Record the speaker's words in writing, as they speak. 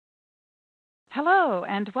Hello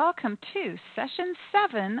and welcome to Session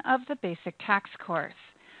 7 of the Basic Tax course.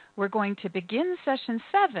 We're going to begin Session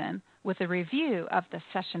 7 with a review of the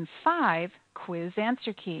Session 5 quiz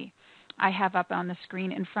answer key. I have up on the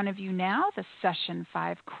screen in front of you now the Session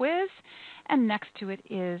 5 quiz, and next to it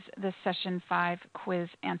is the Session 5 quiz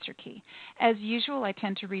answer key. As usual, I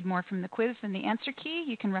tend to read more from the quiz than the answer key.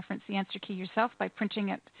 You can reference the answer key yourself by printing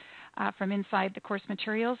it from inside the course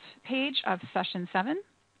materials page of Session 7.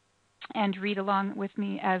 And read along with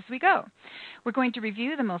me as we go. We're going to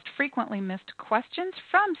review the most frequently missed questions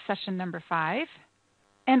from session number 5,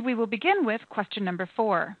 and we will begin with question number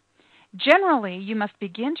 4. Generally, you must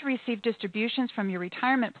begin to receive distributions from your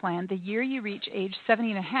retirement plan the year you reach age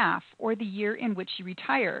 70.5 or the year in which you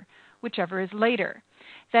retire, whichever is later.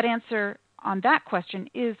 That answer on that question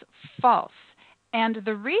is false. And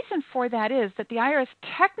the reason for that is that the IRS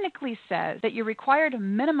technically says that your required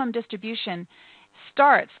minimum distribution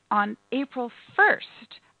starts on April 1st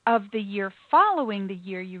of the year following the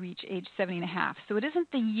year you reach age 70.5. So it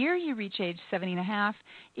isn't the year you reach age 70.5,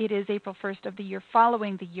 it is April 1st of the year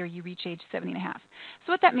following the year you reach age 70.5.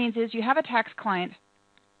 So what that means is you have a tax client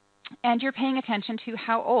and you're paying attention to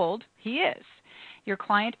how old he is. Your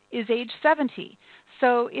client is age 70.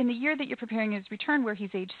 So in the year that you're preparing his return where he's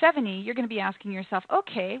age 70, you're going to be asking yourself,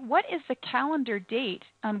 okay, what is the calendar date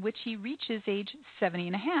on which he reaches age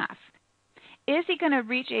 70.5? Is he going to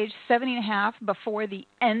reach age 70.5 before the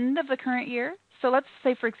end of the current year? So let's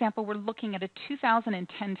say, for example, we're looking at a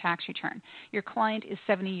 2010 tax return. Your client is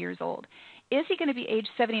 70 years old. Is he going to be age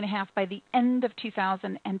 70.5 by the end of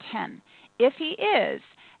 2010? If he is,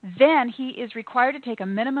 then he is required to take a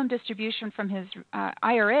minimum distribution from his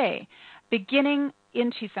IRA beginning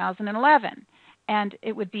in 2011. And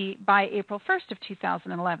it would be by April 1st of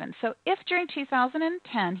 2011. So if during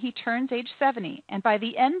 2010 he turns age 70, and by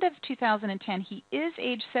the end of 2010 he is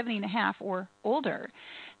age 70.5 or older,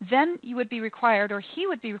 then you would be required, or he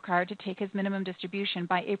would be required, to take his minimum distribution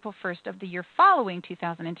by April 1st of the year following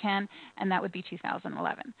 2010, and that would be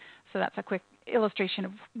 2011. So that's a quick illustration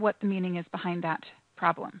of what the meaning is behind that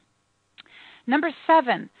problem. Number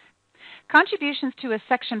 7. Contributions to a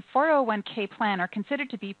Section 401k plan are considered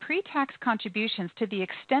to be pre-tax contributions to the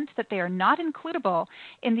extent that they are not includable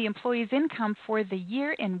in the employee's income for the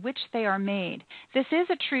year in which they are made. This is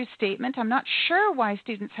a true statement. I'm not sure why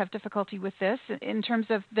students have difficulty with this in terms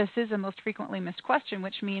of this is a most frequently missed question,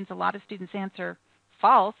 which means a lot of students answer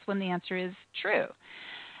false when the answer is true.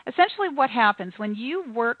 Essentially what happens when you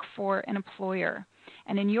work for an employer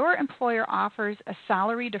and then your employer offers a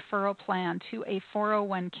salary deferral plan to a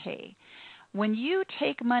 401k, when you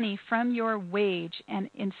take money from your wage and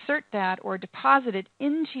insert that or deposit it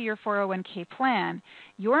into your 401k plan,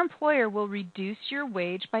 your employer will reduce your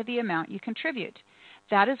wage by the amount you contribute.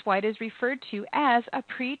 That is why it is referred to as a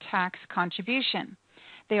pre-tax contribution.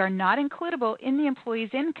 They are not includable in the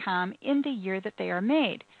employee's income in the year that they are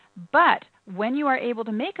made. But when you are able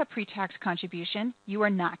to make a pre-tax contribution, you are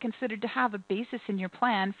not considered to have a basis in your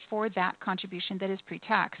plan for that contribution that is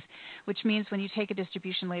pre-tax, which means when you take a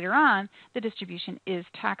distribution later on, the distribution is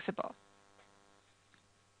taxable.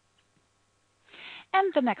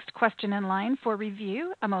 And the next question in line for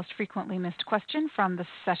review, a most frequently missed question from the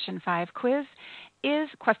Session 5 quiz, is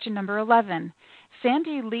question number 11.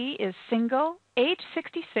 Sandy Lee is single, age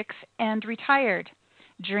 66, and retired.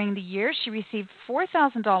 During the year, she received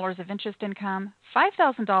 $4,000 of interest income,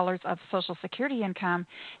 $5,000 of Social Security income,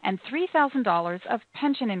 and $3,000 of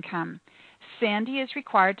pension income. Sandy is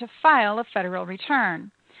required to file a federal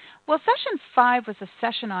return. Well, Session 5 was a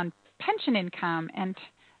session on pension income, and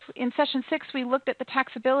in Session 6 we looked at the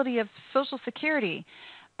taxability of Social Security.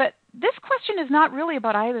 But this question is not really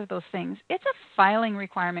about either of those things. It's a filing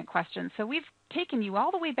requirement question. So we've taken you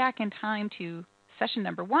all the way back in time to Session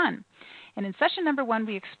number 1. And in Session number 1,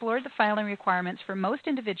 we explored the filing requirements for most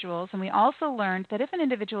individuals, and we also learned that if an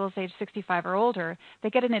individual is age 65 or older,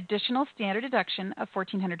 they get an additional standard deduction of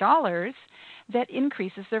 $1,400 that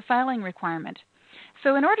increases their filing requirement.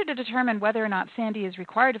 So in order to determine whether or not Sandy is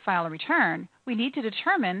required to file a return, we need to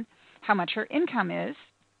determine how much her income is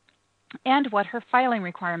and what her filing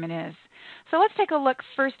requirement is. So let's take a look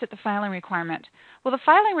first at the filing requirement. Well, the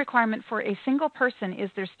filing requirement for a single person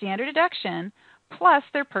is their standard deduction plus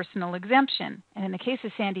their personal exemption. And in the case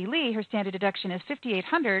of Sandy Lee, her standard deduction is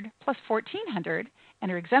 $5,800 plus $1,400,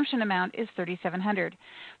 and her exemption amount is $3,700.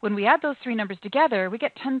 When we add those three numbers together, we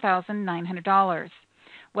get $10,900.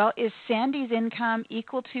 Well, is Sandy's income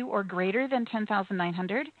equal to or greater than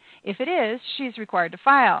 $10,900? If it is, she's required to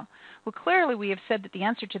file. Well, clearly we have said that the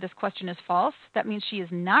answer to this question is false. That means she is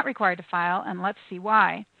not required to file, and let's see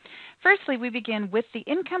why. Firstly, we begin with the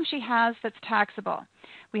income she has that's taxable.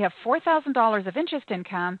 We have $4,000 of interest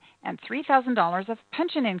income and $3,000 of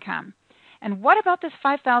pension income. And what about this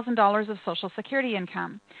 $5,000 of Social Security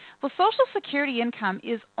income? Well, Social Security income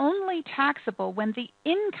is only taxable when the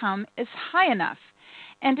income is high enough.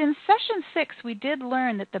 And in Session 6, we did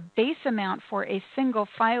learn that the base amount for a single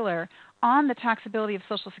filer on the taxability of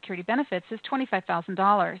Social Security benefits is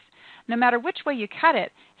 $25,000. No matter which way you cut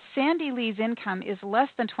it, Sandy Lee's income is less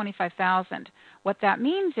than $25,000. What that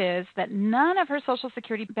means is that none of her Social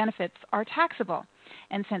Security benefits are taxable.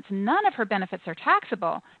 And since none of her benefits are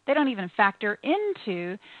taxable, they don't even factor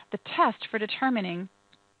into the test for determining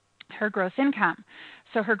her gross income.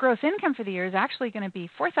 So her gross income for the year is actually going to be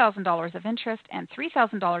 $4,000 of interest and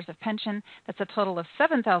 $3,000 of pension. That's a total of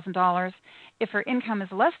 $7,000. If her income is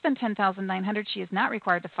less than $10,900, she is not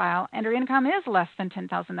required to file, and her income is less than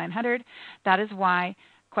 $10,900. That is why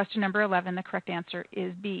question number 11, the correct answer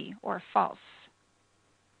is B, or false.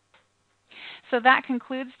 So that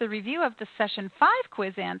concludes the review of the Session 5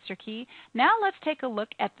 quiz answer key. Now let's take a look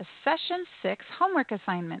at the Session 6 homework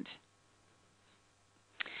assignment.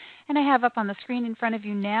 And I have up on the screen in front of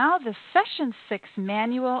you now the Session 6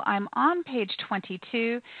 manual. I'm on page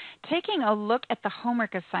 22, taking a look at the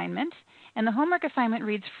homework assignment. And the homework assignment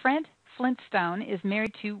reads, Fred Flintstone is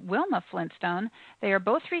married to Wilma Flintstone. They are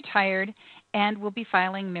both retired and will be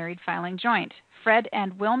filing married filing joint. Fred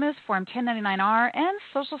and Wilma's Form 1099-R and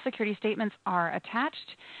Social Security statements are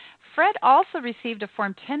attached. Fred also received a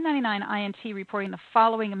Form 1099 INT reporting the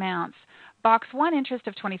following amounts. Box 1 interest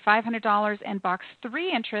of $2,500 and Box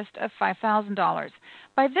 3 interest of $5,000.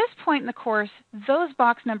 By this point in the course, those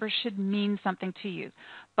box numbers should mean something to you.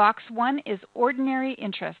 Box 1 is ordinary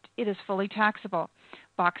interest. It is fully taxable.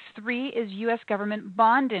 Box 3 is U.S. government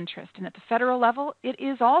bond interest, and at the federal level, it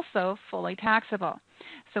is also fully taxable.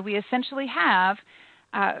 So we essentially have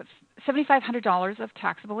 $7,500 of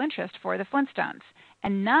taxable interest for the Flintstones.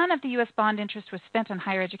 And none of the U.S. bond interest was spent on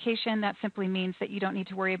higher education. That simply means that you don't need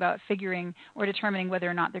to worry about figuring or determining whether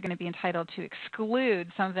or not they're going to be entitled to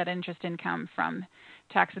exclude some of that interest income from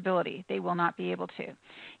taxability. They will not be able to.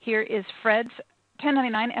 Here is Fred's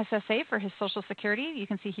 1099 SSA for his Social Security. You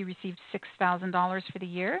can see he received $6,000 for the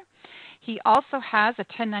year. He also has a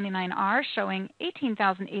 1099-R showing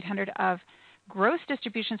 $18,800 of gross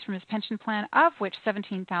distributions from his pension plan, of which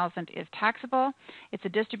 $17,000 is taxable. It's a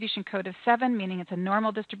distribution code of 7, meaning it's a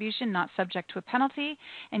normal distribution, not subject to a penalty.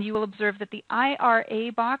 And you will observe that the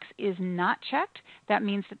IRA box is not checked. That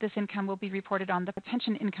means that this income will be reported on the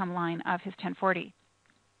pension income line of his 1040.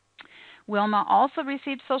 Wilma also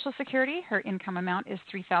received Social Security. Her income amount is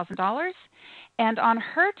 $3,000. And on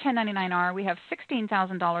her 1099-R, we have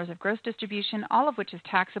 $16,000 of gross distribution, all of which is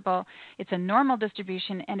taxable. It's a normal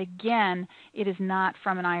distribution, and again, it is not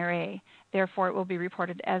from an IRA. Therefore, it will be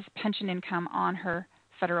reported as pension income on her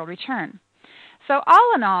federal return. So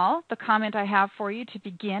all in all, the comment I have for you to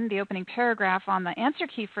begin the opening paragraph on the answer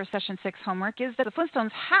key for Session 6 homework is that the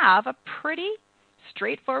Flintstones have a pretty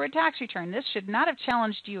straightforward tax return. This should not have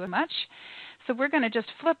challenged you much. So we're going to just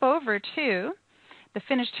flip over to the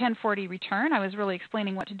finished 1040 return. I was really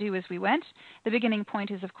explaining what to do as we went. The beginning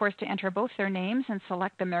point is, of course, to enter both their names and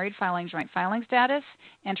select the married filing joint filing status,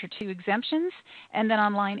 enter 2 exemptions, and then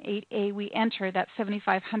on line 8A we enter that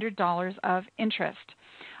 $7,500 of interest.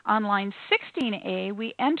 On line 16A,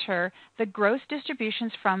 we enter the gross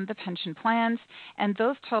distributions from the pension plans, and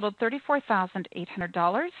those totaled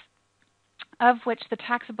 $34,800. Of which the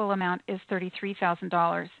taxable amount is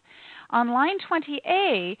 $33,000. On line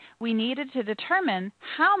 20A, we needed to determine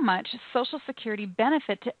how much Social Security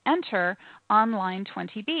benefit to enter on line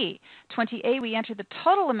 20B. 20A, we enter the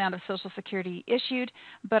total amount of Social Security issued,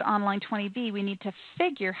 but on line 20B, we need to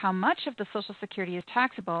figure how much of the Social Security is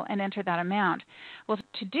taxable and enter that amount. Well,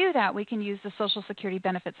 to do that, we can use the Social Security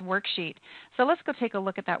benefits worksheet. So let's go take a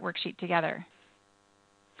look at that worksheet together.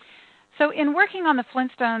 So in working on the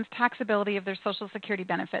Flintstones' taxability of their Social Security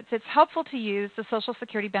benefits, it's helpful to use the Social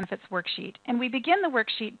Security benefits worksheet. And we begin the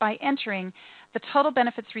worksheet by entering the total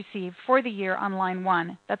benefits received for the year on line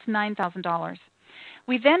 1. That's $9,000.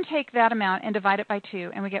 We then take that amount and divide it by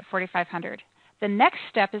 2, and we get $4,500. The next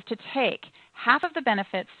step is to take half of the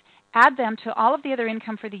benefits, add them to all of the other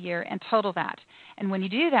income for the year, and total that. And when you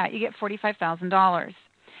do that, you get $45,000.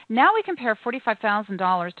 Now we compare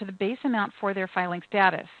 $45,000 to the base amount for their filing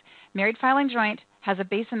status. Married filing joint has a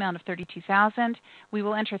base amount of $32,000. We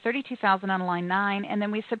will enter $32,000 on line 9, and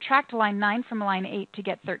then we subtract line 9 from line 8 to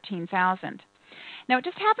get $13,000. Now, it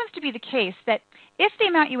just happens to be the case that If the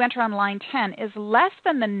amount you enter on line 10 is less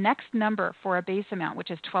than the next number for a base amount,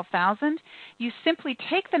 which is $12,000, you simply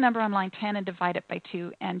take the number on line 10 and divide it by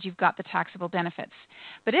 2, and you've got the taxable benefits.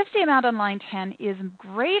 But if the amount on line 10 is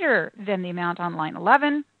greater than the amount on line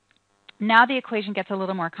 11, now the equation gets a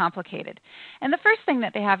little more complicated. And the first thing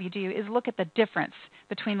that they have you do is look at the difference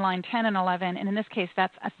between line 10 and 11, and in this case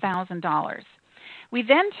that's $1,000. We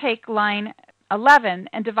then take line 11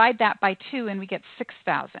 and divide that by 2, and we get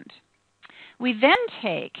 $6,000. We then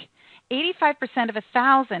take 85% of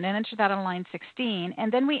 1,000 and enter that on line 16,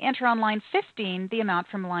 and then we enter on line 15 the amount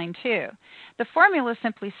from line 2. The formula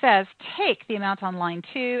simply says take the amount on line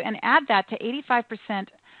 2 and add that to 85%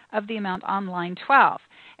 of the amount on line 12.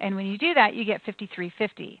 And when you do that, you get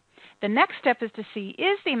 $5,350. The next step is to see,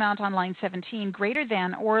 is the amount on line 17 greater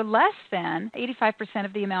than or less than 85%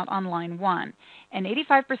 of the amount on line 1? And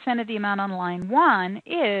 85% of the amount on line 1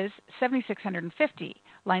 is $7,650.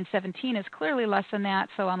 Line 17 is clearly less than that,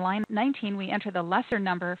 so on line 19 we enter the lesser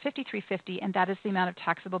number, $5,350, and that is the amount of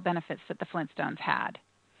taxable benefits that the Flintstones had.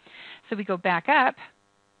 So we go back up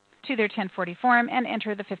to their 1040 form and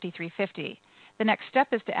enter the $5,350. The next step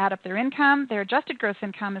is to add up their income. Their adjusted gross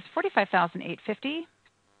income is $45,850.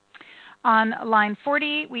 On line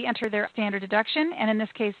 40, we enter their standard deduction, and in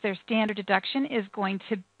this case, their standard deduction is going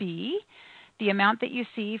to be the amount that you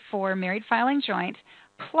see for married filing joint,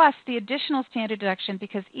 plus the additional standard deduction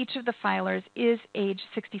because each of the filers is age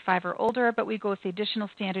 65 or older, but we go with the additional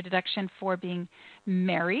standard deduction for being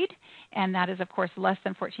married, and that is, of course, less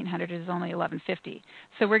than $1,400. It is only $1,150.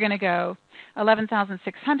 So we're going to go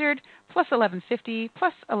 $11,600 plus $1,150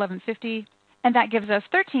 plus $1,150, and that gives us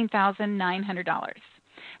 $13,900.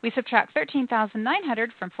 We subtract $13,900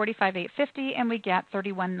 from $45,850, and we get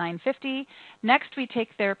 $31,950. Next, we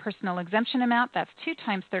take their personal exemption amount. That's 2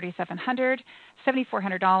 times $3,700,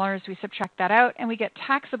 $7,400. We subtract that out, and we get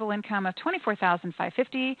taxable income of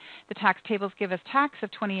 $24,550. The tax tables give us tax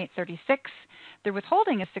of $2,836. Their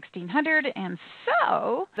withholding is $1,600, and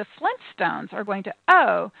so the Flintstones are going to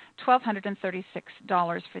owe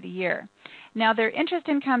 $1,236 for the year. Now, their interest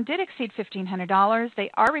income did exceed $1,500. They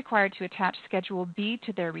are required to attach Schedule B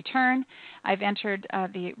to their return. I've entered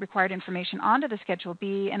the required information onto the Schedule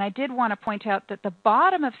B, and I did want to point out that the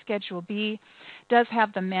bottom of Schedule B does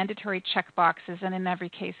have the mandatory check boxes, and in every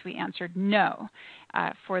case we answered no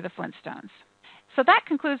for the Flintstones. So that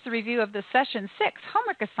concludes the review of the Session 6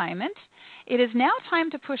 homework assignment. It is now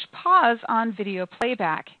time to push pause on video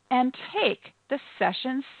playback and take the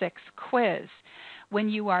Session 6 quiz. When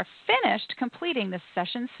you are finished completing the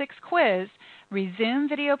Session 6 quiz, resume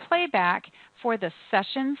video playback for the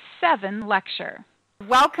Session 7 lecture.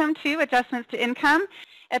 Welcome to Adjustments to Income.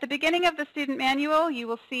 At the beginning of the student manual, you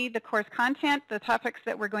will see the course content, the topics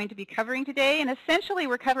that we're going to be covering today, and essentially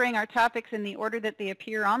we're covering our topics in the order that they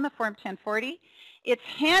appear on the Form 1040. It's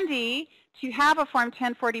handy to have a Form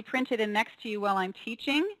 1040 printed in next to you while I'm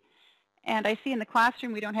teaching, and I see in the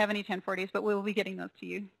classroom we don't have any 1040s, but we'll be getting those to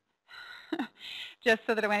you. Just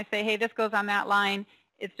so that when I say, hey, this goes on that line,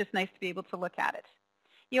 it's just nice to be able to look at it.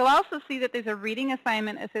 You'll also see that there's a reading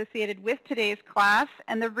assignment associated with today's class,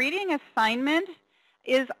 and the reading assignment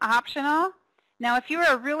is optional. Now, if you're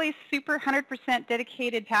a really super 100%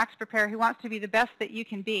 dedicated tax preparer who wants to be the best that you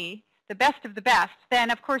can be, the best of the best, then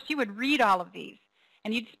of course you would read all of these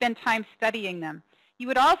and you'd spend time studying them. You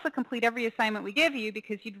would also complete every assignment we give you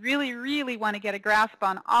because you'd really, really want to get a grasp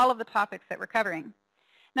on all of the topics that we're covering.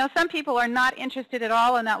 Now, some people are not interested at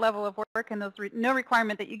all in that level of work, and there's no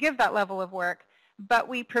requirement that you give that level of work, but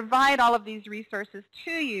we provide all of these resources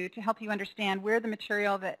to you to help you understand where the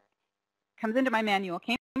material that comes into my manual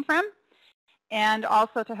came from, and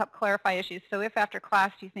also to help clarify issues. So if after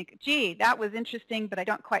class you think, gee, that was interesting, but I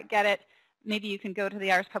don't quite get it, maybe you can go to the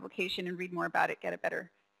IRS publication and read more about it, get a better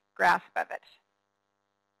grasp of it.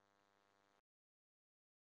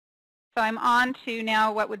 So I'm on to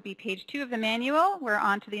now what would be page 2 of the manual. We're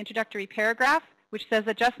on to the introductory paragraph, which says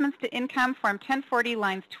Adjustments to Income, Form 1040,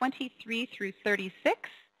 lines 23 through 36.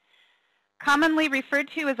 Commonly referred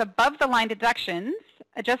to as above-the-line deductions,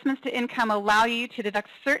 adjustments to income allow you to deduct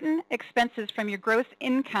certain expenses from your gross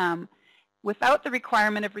income without the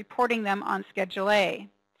requirement of reporting them on Schedule A.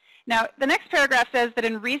 Now, the next paragraph says that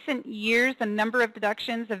in recent years, the number of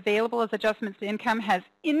deductions available as adjustments to income has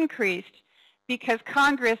increased because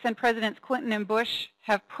Congress and Presidents Clinton and Bush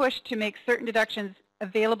have pushed to make certain deductions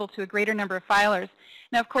available to a greater number of filers.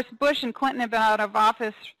 Now, of course, Bush and Clinton have been out of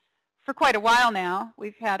office for quite a while now.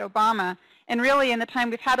 We've had Obama, and really in the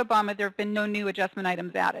time we've had Obama, there have been no new adjustment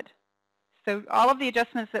items added. So all of the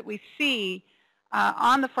adjustments that we see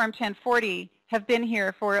on the Form 1040 have been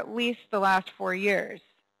here for at least the last 4 years.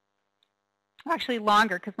 actually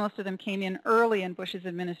longer because most of them came in early in Bush's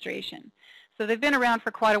administration. So they've been around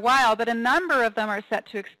for quite a while, but a number of them are set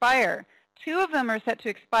to expire. 2 of them are set to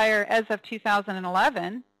expire as of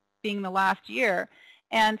 2011, being the last year,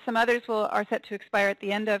 and some others are set to expire at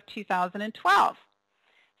the end of 2012.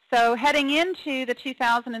 So heading into the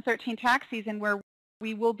 2013 tax season, where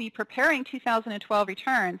we will be preparing 2012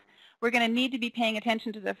 returns, we're going to need to be paying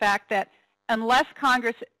attention to the fact that unless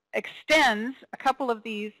Congress extends a couple of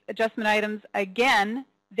these adjustment items again,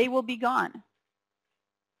 they will be gone.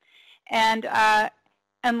 And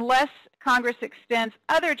unless Congress extends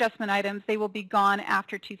other adjustment items, they will be gone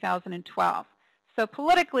after 2012. So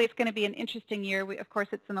politically, it's going to be an interesting year. Of course,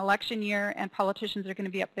 it's an election year, and politicians are going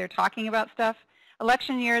to be up there talking about stuff.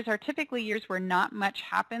 Election years are typically years where not much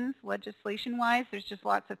happens legislation-wise. There's just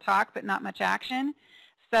lots of talk, but not much action.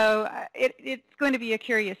 So it's going to be a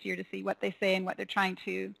curious year to see what they say and what they're trying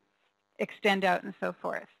to extend out and so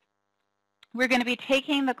forth. We're going to be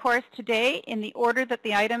taking the course today in the order that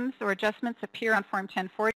the items or adjustments appear on Form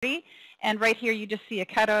 1040. And right here you just see a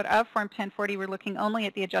cutout of Form 1040. We're looking only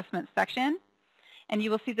at the adjustments section. And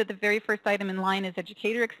you will see that the very first item in line is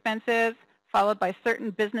educator expenses, followed by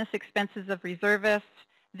certain business expenses of reservists,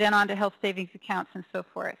 then on to health savings accounts and so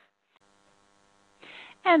forth.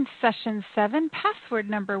 And Session 7, password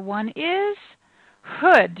number 1 is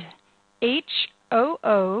HOOD,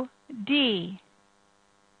 H-O-O-D.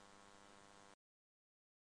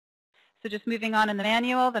 So just moving on in the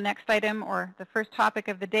manual, the next item or the first topic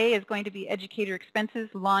of the day is going to be educator expenses,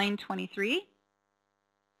 line 23.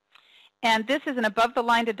 And this is an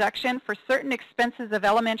above-the-line deduction for certain expenses of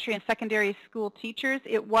elementary and secondary school teachers.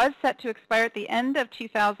 It was set to expire at the end of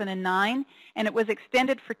 2009, and it was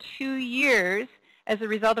extended for 2 years as a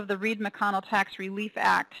result of the Reed-McConnell Tax Relief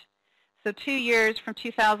Act. So 2 years from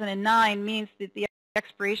 2009 means that the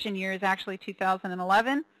expiration year is actually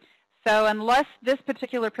 2011. So unless this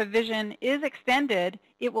particular provision is extended,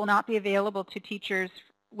 it will not be available to teachers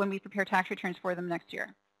when we prepare tax returns for them next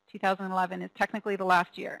year. 2011 is technically the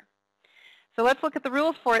last year. So let's look at the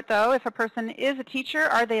rules for it, though. If a person is a teacher,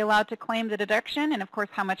 are they allowed to claim the deduction? And of course,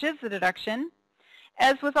 how much is the deduction?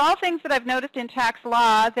 As with all things that I've noticed in tax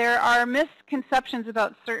law, there are misconceptions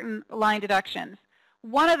about certain line deductions.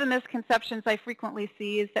 One of the misconceptions I frequently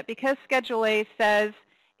see is that because Schedule A says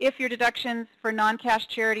if your deductions for non-cash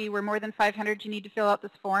charity were more than $500, you need to fill out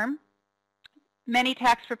this form. Many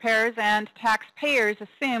tax preparers and taxpayers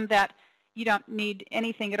assume that you don't need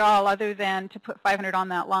anything at all other than to put $500 on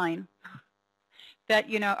that line. That,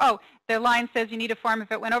 you know, oh, their line says you need a form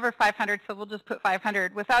if it went over $500, so we'll just put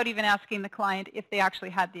 $500 without even asking the client if they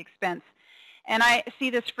actually had the expense. And I see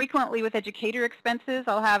this frequently with educator expenses.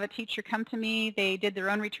 I'll have a teacher come to me, they did their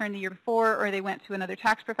own return the year before, or they went to another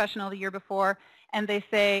tax professional the year before, and they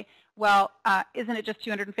say, well, isn't it just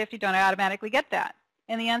 $250? Don't I automatically get that?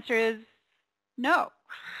 And the answer is no.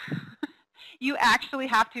 You actually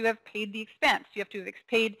have to have paid the expense. You have to have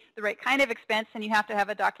paid the right kind of expense, and you have to have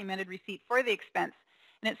a documented receipt for the expense.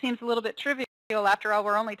 And it seems a little bit trivial. After all,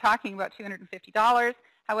 we're only talking about $250.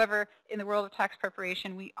 However, in the world of tax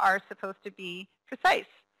preparation, we are supposed to be precise.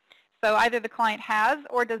 So either the client has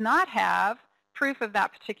or does not have proof of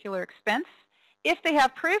that particular expense. If they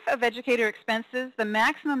have proof of educator expenses, the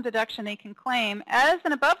maximum deduction they can claim as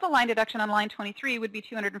an above-the-line deduction on line 23 would be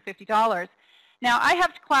 $250. Now, I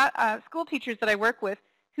have school teachers that I work with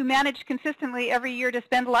who manage consistently every year to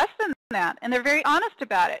spend less than that, and they're very honest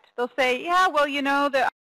about it. They'll say, yeah, well, you know,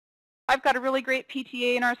 I've got a really great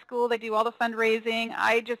PTA in our school. They do all the fundraising.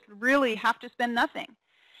 I just really have to spend nothing.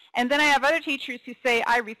 And then I have other teachers who say,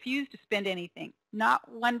 I refuse to spend anything.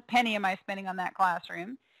 Not one penny am I spending on that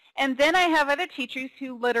classroom. And then I have other teachers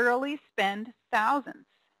who literally spend thousands.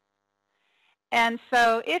 And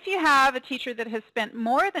so if you have a teacher that has spent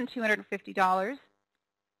more than $250,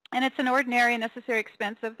 and it's an ordinary and necessary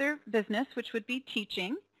expense of their business, which would be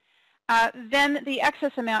teaching, then the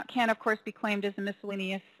excess amount can, of course, be claimed as a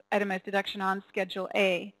miscellaneous itemized deduction on Schedule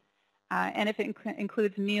A. And if it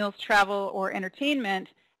includes meals, travel, or entertainment,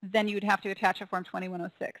 then you would have to attach a Form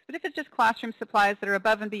 2106. But if it's just classroom supplies that are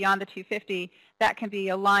above and beyond the $250, that can be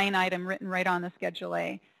a line item written right on the Schedule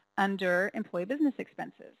A under employee business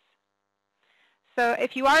expenses. So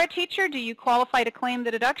if you are a teacher, do you qualify to claim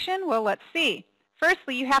the deduction? Well, let's see.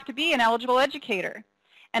 Firstly, you have to be an eligible educator.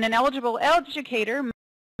 And an eligible educator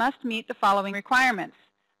must meet the following requirements.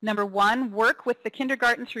 Number 1, work with the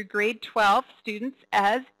kindergarten through grade 12 students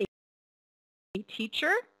as a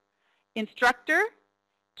teacher, instructor,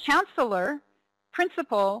 counselor,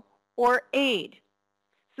 principal, or aide.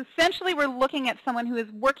 So essentially, we're looking at someone who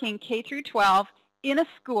is working K through 12 in a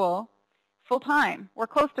school full-time or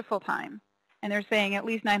close to full-time. And they're saying at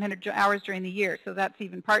least 900 hours during the year, so that's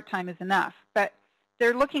even part-time is enough. But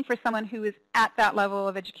they're looking for someone who is at that level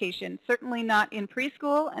of education, certainly not in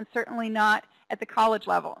preschool and certainly not at the college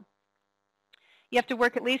level. You have to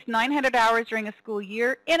work at least 900 hours during a school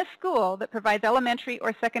year in a school that provides elementary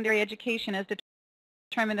or secondary education as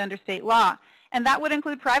determined under state law. And that would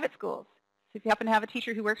include private schools. So if you happen to have a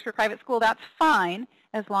teacher who works for a private school, that's fine,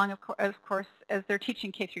 as long, of course, as they're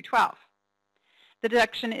teaching K through 12. The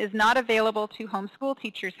deduction is not available to homeschool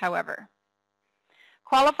teachers, however.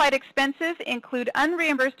 Qualified expenses include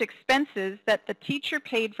unreimbursed expenses that the teacher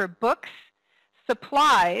paid for books,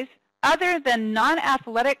 supplies, other than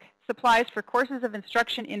non-athletic supplies for courses of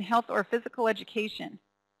instruction in health or physical education.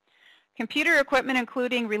 Computer equipment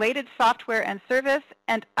including related software and service,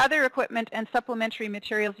 and other equipment and supplementary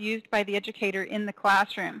materials used by the educator in the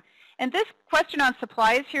classroom. And this question on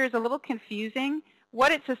supplies here is a little confusing.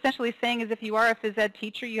 What it's essentially saying is if you are a phys ed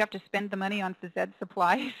teacher, you have to spend the money on phys ed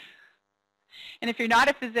supplies. And if you're not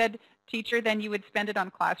a phys ed teacher, then you would spend it on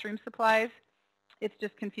classroom supplies. It's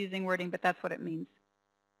just confusing wording, but that's what it means.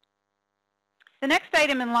 The next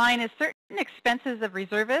item in line is certain expenses of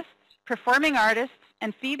reservists, performing artists,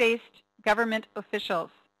 and fee-based government officials,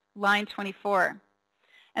 line 24.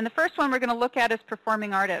 And the first one we're going to look at is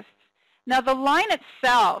performing artists. Now the line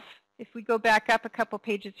itself, if we go back up a couple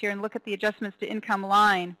pages here and look at the adjustments to income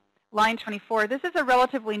line, line 24, this is a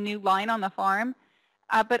relatively new line on the form,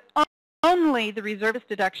 but only the reservist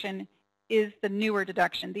deduction is the newer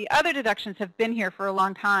deduction. The other deductions have been here for a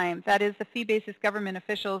long time. That is the fee-basis government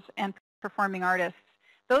officials and performing artists.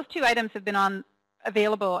 Those two items have been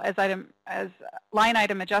available as line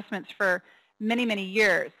item adjustments for many, many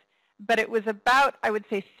years. But it was about, I would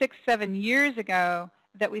say, 6-7 years ago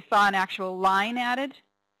that we saw an actual line added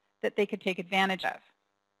that they could take advantage of.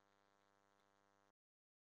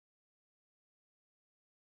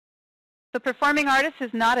 So performing artists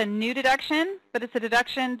is not a new deduction, but it's a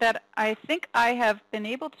deduction that I think I have been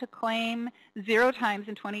able to claim 0 times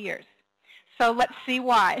in 20 years. So let's see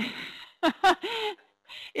why.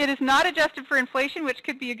 It is not adjusted for inflation, which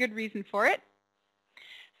could be a good reason for it.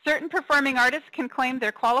 Certain performing artists can claim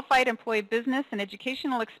their qualified employee business and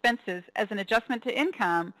educational expenses as an adjustment to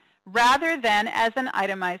income rather than as an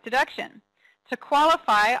itemized deduction. To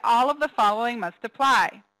qualify, all of the following must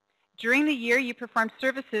apply. During the year, you performed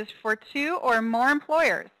services for 2 or more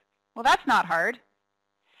employers. Well, that's not hard.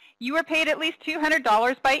 You were paid at least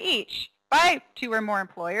 $200 by each, by 2 or more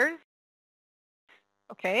employers.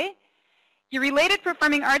 Okay. Your related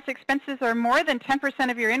performing arts expenses are more than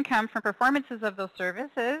 10% of your income from performances of those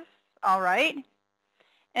services. All right.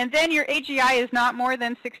 And then your AGI is not more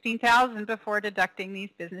than $16,000 before deducting these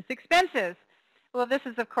business expenses. Well, this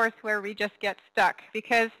is, of course, where we just get stuck,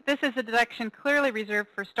 because this is a deduction clearly reserved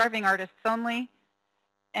for starving artists only,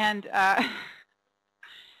 and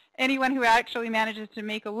anyone who actually manages to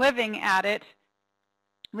make a living at it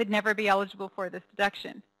would never be eligible for this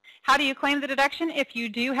deduction. How do you claim the deduction if you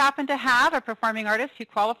do happen to have a performing artist who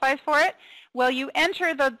qualifies for it? Well, you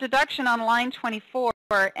enter the deduction on line 24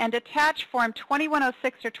 and attach Form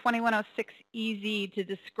 2106 or 2106EZ to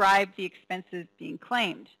describe the expenses being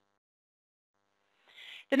claimed.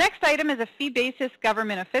 The next item is a fee-basis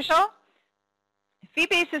government official.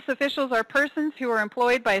 Fee-basis officials are persons who are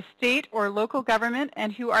employed by a state or local government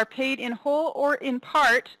and who are paid in whole or in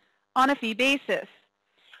part on a fee basis.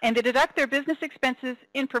 And they deduct their business expenses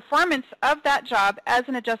in performance of that job as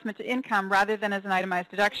an adjustment to income rather than as an itemized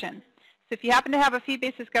deduction. So if you happen to have a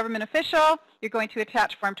fee-basis government official, you're going to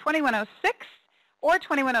attach Form 2106 or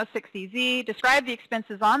 2106EZ, describe the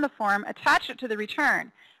expenses on the form, attach it to the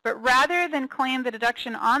return. But rather than claim the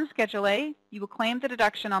deduction on Schedule A, you will claim the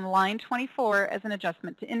deduction on line 24 as an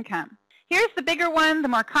adjustment to income. Here's the bigger one, the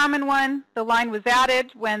more common one. The line was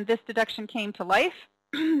added when this deduction came to life.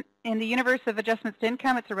 In the universe of adjustments to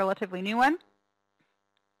income, it's a relatively new one.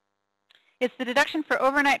 It's the deduction for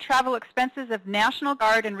overnight travel expenses of National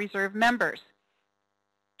Guard and Reserve members.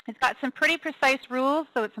 It's got some pretty precise rules,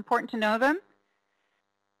 so it's important to know them.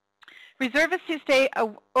 Reservists who stay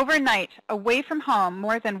overnight away from home,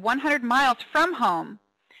 more than 100 miles from home,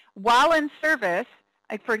 while in service,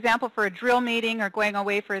 like for example for a drill meeting or going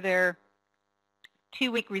away for their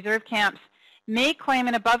 2-week reserve camps, may claim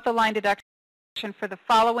an above-the-line deduction for the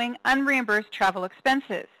following unreimbursed travel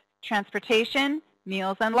expenses: transportation,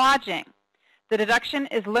 meals, and lodging. The deduction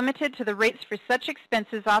is limited to the rates for such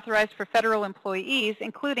expenses authorized for federal employees,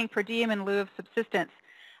 including per diem in lieu of subsistence.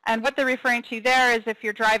 And what they're referring to there is if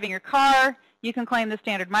you're driving your car, you can claim the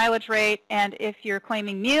standard mileage rate, and if you're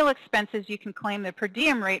claiming meal expenses, you can claim the per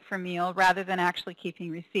diem rate for meal rather than actually keeping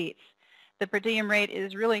receipts. The per diem rate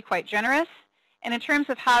is really quite generous, and in terms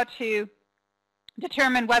of how to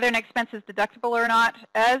determine whether an expense is deductible or not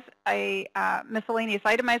as a miscellaneous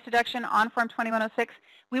itemized deduction on Form 2106.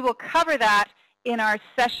 We will cover that in our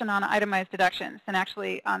session on itemized deductions. And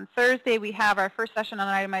actually, on Thursday, we have our first session on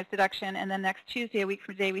itemized deduction, and then next Tuesday, a week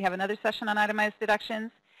from today, we have another session on itemized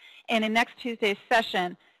deductions. And in next Tuesday's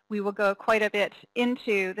session, we will go quite a bit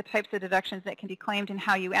into the types of deductions that can be claimed and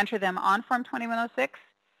how you enter them on Form 2106.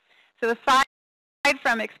 So aside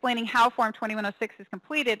from explaining how Form 2106 is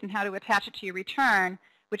completed and how to attach it to your return,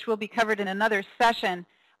 which will be covered in another session,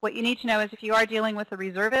 what you need to know is if you are dealing with a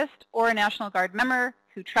reservist or a National Guard member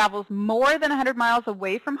who travels more than 100 miles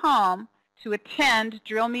away from home to attend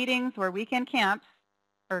drill meetings or weekend camps,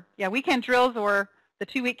 or weekend drills or the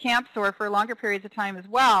 2-week camps or for longer periods of time as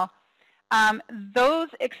well, those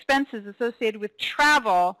expenses associated with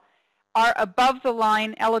travel are above the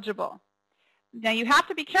line eligible. Now you have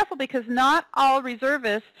to be careful because not all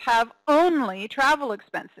reservists have only travel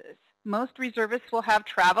expenses. Most reservists will have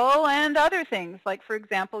travel and other things, like for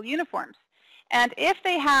example uniforms. And if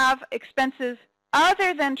they have expenses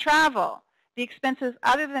other than travel, the expenses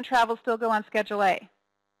other than travel still go on Schedule A.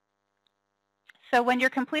 So when you're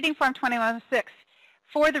completing Form 2106,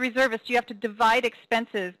 for the reservist, you have to divide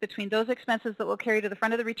expenses between those expenses that will carry to the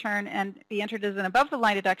front of the return and be entered as an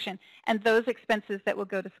above-the-line deduction and those expenses that will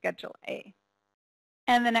go to Schedule A.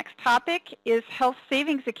 And the next topic is health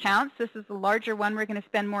savings accounts. This is the larger one. We're going to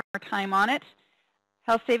spend more time on it.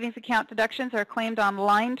 Health savings account deductions are claimed on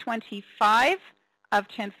line 25 of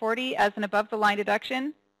 1040 as an above-the-line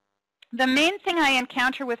deduction. The main thing I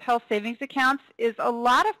encounter with health savings accounts is a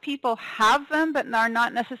lot of people have them but are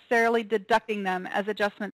not necessarily deducting them as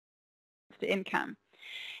adjustments to income.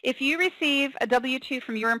 If you receive a W-2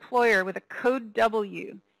 from your employer with a code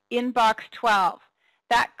W in box 12,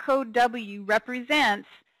 that code W represents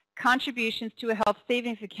contributions to a health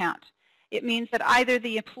savings account. It means that either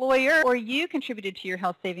the employer or you contributed to your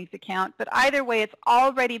health savings account, but either way it's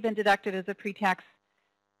already been deducted as a pre-tax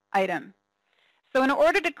item. So in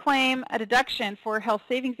order to claim a deduction for health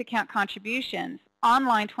savings account contributions on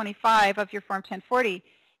line 25 of your Form 1040,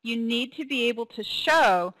 you need to be able to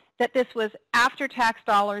show that this was after-tax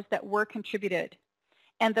dollars that were contributed.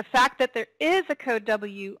 And the fact that there is a code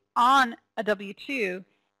W on a W-2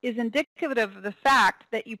 is indicative of the fact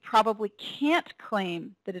that you probably can't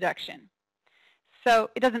claim the deduction. So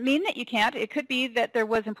it doesn't mean that you can't. It could be that there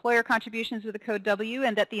was employer contributions with a code W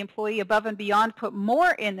and that the employee above and beyond put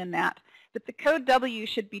more in than that. But the code W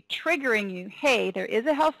should be triggering you, hey, there is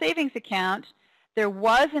a health savings account, there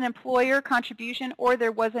was an employer contribution, or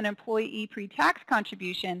there was an employee pre-tax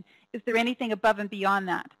contribution. Is there anything above and beyond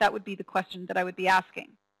that? That would be the question that I would be asking.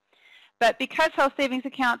 But because health savings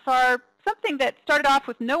accounts are something that started off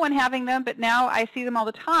with no one having them, but now I see them all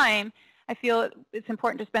the time, I feel it's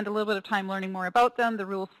important to spend a little bit of time learning more about them, the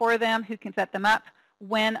rules for them, who can set them up,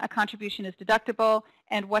 when a contribution is deductible,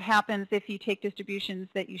 and what happens if you take distributions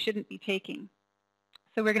that you shouldn't be taking.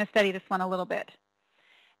 So we're going to study this one a little bit.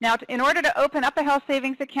 Now, in order to open up a health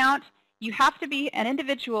savings account, you have to be an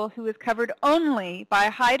individual who is covered only by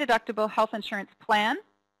a high deductible health insurance plan.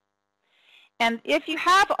 And if you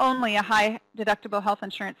have only a high deductible health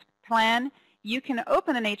insurance plan, you can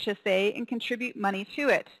open an HSA and contribute money to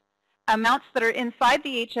it. Amounts that are inside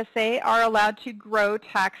the HSA are allowed to grow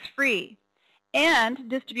tax-free. And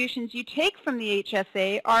distributions you take from the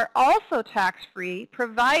HSA are also tax-free,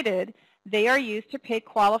 provided they are used to pay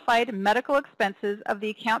qualified medical expenses of the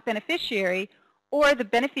account beneficiary or the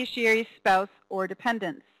beneficiary's spouse or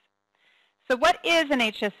dependents. So what is an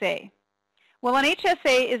HSA? Well, an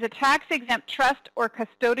HSA is a tax-exempt trust or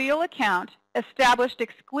custodial account established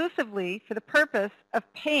exclusively for the purpose of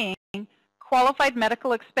paying qualified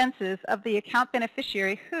medical expenses of the account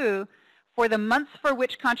beneficiary who, for the months for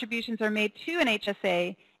which contributions are made to an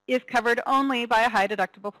HSA, is covered only by a high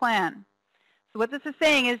deductible plan. So what this is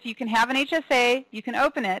saying is you can have an HSA, you can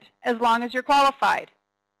open it, as long as you're qualified.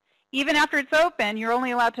 Even after it's open, you're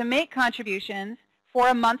only allowed to make contributions for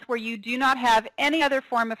a month where you do not have any other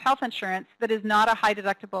form of health insurance that is not a high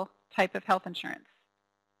deductible type of health insurance.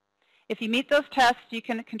 If you meet those tests, you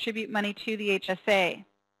can contribute money to the HSA.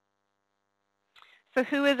 So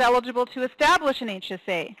who is eligible to establish an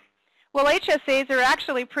HSA? Well, HSAs are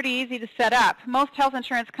actually pretty easy to set up. Most health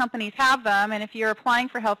insurance companies have them, and if you're applying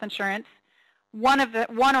for health insurance, one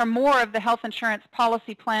or more of the health insurance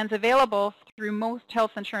policy plans available through most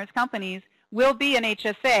health insurance companies will be an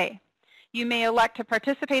HSA. You may elect to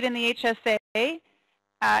participate in the HSA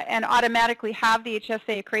and automatically have the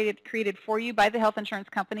HSA created for you by the health insurance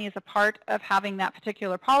company as a part of having that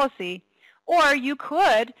particular policy, or you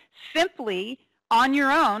could simply, on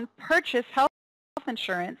your own, purchase health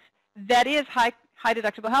insurance that is high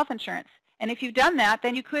deductible health insurance. And if you've done that,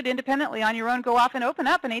 then you could independently on your own go off and open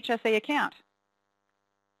up an HSA account.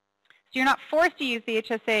 So you're not forced to use the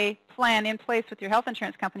HSA plan in place with your health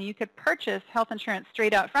insurance company. You could purchase health insurance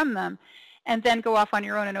straight out from them and then go off on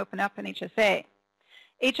your own and open up an HSA.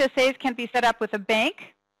 HSAs can be set up with a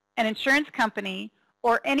bank, an insurance company,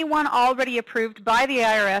 or anyone already approved by the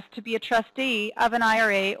IRS to be a trustee of an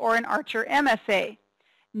IRA or an Archer MSA.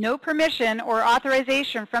 No permission or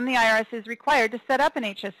authorization from the IRS is required to set up an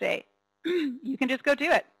HSA. You can just go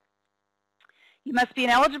do it. You must be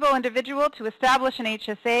an eligible individual to establish an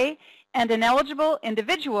HSA, and an eligible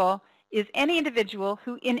individual is any individual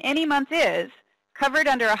who in any month is covered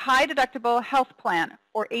under a high deductible health plan,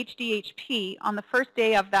 or HDHP, on the first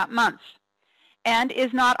day of that month, and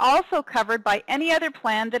is not also covered by any other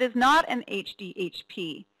plan that is not an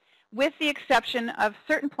HDHP, with the exception of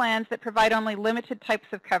certain plans that provide only limited types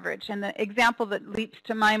of coverage. And the example that leaps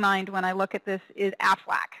to my mind when I look at this is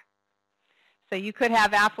AFLAC. So you could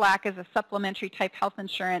have AFLAC as a supplementary type health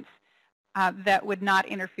insurance that would not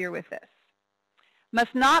interfere with this.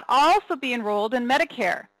 Must not also be enrolled in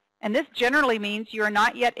Medicare. And this generally means you are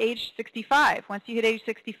not yet age 65. Once you hit age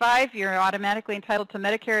 65, you're automatically entitled to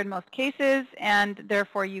Medicare in most cases, and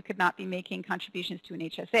therefore you could not be making contributions to an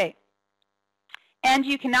HSA. And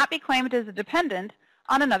you cannot be claimed as a dependent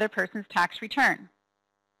on another person's tax return.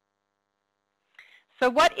 So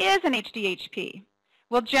what is an HDHP?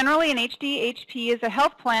 Well, generally an HDHP is a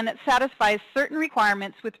health plan that satisfies certain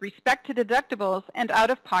requirements with respect to deductibles and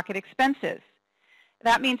out-of-pocket expenses.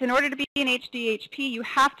 That means in order to be an HDHP, you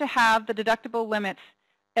have to have the deductible limits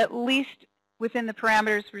at least within the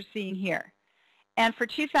parameters we're seeing here. And for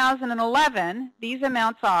 2011, these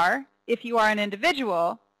amounts are, if you are an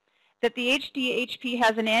individual, that the HDHP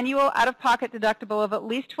has an annual out-of-pocket deductible of at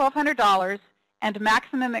least $1,200, and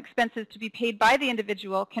maximum expenses to be paid by the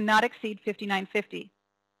individual cannot exceed $5,950.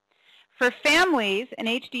 For families, an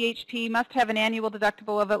HDHP must have an annual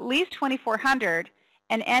deductible of at least $2,400,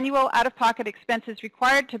 and annual out-of-pocket expenses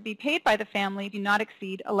required to be paid by the family do not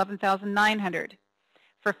exceed $11,900.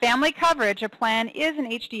 For family coverage, a plan is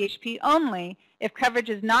an HDHP only if coverage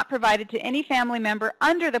is not provided to any family member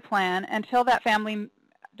under the plan until that family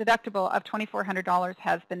deductible of $2,400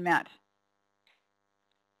 has been met.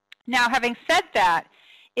 Now, having said that,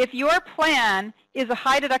 if your plan is a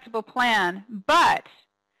high deductible plan but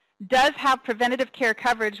does have preventative care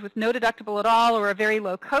coverage with no deductible at all or a very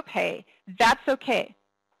low copay, that's okay.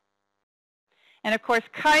 And of course,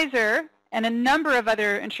 Kaiser and a number of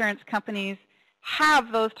other insurance companies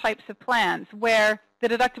have those types of plans where the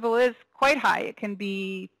deductible is quite high. It can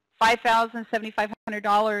be $5,000,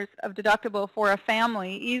 $7,500 of deductible for a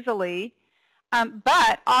family easily,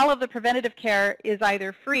 but all of the preventative care is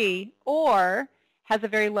either free or has a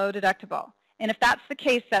very low deductible. And if that's the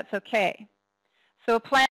case, that's okay. So a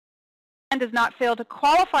plan does not fail to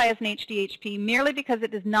qualify as an HDHP merely because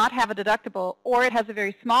it does not have a deductible or it has a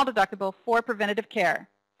very small deductible for preventative care.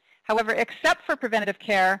 However, except for preventative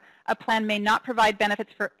care, a plan may not provide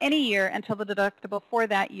benefits for any year until the deductible for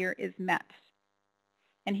that year is met.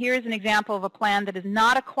 And here is an example of a plan that is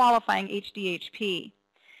not a qualifying HDHP.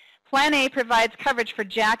 Plan A provides coverage for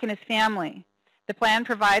Jack and his family. The plan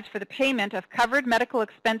provides for the payment of covered medical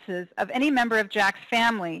expenses of any member of Jack's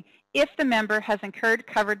family if the member has incurred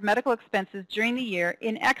covered medical expenses during the year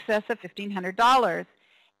in excess of $1,500,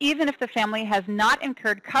 even if the family has not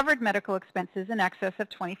incurred covered medical expenses in excess of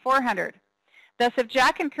 $2,400. Thus, if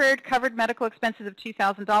Jack incurred covered medical expenses of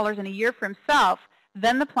 $2,000 in a year for himself,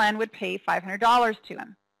 then the plan would pay $500 to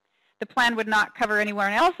him. The plan would not cover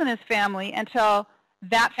anyone else in his family until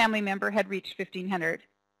that family member had reached $1,500.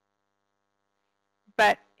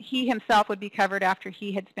 But he himself would be covered after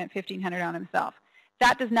he had spent $1,500 on himself.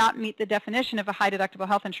 That does not meet the definition of a high deductible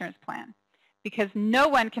health insurance plan because no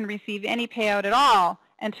one can receive any payout at all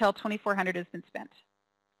until $2,400 has been spent.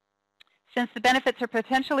 Since the benefits are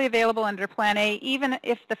potentially available under Plan A, even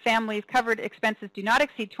if the family's covered expenses do not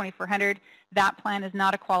exceed $2,400, that plan is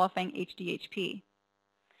not a qualifying HDHP.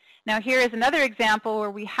 Now here is another example where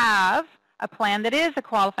we have a plan that is a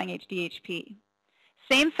qualifying HDHP.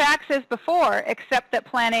 Same facts as before, except that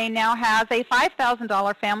Plan A now has a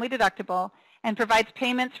 $5,000 family deductible and provides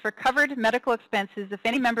payments for covered medical expenses if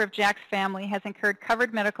any member of Jack's family has incurred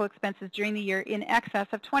covered medical expenses during the year in excess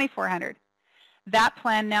of $2,400. That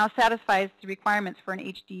plan now satisfies the requirements for an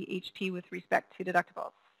HDHP with respect to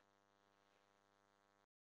deductibles.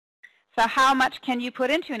 So how much can you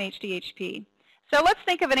put into an HDHP? So let's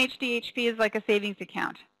think of an HDHP as like a savings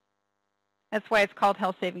account. That's why it's called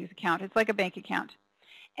health savings account. It's like a bank account.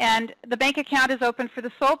 And the bank account is open for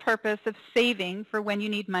the sole purpose of saving for when you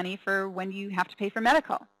need money for when you have to pay for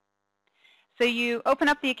medical. So you open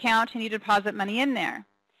up the account and you deposit money in there.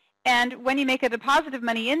 And when you make a deposit of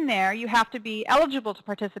money in there, you have to be eligible to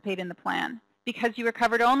participate in the plan because you were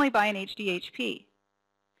covered only by an HDHP.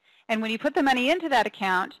 And when you put the money into that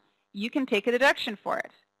account, you can take a deduction for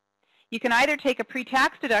it. You can either take a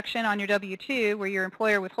pre-tax deduction on your W-2 where your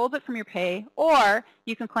employer withholds it from your pay, or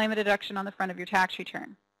you can claim a deduction on the front of your tax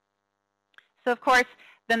return. So of course,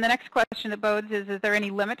 then the next question that bodes is there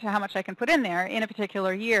any limit to how much I can put in there in a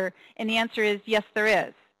particular year? And the answer is yes, there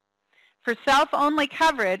is. For self-only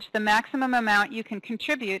coverage, the maximum amount you can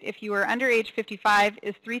contribute if you are under age 55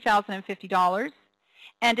 is $3,050.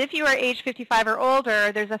 And if you are age 55 or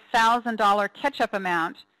older, there's a $1,000 catch-up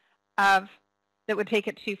amount that would take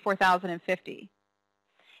it to $4,050.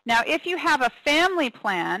 Now, if you have a family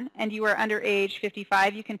plan and you are under age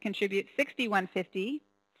 55, you can contribute $6,150.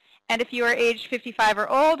 And if you are age 55 or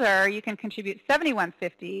older, you can contribute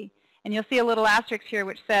 $7,150. And you'll see a little asterisk here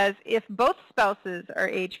which says if both spouses are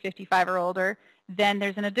age 55 or older, then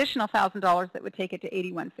there's an additional $1,000 that would take it to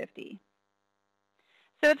 $8,150.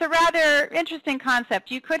 So it's a rather interesting concept.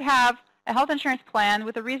 You could have a health insurance plan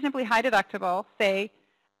with a reasonably high deductible, say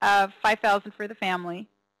of $5,000 for the family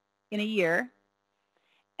in a year.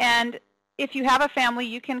 And if you have a family,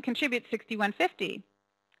 you can contribute $6,150.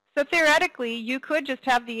 So theoretically, you could just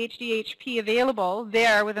have the HDHP available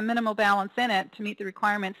there with a minimal balance in it to meet the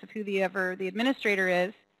requirements of whoever the administrator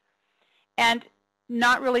is, and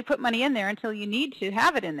not really put money in there until you need to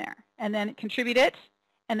have it in there, and then contribute it,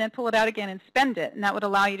 and then pull it out again and spend it, and that would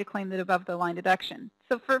allow you to claim the above-the-line deduction.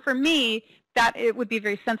 So for me, that it would be a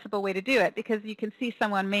very sensible way to do it, because you can see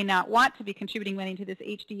someone may not want to be contributing money to this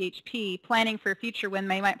HDHP, planning for a future when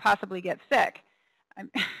they might possibly get sick.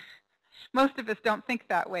 Most of us don't think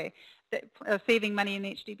that way, saving money in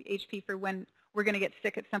HDHP for when we're going to get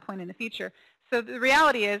sick at some point in the future. So the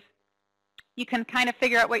reality is you can kind of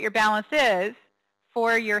figure out what your balance is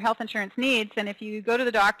for your health insurance needs, and if you go to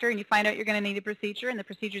the doctor and you find out you're going to need a procedure and the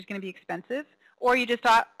procedure is going to be expensive, or you just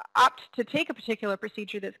opt to take a particular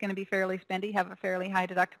procedure that's going to be fairly spendy, have a fairly high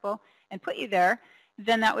deductible, and put you there,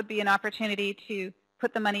 then that would be an opportunity to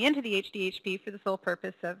put the money into the HDHP for the sole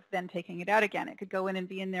purpose of then taking it out again. It could go in and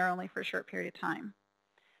be in there only for a short period of time.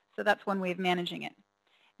 So that's one way of managing it.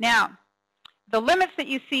 Now, the limits that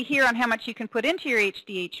you see here on how much you can put into your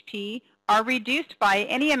HDHP are reduced by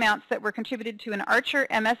any amounts that were contributed to an Archer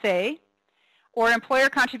MSA or employer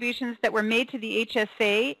contributions that were made to the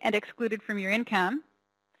HSA and excluded from your income,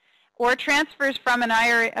 or transfers from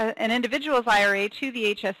an individual's IRA to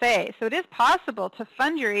the HSA. So it is possible to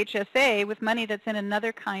fund your HSA with money that's in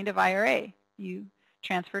another kind of IRA you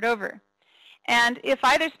transferred over. And if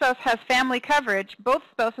either spouse has family coverage, both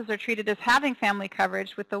spouses are treated as having family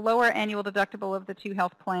coverage with the lower annual deductible of the two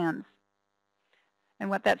health plans. And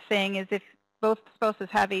what that's saying is if both spouses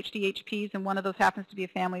have HDHPs and one of those happens to be a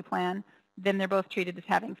family plan, then they're both treated as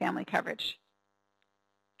having family coverage.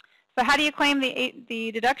 So how do you claim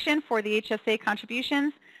the deduction for the HSA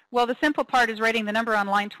contributions? Well, the simple part is writing the number on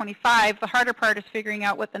line 25. The harder part is figuring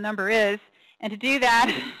out what the number is. And to do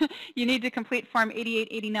that, you need to complete Form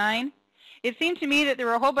 8889. It seemed to me that there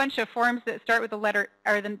were a whole bunch of forms that start with the letter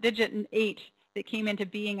or the digit 8 that came into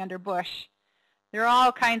being under Bush. There are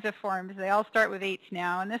all kinds of forms. They all start with 8s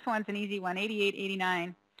now, and this one's an easy one,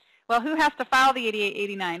 8889. Well, who has to file the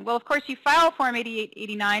 8889? Well, of course, you file Form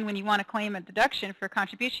 8889 when you want to claim a deduction for a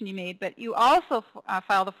contribution you made, but you also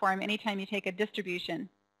file the form anytime you take a distribution.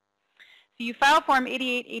 So you file Form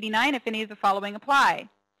 8889 if any of the following apply.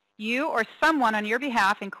 You or someone on your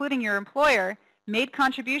behalf, including your employer, made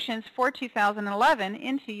contributions for 2011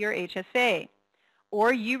 into your HSA,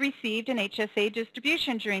 or you received an HSA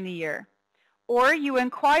distribution during the year, or you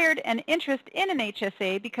acquired an interest in an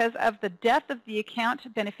HSA because of the death of the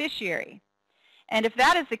account beneficiary. And if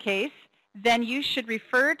that is the case, then you should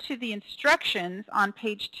refer to the instructions on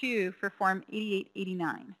page 2 for Form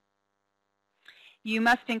 8889. You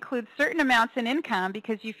must include certain amounts in income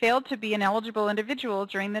because you failed to be an eligible individual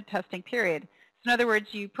during the testing period. So in other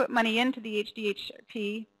words, you put money into the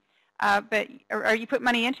HDHP, or you put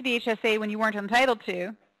money into the HSA when you weren't entitled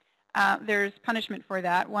to. There's punishment for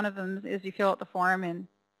that. One of them is you fill out the form and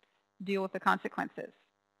deal with the consequences.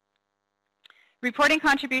 Reporting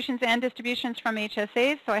contributions and distributions from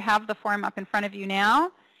HSAs. So I have the form up in front of you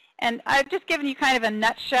now. And I've just given you kind of a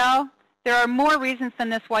nutshell. There are more reasons than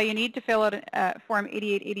this why you need to fill out Form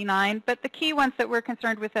 8889, but the key ones that we're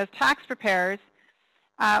concerned with as tax preparers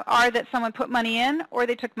are that someone put money in or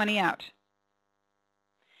they took money out.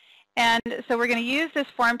 And so we're going to use this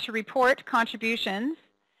form to report contributions,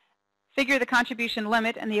 figure the contribution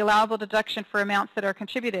limit and the allowable deduction for amounts that are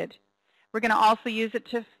contributed. We're going to also use it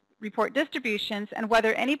to report distributions and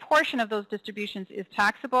whether any portion of those distributions is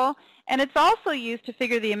taxable. And it's also used to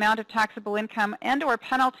figure the amount of taxable income and or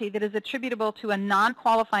penalty that is attributable to a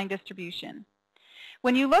non-qualifying distribution.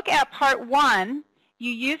 When you look at Part 1,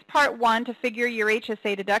 you use Part 1 to figure your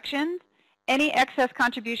HSA deductions, any excess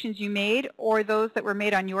contributions you made or those that were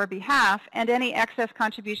made on your behalf, and any excess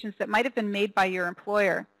contributions that might have been made by your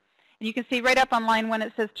employer. And you can see right up on line 1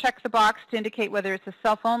 it says check the box to indicate whether it's a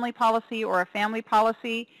self-only policy or a family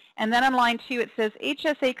policy. And then on line 2 it says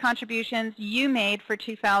HSA contributions you made for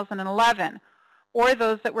 2011 or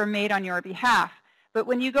those that were made on your behalf. But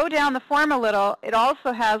when you go down the form a little, it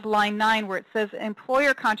also has line 9 where it says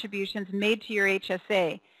employer contributions made to your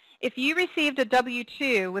HSA. If you received a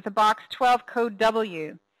W-2 with a box 12 code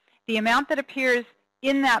W, the amount that appears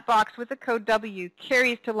in that box with the code W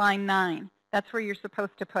carries to line 9. That's where you're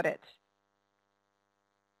supposed to put it.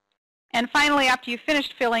 And finally, after you've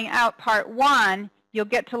finished filling out Part 1, you'll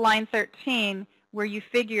get to line 13 where you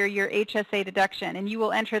figure your HSA deduction. And you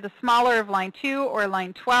will enter the smaller of line 2 or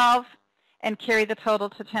line 12 and carry the total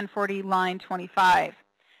to 1040 line 25.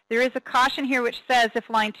 There is a caution here which says if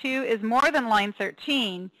line 2 is more than line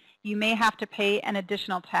 13, you may have to pay an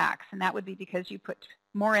additional tax, and that would be because you put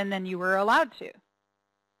more in than you were allowed to.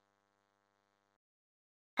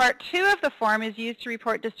 Part 2 of the form is used to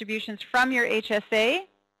report distributions from your HSA,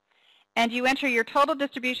 and you enter your total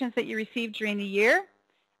distributions that you received during the year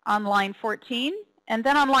on line 14, and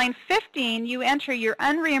then on line 15 you enter your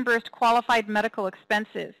unreimbursed qualified medical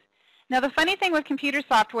expenses. Now the funny thing with computer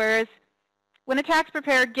software is when a tax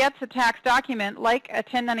preparer gets a tax document like a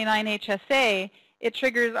 1099 HSA, it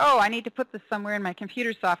triggers, oh, I need to put this somewhere in my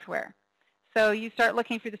computer software. So you start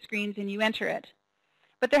looking for the screens and you enter it.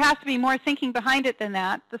 But there has to be more thinking behind it than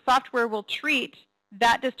that. The software will treat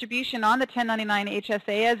that distribution on the 1099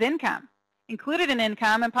 HSA as income, included in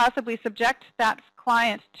income, and possibly subject that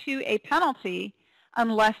client to a penalty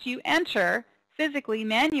unless you enter physically,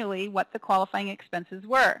 manually, what the qualifying expenses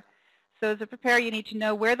were. So as a preparer, you need to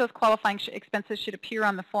know where those qualifying expenses should appear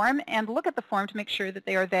on the form and look at the form to make sure that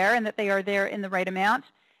they are there and that they are there in the right amount.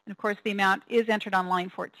 And of course, the amount is entered on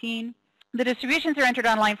line 14. The distributions are entered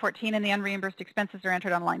on line 14 and the unreimbursed expenses are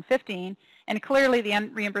entered on line 15. And clearly, the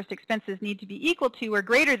unreimbursed expenses need to be equal to or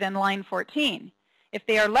greater than line 14. If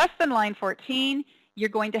they are less than line 14, you're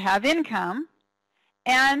going to have income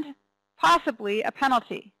and possibly a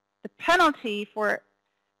penalty. The penalty for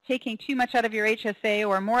taking too much out of your HSA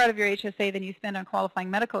or more out of your HSA than you spend on qualifying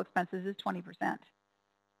medical expenses is 20%.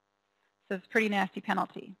 So it's a pretty nasty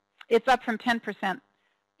penalty. It's up from 10%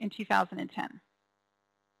 in 2010.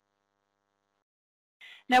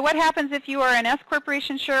 Now what happens if you are an S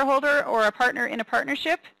corporation shareholder or a partner in a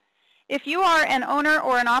partnership? If you are an owner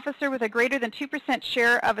or an officer with a greater than 2%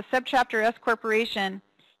 share of a subchapter S corporation,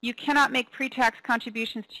 you cannot make pre-tax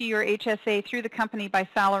contributions to your HSA through the company by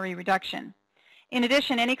salary reduction. In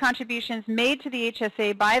addition, any contributions made to the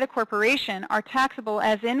HSA by the corporation are taxable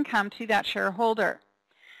as income to that shareholder.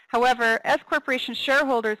 However, S corporation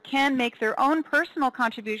shareholders can make their own personal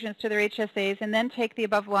contributions to their HSAs and then take the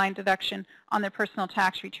above line deduction on their personal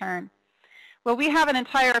tax return. Well, we have an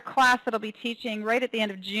entire class that will be teaching right at the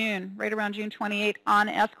end of June, right around June 28, on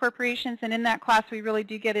S corporations, and in that class we really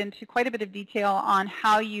do get into quite a bit of detail on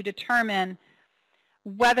how you determine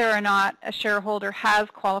whether or not a shareholder has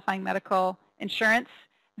qualifying medical insurance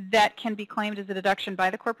that can be claimed as a deduction by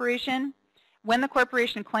the corporation. When the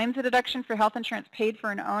corporation claims a deduction for health insurance paid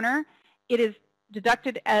for an owner, it is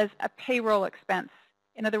deducted as a payroll expense.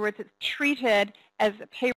 In other words, it's treated as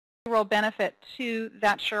a payroll benefit to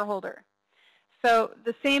that shareholder. So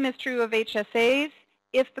the same is true of HSAs.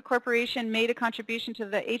 If the corporation made a contribution to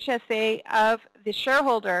the HSA of the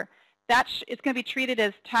shareholder, it's going to be treated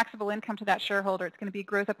as taxable income to that shareholder. It's going to be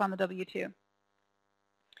growth up on the W-2.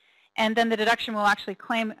 And then the deduction will actually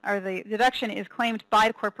claim, or the deduction is claimed by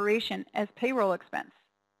the corporation as payroll expense.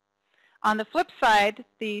 On the flip side,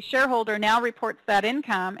 the shareholder now reports that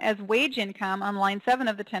income as wage income on line 7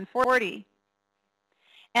 of the 1040.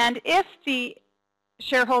 And if the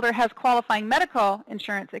shareholder has qualifying medical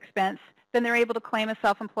insurance expense, then they're able to claim a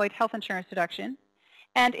self-employed health insurance deduction.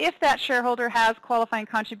 And if that shareholder has qualifying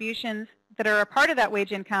contributions that are a part of that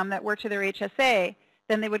wage income that were to their HSA,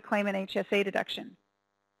 then they would claim an HSA deduction.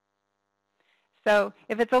 So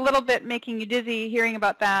if it's a little bit making you dizzy hearing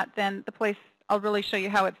about that, then the place I'll really show you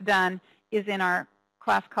how it's done is in our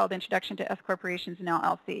class called Introduction to S Corporations and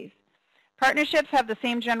LLCs. Partnerships have the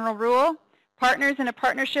same general rule. Partners in a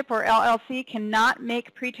partnership or LLC cannot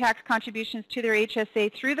make pre-tax contributions to their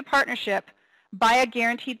HSA through the partnership by a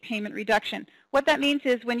guaranteed payment reduction. What that means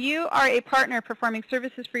is when you are a partner performing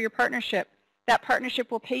services for your partnership, that partnership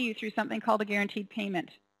will pay you through something called a guaranteed payment.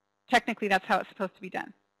 technically that's how it's supposed to be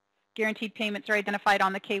done. Guaranteed payments are identified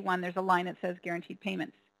on the K1. There's a line that says guaranteed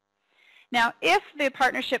payments. Now, if the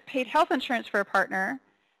partnership paid health insurance for a partner,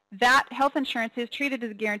 that health insurance is treated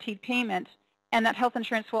as a guaranteed payment, and that health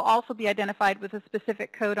insurance will also be identified with a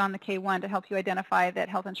specific code on the K1 to help you identify that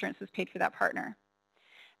health insurance was paid for that partner.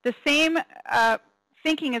 The same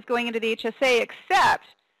thinking is going into the HSA, except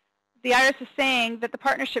the IRS is saying that the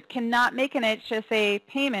partnership cannot make an HSA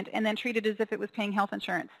payment and then treat it as if it was paying health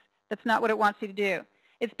insurance. That's not what it wants you to do.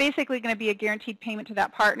 It's basically going to be a guaranteed payment to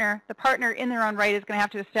that partner. The partner in their own right is going to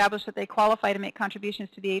have to establish that they qualify to make contributions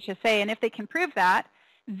to the HSA, and if they can prove that,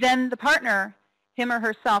 then the partner, him or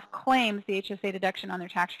herself, claims the HSA deduction on their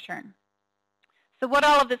tax return. So what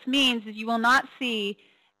all of this means is you will not see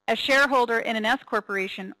a shareholder in an S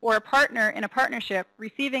corporation or a partner in a partnership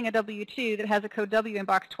receiving a W-2 that has a code W in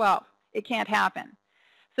box 12. It can't happen.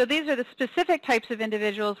 So these are the specific types of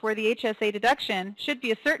individuals where the HSA deduction should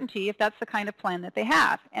be a certainty if that's the kind of plan that they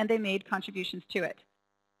have and they made contributions to it.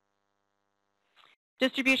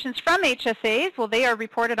 Distributions from HSAs, well, they are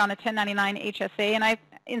reported on a 1099 HSA, and I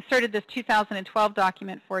inserted this 2012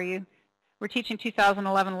 document for you. We're teaching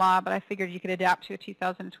 2011 law, but I figured you could adapt to a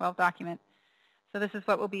 2012 document. So this is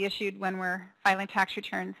what will be issued when we're filing tax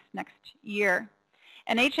returns next year.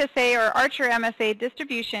 An HSA or Archer MSA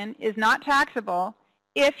distribution is not taxable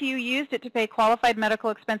if you used it to pay qualified medical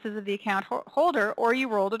expenses of the account holder or you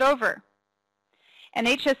rolled it over. An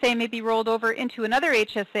HSA may be rolled over into another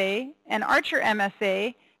HSA. An Archer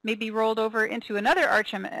MSA may be rolled over into another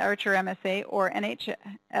Archer MSA or an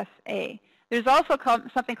HSA. There's also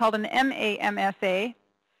something called an MAMSA,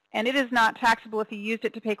 and it is not taxable if you used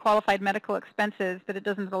it to pay qualified medical expenses, but it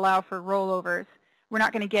doesn't allow for rollovers. We're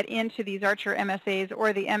not going to get into these Archer MSAs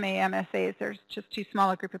or the MAMSAs. There's just too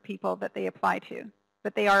small a group of people that they apply to.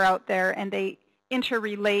 But they are out there, and they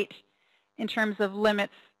interrelate in terms of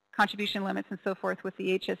limits, contribution limits, and so forth with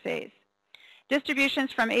the HSAs.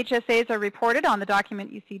 Distributions from HSAs are reported on the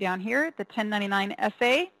document you see down here, the 1099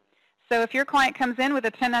 SA. So if your client comes in with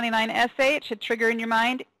a 1099 SA, it should trigger in your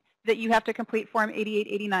mind that you have to complete Form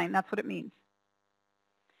 8889. That's what it means.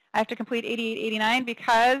 I have to complete 8889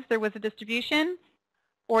 because there was a distribution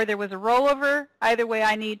or there was a rollover. Either way,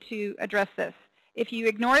 I need to address this. If you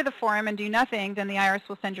ignore the form and do nothing, then the IRS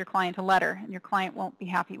will send your client a letter, and your client won't be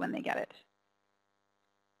happy when they get it.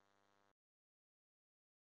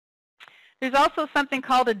 There's also something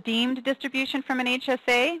called a deemed distribution from an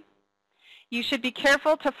HSA. You should be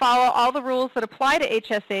careful to follow all the rules that apply to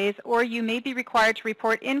HSAs, or you may be required to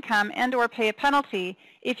report income and or pay a penalty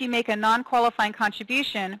if you make a non-qualifying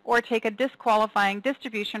contribution or take a disqualifying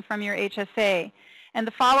distribution from your HSA. And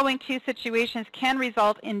the following two situations can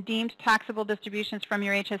result in deemed taxable distributions from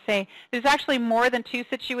your HSA. There's actually more than two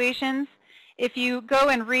situations. If you go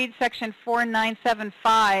and read section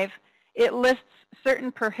 4975, it lists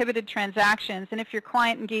certain prohibited transactions, and if your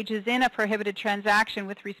client engages in a prohibited transaction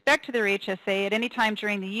with respect to their HSA at any time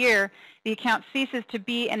during the year, the account ceases to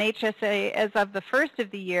be an HSA as of the first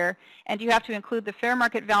of the year, and you have to include the fair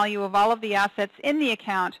market value of all of the assets in the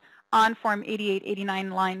account on Form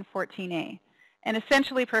 8889, line 14A. And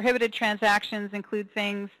essentially, prohibited transactions include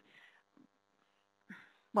things,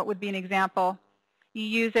 what would be an example? You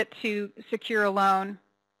use it to secure a loan.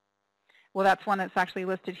 Well, that's one that's actually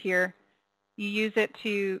listed here. You use it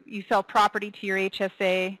to, you sell property to your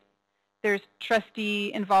HSA. There's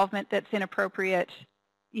trustee involvement that's inappropriate.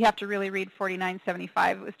 You have to really read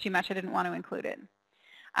 4975. It was too much. I didn't want to include it.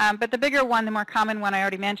 But the bigger one, the more common one I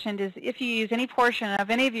already mentioned, is if you use any portion of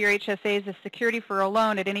any of your HSAs as security for a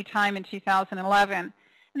loan at any time in 2011. And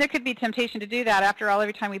there could be temptation to do that. After all,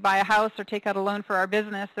 every time we buy a house or take out a loan for our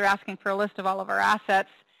business, they're asking for a list of all of our assets,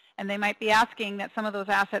 and they might be asking that some of those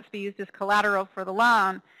assets be used as collateral for the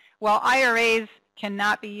loan. Well, IRAs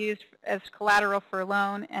cannot be used as collateral for a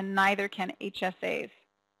loan, and neither can HSAs.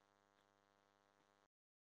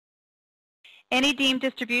 Any deemed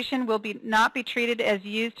distribution will not be treated as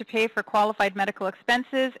used to pay for qualified medical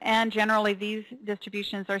expenses, and generally these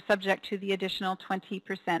distributions are subject to the additional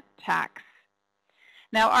 20% tax.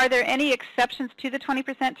 Now, are there any exceptions to the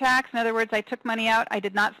 20% tax? In other words, I took money out, I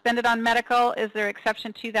did not spend it on medical. Is there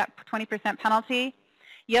exception to that 20% penalty?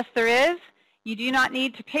 Yes, there is. You do not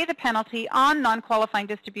need to pay the penalty on non-qualifying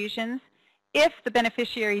distributions if the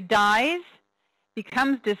beneficiary dies,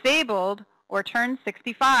 becomes disabled, or turns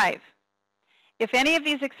 65. If any of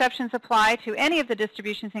these exceptions apply to any of the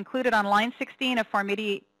distributions included on line 16 of Form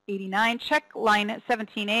 8889, check line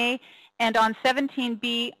 17A, and on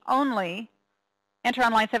 17B only, enter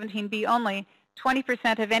on line 17B only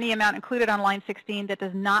 20% of any amount included on line 16 that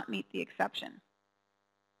does not meet the exception.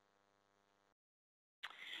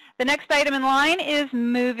 The next item in line is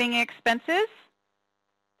moving expenses.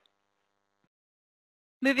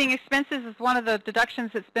 Moving expenses is one of the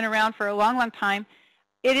deductions that's been around for a long, long time.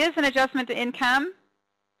 It is an adjustment to income.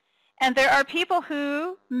 And there are people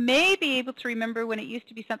who may be able to remember when it used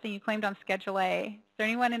to be something you claimed on Schedule A. Is there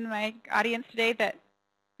anyone in my audience today that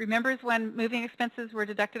remembers when moving expenses were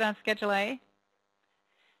deducted on Schedule A?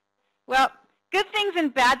 Well, good things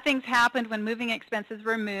and bad things happened when moving expenses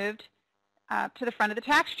were moved to the front of the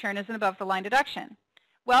tax return as an above-the-line deduction.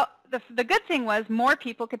 Well, the good thing was more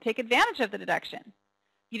people could take advantage of the deduction.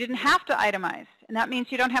 You didn't have to itemize, and that means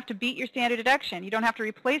you don't have to beat your standard deduction. You don't have to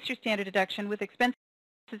replace your standard deduction with expenses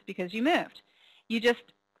because you moved. You just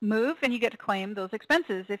move and you get to claim those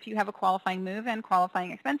expenses if you have a qualifying move and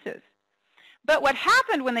qualifying expenses. But what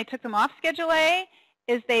happened when they took them off Schedule A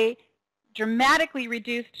is they dramatically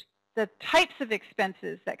reduced the types of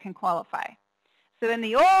expenses that can qualify. So in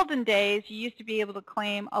the olden days, you used to be able to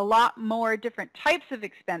claim a lot more different types of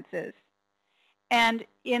expenses. And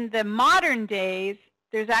in the modern days,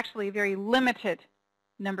 there's actually a very limited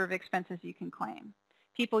number of expenses you can claim.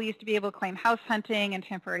 People used to be able to claim house hunting and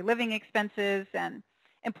temporary living expenses, and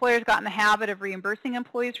employers got in the habit of reimbursing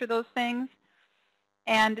employees for those things.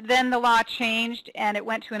 And then the law changed, and it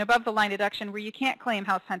went to an above-the-line deduction where you can't claim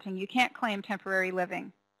house hunting, you can't claim temporary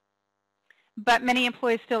living. But many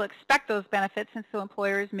employees still expect those benefits, and so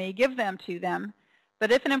employers may give them to them.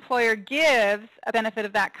 But if an employer gives a benefit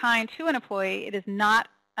of that kind to an employee, it is not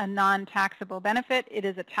a non-taxable benefit. It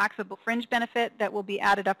is a taxable fringe benefit that will be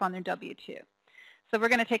added up on their W-2. So we're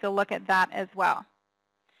going to take a look at that as well.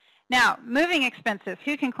 Now, moving expenses,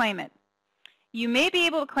 who can claim it? You may be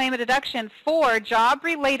able to claim a deduction for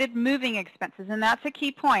job-related moving expenses, and that's a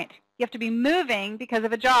key point. You have to be moving because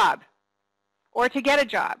of a job or to get a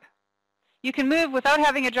job. You can move without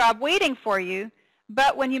having a job waiting for you,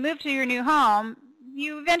 but when you move to your new home,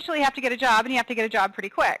 you eventually have to get a job, and you have to get a job pretty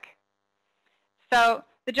quick. So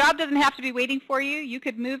the job doesn't have to be waiting for you. You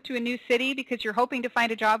could move to a new city because you're hoping to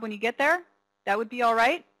find a job when you get there. That would be all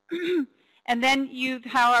right. And then you,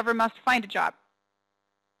 however, must find a job.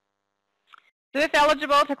 So if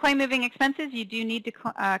eligible to claim moving expenses, you do need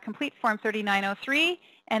to complete Form 3903,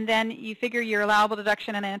 and then you figure your allowable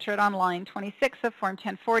deduction and enter it on line 26 of Form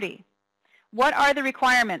 1040. What are the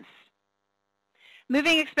requirements?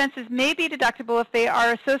 Moving expenses may be deductible if they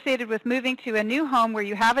are associated with moving to a new home where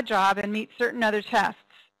you have a job and meet certain other tests.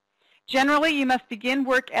 Generally, you must begin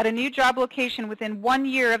work at a new job location within 1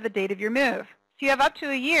 year of the date of your move. So you have up to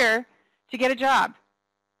a year to get a job.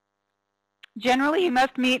 Generally, you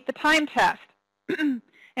must meet the time test.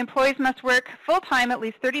 Employees must work full-time at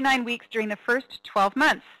least 39 weeks during the first 12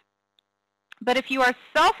 months. But if you are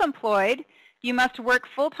self-employed, you must work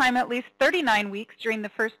full-time at least 39 weeks during the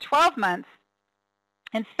first 12 months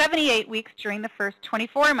and 78 weeks during the first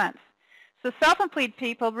 24 months. So self-employed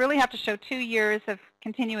people really have to show 2 years of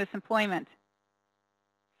continuous employment.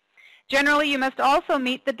 Generally, you must also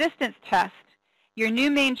meet the distance test. Your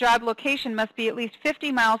new main job location must be at least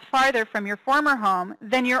 50 miles farther from your former home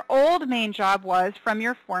than your old main job was from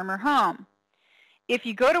your former home. If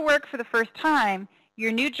you go to work for the first time,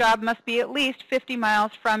 your new job must be at least 50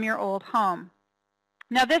 miles from your old home.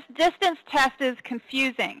 Now, this distance test is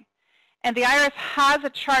confusing, and the IRS has a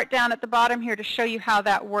chart down at the bottom here to show you how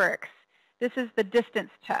that works. This is the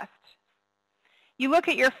distance test. You look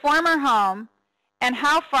at your former home and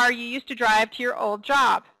how far you used to drive to your old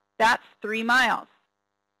job. That's 3 miles.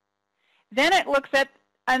 Then it looks at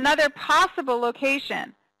another possible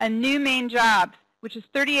location, a new main job, which is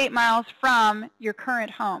 38 miles from your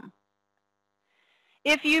current home.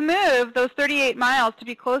 If you move those 38 miles to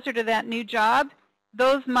be closer to that new job,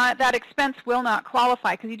 that expense will not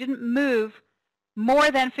qualify because you didn't move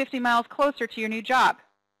more than 50 miles closer to your new job.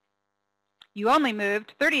 You only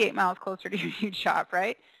moved 38 miles closer to your new job,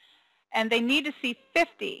 right? And they need to see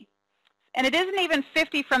 50. And it isn't even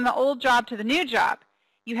 50 from the old job to the new job.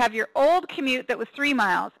 You have your old commute that was 3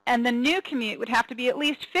 miles, and the new commute would have to be at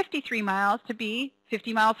least 53 miles to be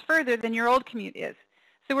 50 miles further than your old commute is.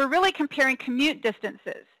 So we're really comparing commute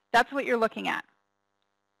distances. That's what you're looking at.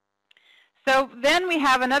 So then we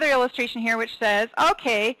have another illustration here which says,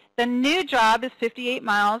 okay, the new job is 58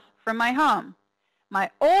 miles from my home. My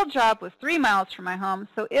old job was 3 miles from my home,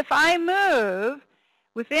 so if I move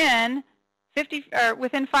within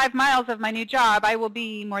 5 miles of my new job, I will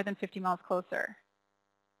be more than 50 miles closer.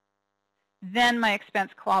 Then my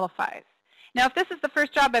expense qualifies. Now, if this is the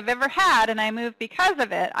first job I've ever had and I move because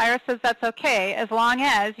of it, IRS says that's okay as long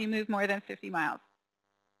as you move more than 50 miles.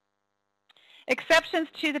 Exceptions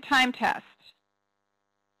to the time test.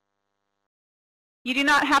 You do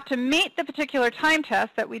not have to meet the particular time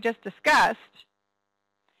test that we just discussed.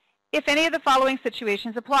 if any of the following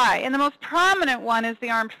situations apply. And the most prominent one is the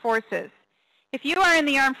armed forces. If you are in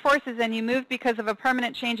the armed forces and you move because of a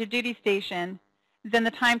permanent change of duty station, then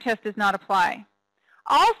the time test does not apply.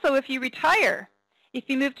 Also, if you retire, if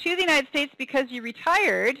you move to the United States because you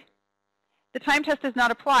retired, the time test does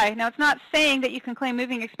not apply. Now, it's not saying that you can claim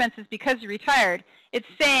moving expenses because you retired. It's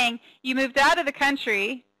saying you moved out of the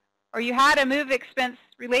country or you had a move expense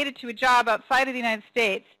related to a job outside of the United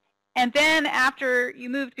States, and then after you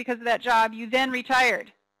moved because of that job, you then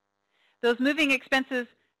retired. Those moving expenses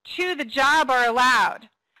to the job are allowed,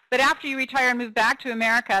 but after you retire and move back to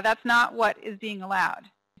America, that's not what is being allowed.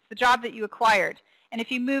 It's the job that you acquired. And if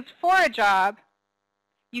you moved for a job,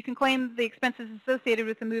 you can claim the expenses associated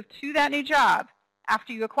with the move to that new job.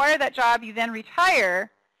 After you acquire that job, you then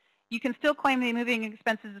retire, you can still claim the moving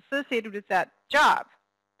expenses associated with that job.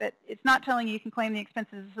 But it's not telling you can claim the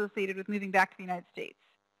expenses associated with moving back to the United States.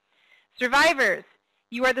 Survivors,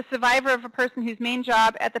 you are the survivor of a person whose main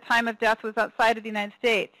job at the time of death was outside of the United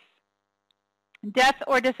States. Death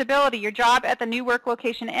or disability, your job at the new work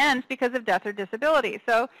location ends because of death or disability.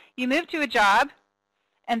 So you move to a job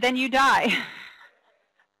and then you die.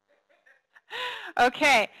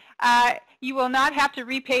 Okay, you will not have to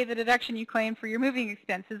repay the deduction you claim for your moving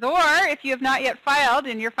expenses. Or if you have not yet filed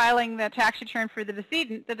and you're filing the tax return for the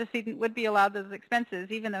decedent would be allowed those expenses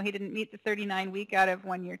even though he didn't meet the 39-week out of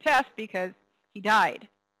 1 year test because he died.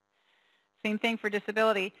 Same thing for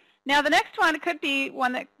disability. Now the next one could be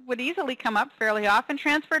one that would easily come up fairly often,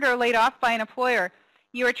 transferred or laid off by an employer.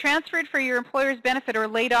 You are transferred for your employer's benefit or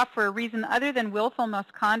laid off for a reason other than willful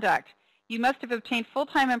misconduct. You must have obtained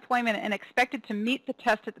full-time employment and expected to meet the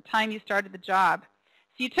test at the time you started the job.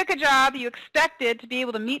 So you took a job, you expected to be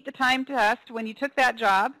able to meet the time test when you took that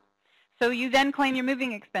job, so you then claim your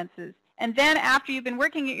moving expenses. And then after you've been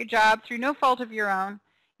working at your job through no fault of your own,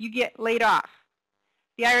 you get laid off.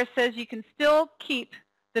 The IRS says you can still keep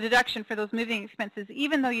the deduction for those moving expenses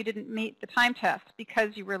even though you didn't meet the time test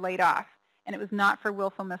because you were laid off and it was not for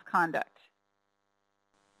willful misconduct.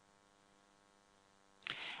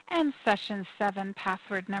 And session 7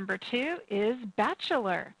 password number 2 is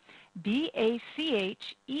bachelor, B-A-C-H-E-L-O-R.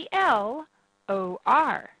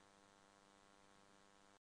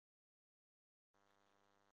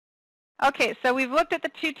 Okay, so we've looked at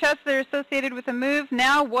the 2 tests that are associated with a move.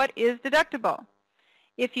 Now what is deductible?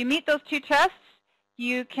 If you meet those 2 tests,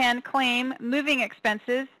 you can claim moving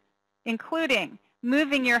expenses, including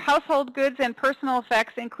moving your household goods and personal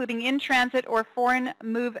effects, including in-transit or foreign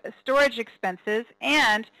move storage expenses,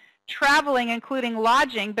 and traveling, including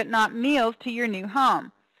lodging but not meals, to your new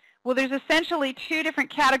home. Well, there's essentially 2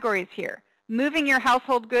 different categories here: moving your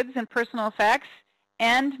household goods and personal effects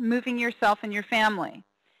and moving yourself and your family.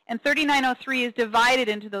 And 3903 is divided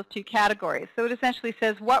into those 2 categories. So it essentially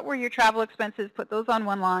says what were your travel expenses, put those on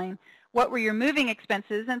one line, what were your moving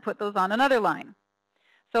expenses, and put those on another line.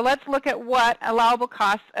 So let's look at what allowable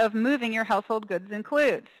costs of moving your household goods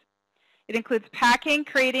includes. It includes packing,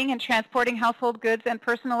 crating, and transporting household goods and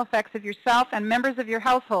personal effects of yourself and members of your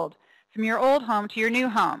household from your old home to your new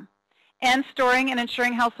home, and storing and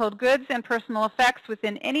insuring household goods and personal effects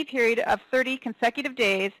within any period of 30 consecutive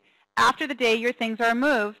days after the day your things are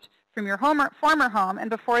moved from your former home and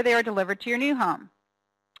before they are delivered to your new home.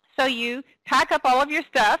 So you pack up all of your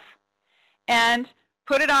stuff and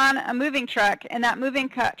put it on a moving truck, and that moving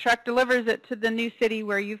truck delivers it to the new city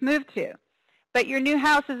where you've moved to. But your new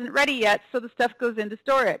house isn't ready yet, so the stuff goes into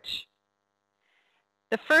storage.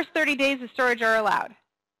 The first 30 days of storage are allowed.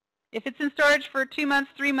 If it's in storage for 2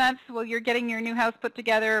 months, 3 months, while you're getting your new house put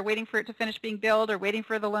together, or waiting for it to finish being built, or waiting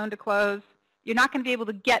for the loan to close, you're not going to be able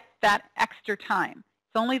to get that extra time.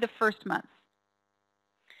 It's only the first month.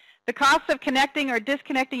 The costs of connecting or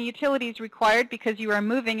disconnecting utilities required because you are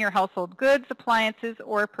moving your household goods, appliances,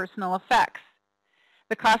 or personal effects.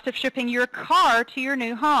 The cost of shipping your car to your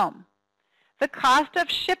new home. The cost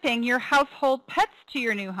of shipping your household pets to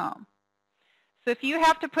your new home. So if you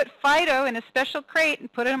have to put Fido in a special crate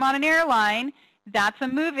and put him on an airline, that's a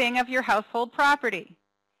moving of your household property.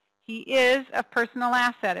 He is a personal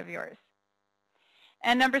asset of yours.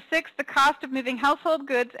 And number 6, the cost of moving household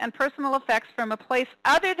goods and personal effects from a place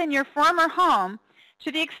other than your former home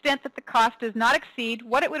to the extent that the cost does not exceed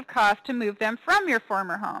what it would have cost to move them from your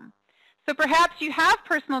former home. So perhaps you have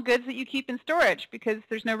personal goods that you keep in storage because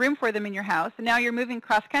there's no room for them in your house, and now you're moving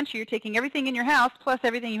cross-country. You're taking everything in your house plus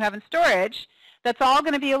everything you have in storage. That's all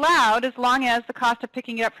going to be allowed as long as the cost of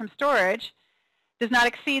picking it up from storage does not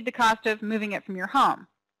exceed the cost of moving it from your home,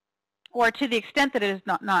 or to the extent that it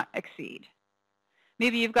does not exceed.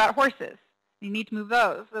 Maybe you've got horses. You need to move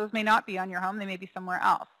those. Those may not be on your home. They may be somewhere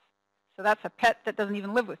else. So that's a pet that doesn't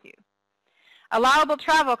even live with you. Allowable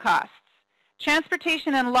travel costs.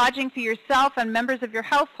 Transportation and lodging for yourself and members of your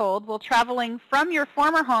household while traveling from your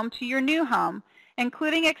former home to your new home,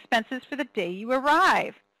 including expenses for the day you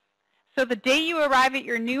arrive. So the day you arrive at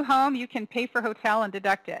your new home, you can pay for hotel and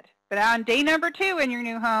deduct it. But on day number 2 in your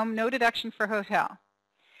new home, no deduction for hotel.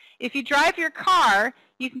 If you drive your car,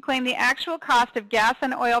 you can claim the actual cost of gas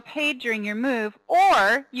and oil paid during your move,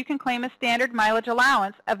 or you can claim a standard mileage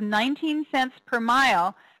allowance of 19 cents per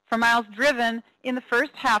mile for miles driven in the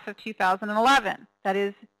first half of 2011. That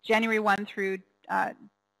is January 1 through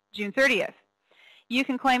June 30th. You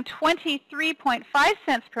can claim 23.5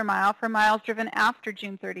 cents per mile for miles driven after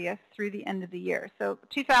June 30th through the end of the year. So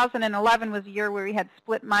 2011 was a year where we had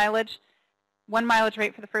split mileage, one mileage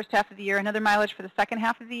rate for the first half of the year, another mileage for the second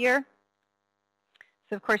half of the year.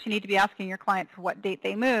 So of course you need to be asking your clients for what date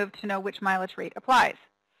they moved to know which mileage rate applies.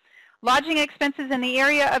 Lodging expenses in the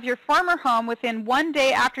area of your former home within 1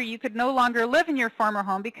 day after you could no longer live in your former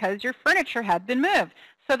home because your furniture had been moved.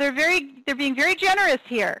 So they're being very generous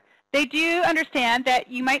here. They do understand that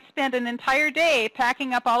you might spend an entire day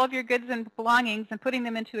packing up all of your goods and belongings and putting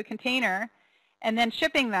them into a container and then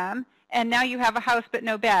shipping them, and now you have a house but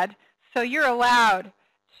no bed. So you're allowed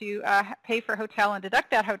to pay for hotel and deduct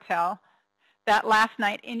that hotel that last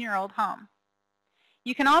night in your old home.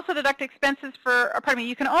 You can also deduct expenses for,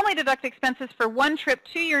 you can only deduct expenses for one trip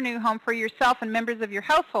to your new home for yourself and members of your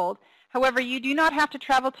household. However, you do not have to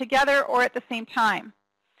travel together or at the same time.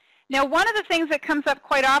 Now, one of the things that comes up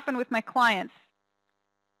quite often with my clients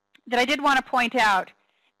that I did want to point out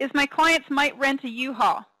is my clients might rent a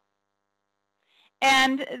U-Haul.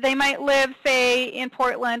 And they might live, say, in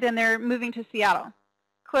Portland and they're moving to Seattle.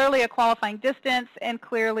 Clearly a qualifying distance and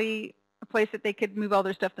clearly a place that they could move all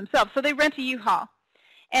their stuff themselves. So they rent a U-Haul.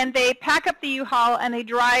 And they pack up the U-Haul and they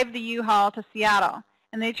drive the U-Haul to Seattle.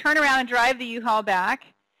 And they turn around and drive the U-Haul back.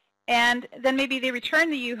 And then maybe they return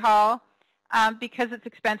the U-Haul because it's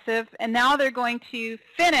expensive. And now they're going to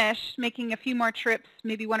finish making a few more trips,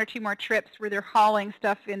 maybe 1 or 2 more trips where they're hauling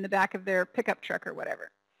stuff in the back of their pickup truck or whatever.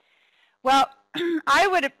 Well, I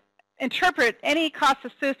would interpret any costs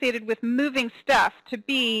associated with moving stuff to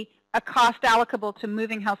be a cost allocable to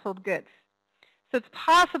moving household goods. So it's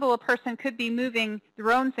possible a person could be moving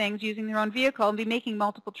their own things using their own vehicle and be making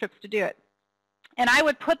multiple trips to do it. And I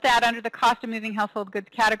would put that under the cost of moving household goods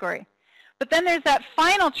category. But then there's that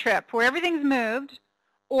final trip where everything's moved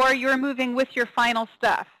or you're moving with your final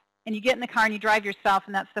stuff. And you get in the car and you drive yourself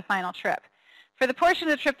and that's the final trip. For the portion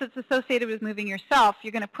of the trip that's associated with moving yourself,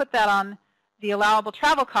 you're going to put that on the allowable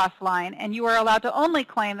travel cost line, and you are allowed to only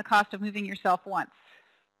claim the cost of moving yourself once.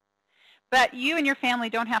 But you and your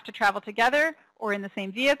family don't have to travel together or in the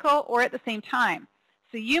same vehicle or at the same time.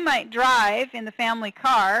 So you might drive in the family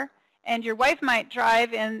car, and your wife might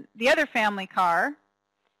drive in the other family car,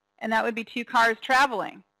 and that would be 2 cars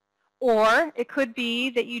traveling. Or it could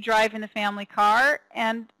be that you drive in the family car,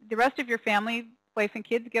 and the rest of your family, wife and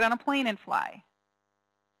kids, get on a plane and fly.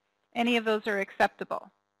 Any of those are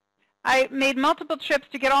acceptable. I made multiple trips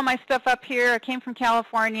to get all my stuff up here. I came from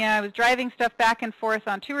California. I was driving stuff back and forth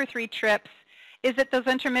on 2 or 3 trips. Is that those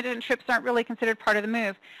intermittent trips aren't really considered part of the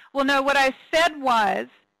move? Well, no, what I said was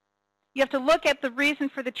you have to look at the reason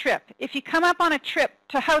for the trip. If you come up on a trip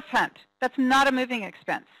to house hunt, that's not a moving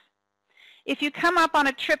expense. If you come up on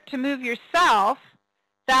a trip to move yourself,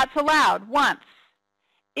 that's allowed once.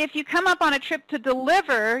 If you come up on a trip to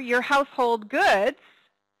deliver your household goods,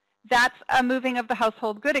 that's a moving of the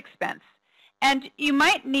household good expense. And you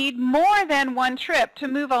might need more than one trip to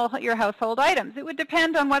move all your household items. It would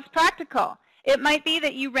depend on what's practical. It might be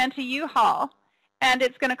that you rent a U-Haul, and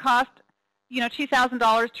it's going to cost,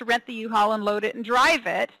 $2,000 to rent the U-Haul and load it and drive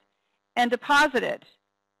it and deposit it,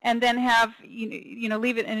 and then have,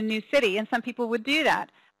 leave it in a new city. And some people would do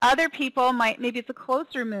that. Other people maybe it's a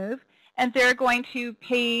closer move, and they're going to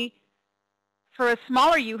pay for a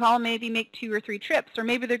smaller U-Haul, maybe make 2 or 3 trips. Or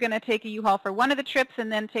maybe they're going to take a U-Haul for one of the trips and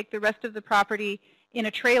then take the rest of the property in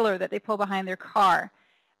a trailer that they pull behind their car.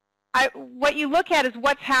 What you look at is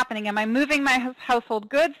what's happening. Am I moving my household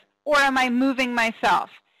goods or am I moving myself?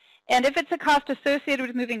 And if it's a cost associated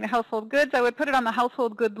with moving the household goods, I would put it on the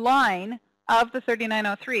household good line of the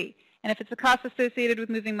 3903. And if it's a cost associated with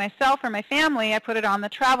moving myself or my family, I put it on the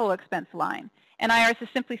travel expense line. And IRS is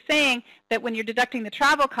simply saying that when you're deducting the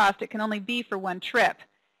travel cost, it can only be for one trip.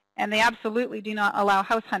 And they absolutely do not allow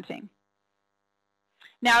house hunting.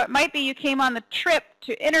 Now, it might be you came on the trip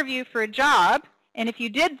to interview for a job, and if you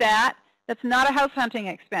did that, that's not a house hunting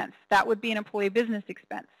expense. That would be an employee business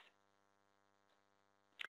expense.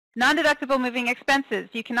 Non-deductible moving expenses.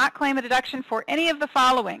 You cannot claim a deduction for any of the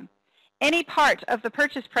following. Any part of the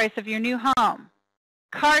purchase price of your new home.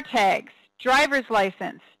 Car tags, driver's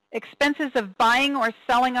license, expenses of buying or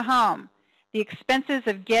selling a home, the expenses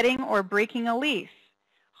of getting or breaking a lease,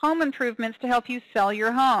 home improvements to help you sell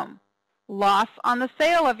your home, loss on the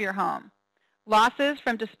sale of your home, losses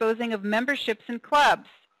from disposing of memberships in clubs,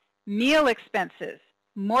 meal expenses,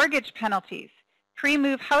 mortgage penalties,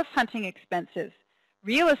 pre-move house hunting expenses,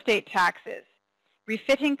 real estate taxes,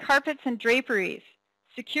 refitting carpets and draperies,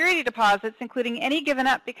 security deposits including any given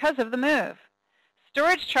up because of the move,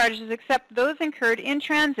 storage charges except those incurred in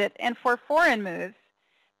transit and for foreign moves,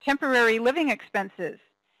 temporary living expenses,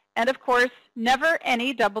 and of course, never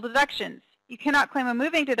any double deductions. You cannot claim a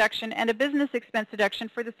moving deduction and a business expense deduction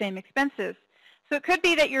for the same expenses. So it could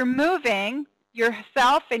be that you're moving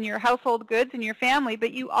yourself and your household goods and your family,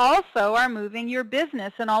 but you also are moving your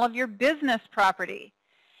business and all of your business property.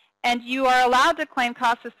 And you are allowed to claim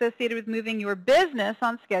costs associated with moving your business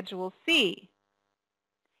on Schedule C.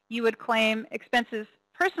 You would claim expenses,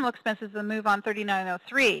 personal expenses of the move on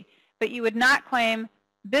 3903, but you would not claim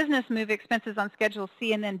business move expenses on Schedule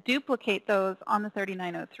C and then duplicate those on the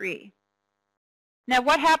 3903. Now,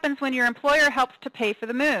 what happens when your employer helps to pay for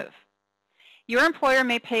the move? Your employer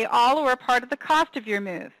may pay all or a part of the cost of your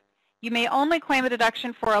move. You may only claim a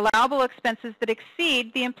deduction for allowable expenses that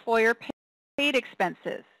exceed the employer paid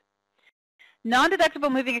expenses.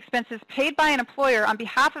 Non-deductible moving expenses paid by an employer on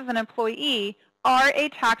behalf of an employee are a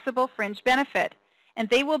taxable fringe benefit, and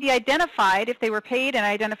they will be identified, if they were paid and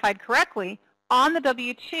identified correctly, on the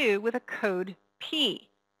W-2 with a code P.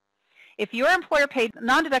 If your employer paid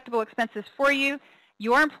non-deductible expenses for you,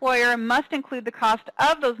 your employer must include the cost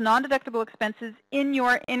of those non-deductible expenses in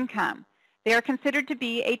your income. They are considered to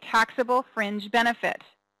be a taxable fringe benefit.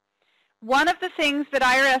 One of the things that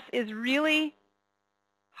IRS is really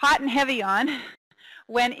hot and heavy on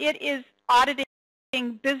when it is auditing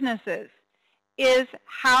businesses is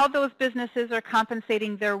how those businesses are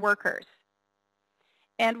compensating their workers.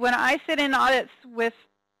 And when I sit in audits with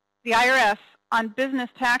the IRS on business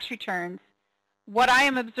tax returns, what I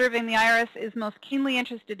am observing the IRS is most keenly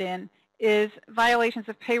interested in is violations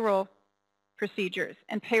of payroll procedures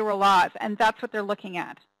and payroll laws, and that's what they're looking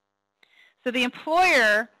at. So the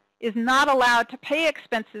employer is not allowed to pay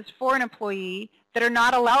expenses for an employee that are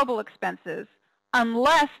not allowable expenses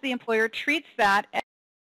unless the employer treats that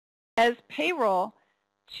as payroll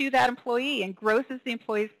to that employee and grosses the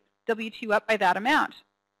employee's W-2 up by that amount.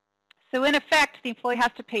 So in effect, the employee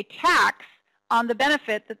has to pay tax on the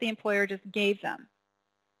benefit that the employer just gave them.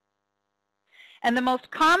 And the most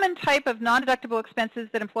common type of non-deductible expenses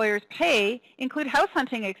that employers pay include house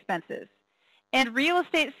hunting expenses and real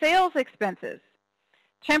estate sales expenses,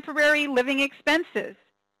 temporary living expenses,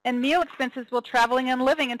 and meal expenses while traveling and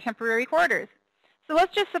living in temporary quarters. So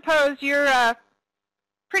let's just suppose you're a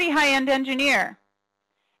pretty high-end engineer,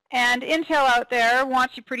 and Intel out there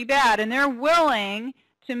wants you pretty bad, and they're willing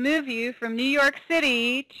to move you from New York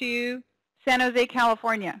City to San Jose,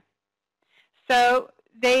 California. So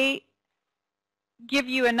they give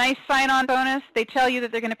you a nice sign-on bonus. They tell you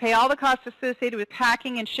that they're going to pay all the costs associated with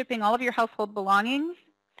packing and shipping all of your household belongings.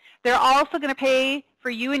 They're also going to pay for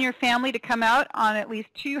you and your family to come out on at least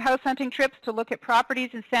 2 house hunting trips to look at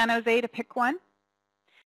properties in San Jose, to pick one.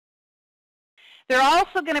 They're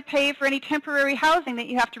also going to pay for any temporary housing that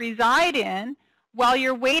you have to reside in while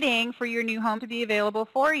you're waiting for your new home to be available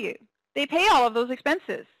for you. They pay all of those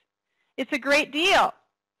expenses. It's a great deal,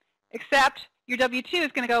 except your W-2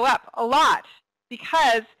 is going to go up a lot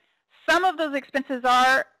because some of those expenses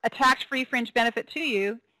are a tax-free fringe benefit to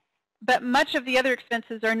you, but much of the other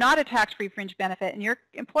expenses are not a tax-free fringe benefit, and your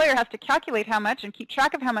employer has to calculate how much and keep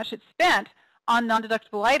track of how much it's spent on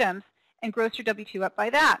non-deductible items and gross your W-2 up by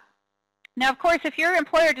that. Now, of course, if your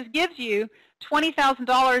employer just gives you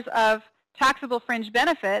 $20,000 of taxable fringe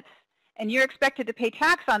benefits and you're expected to pay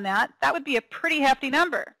tax on that, that would be a pretty hefty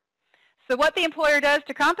number. So what the employer does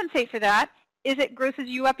to compensate for that is it grosses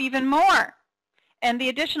you up even more. And the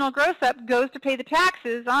additional gross up goes to pay the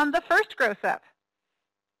taxes on the first gross up.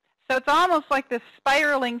 So it's almost like this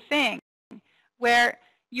spiraling thing where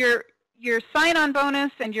your sign-on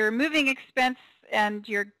bonus and your moving expense and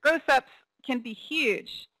your gross ups can be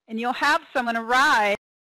huge. And you'll have someone arrive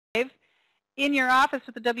in your office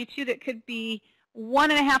with a W-2 that could be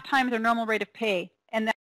 1.5 times their normal rate of pay. And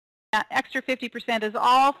that extra 50% is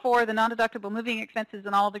all for the non-deductible moving expenses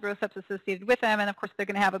and all of the gross ups associated with them. And of course, they're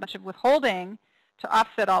going to have a bunch of withholding to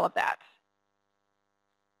offset all of that.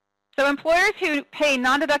 So employers who pay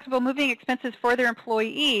non-deductible moving expenses for their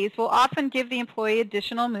employees will often give the employee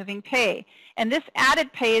additional moving pay. And this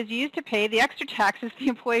added pay is used to pay the extra taxes the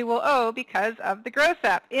employee will owe because of the gross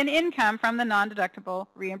up in income from the non-deductible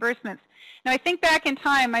reimbursements. Now I think back in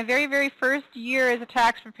time, my very, very first year as a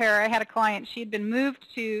tax preparer, I had a client. She had been moved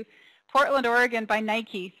to Portland, Oregon by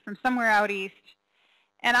Nike from somewhere out east.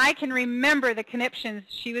 And I can remember the conniptions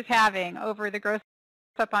she was having over the gross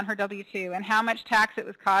up on her W-2 and how much tax it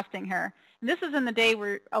was costing her. And this was in the day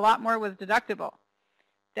where a lot more was deductible,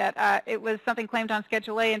 that it was something claimed on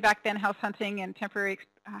Schedule A, and back then house hunting and temporary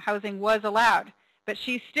housing was allowed. But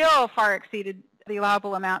she still far exceeded the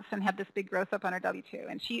allowable amounts and had this big gross up on her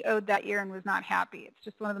W-2. And she owed that year and was not happy. It's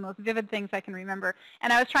just one of the most vivid things I can remember.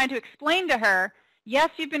 And I was trying to explain to her, yes,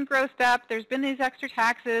 you've been grossed up, there's been these extra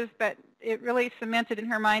taxes, but it really cemented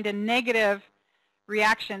in her mind a negative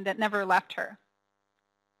reaction that never left her.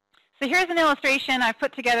 So here's an illustration I've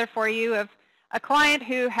put together for you of a client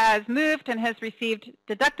who has moved and has received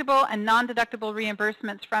deductible and non-deductible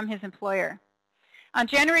reimbursements from his employer. On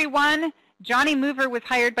January 1, Johnny Mover was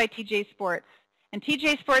hired by TJ Sports, and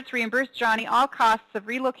TJ Sports reimbursed Johnny all costs of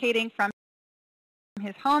relocating from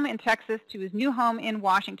his home in Texas to his new home in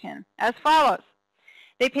Washington as follows.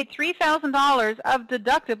 They paid $3,000 of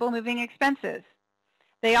deductible moving expenses.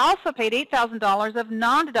 They also paid $8,000 of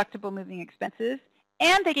non-deductible moving expenses,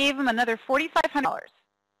 and they gave him another $4,500.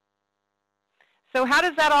 So how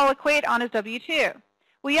does that all equate on his W-2?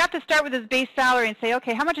 Well, you have to start with his base salary and say,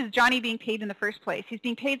 okay, how much is Johnny being paid in the first place? He's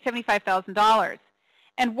being paid $75,000.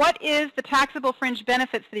 And what is the taxable fringe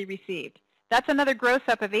benefits that he received? That's another gross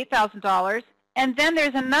up of $8,000. And then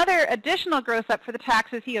there's another additional gross up for the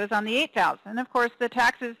taxes he owes on the $8,000. And of course, the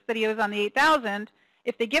taxes that he owes on the $8,000,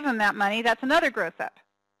 if they give him that money, that's another gross up.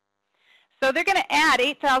 So they're going to add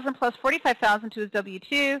 $8,000 plus $45,000 to his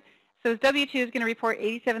W-2. So his W-2 is going to report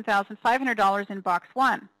 $87,500 in box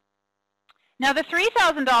 1. Now the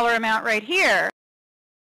 $3,000 amount right here,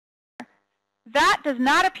 that does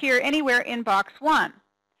not appear anywhere in box 1,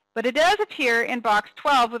 but it does appear in box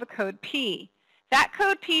 12 with a code P. That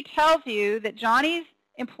code P tells you that Johnny's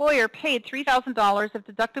employer paid $3,000 of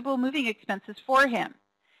deductible moving expenses for him.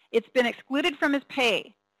 It's been excluded from his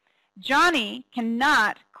pay. Johnny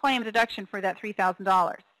cannot claim a deduction for that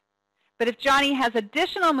 $3,000. But if Johnny has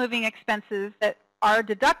additional moving expenses that are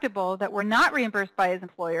deductible that were not reimbursed by his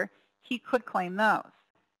employer, he could claim those.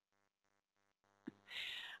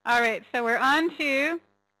 All right, so we're on to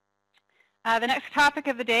the next topic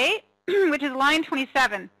of the day, which is line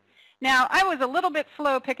 27. Now, I was a little bit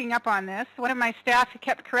slow picking up on this. One of my staff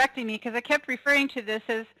kept correcting me because I kept referring to this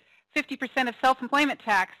as 50% of self-employment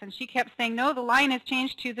tax, and she kept saying, no, the line has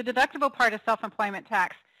changed to the deductible part of self-employment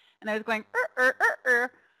tax. And I was going, why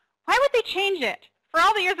would they change it? For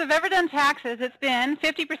all the years I've ever done taxes, it's been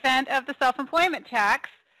 50% of the self-employment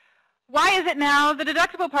tax. Why is it now the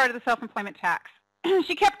deductible part of the self-employment tax?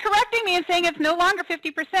 She kept correcting me and saying it's no longer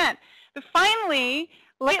 50%. But finally,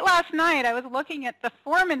 late last night, I was looking at the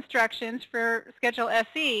form instructions for Schedule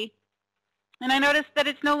SE, and I noticed that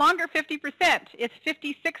it's no longer 50%. It's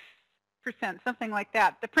 56%, something like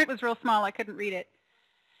that. The print was real small. I couldn't read it.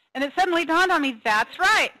 And it suddenly dawned on me, that's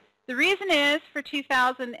right. The reason is for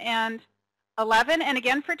 2011 and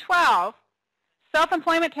again for 12,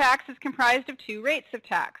 self-employment tax is comprised of two rates of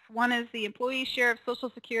tax. One is the employee share of Social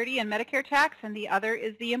Security and Medicare tax, and the other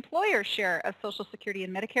is the employer share of Social Security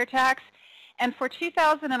and Medicare tax. And for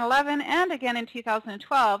 2011 and again in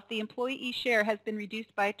 2012, the employee share has been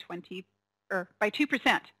reduced by 2%,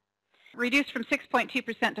 reduced from 6.2% to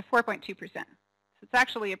 4.2%. So it's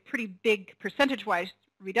actually a pretty big percentage-wise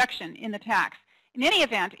reduction in the tax. In any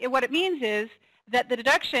event, what it means is that the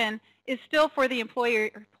deduction is still for the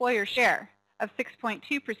employer share of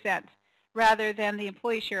 6.2% rather than the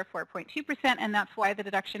employee share of 4.2%, and that's why the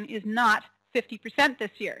deduction is not 50%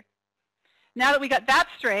 this year. Now that we got that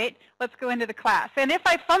straight, let's go into the class. And if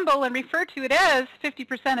I fumble and refer to it as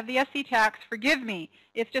 50% of the SC tax, forgive me.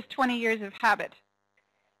 It's just 20 years of habit.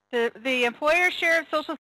 The employer share of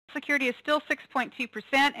Social Security is still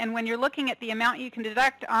 6.2%, and when you're looking at the amount you can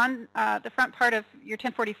deduct on the front part of your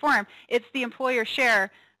 1040 form, it's the employer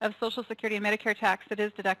share of Social Security and Medicare tax that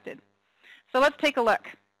is deducted. So let's take a look.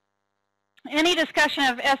 Any discussion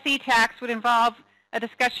of SE tax would involve a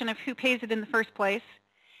discussion of who pays it in the first place.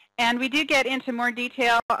 And we do get into more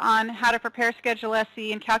detail on how to prepare Schedule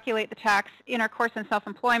SE and calculate the tax in our course on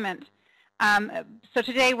self-employment. So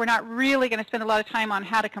today we're not really going to spend a lot of time on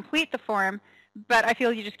how to complete the form, but I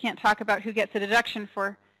feel you just can't talk about who gets a deduction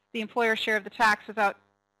for the employer share of the tax without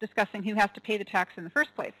discussing who has to pay the tax in the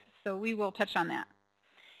first place. So we will touch on that.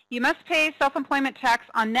 You must pay self-employment tax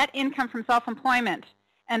on net income from self-employment,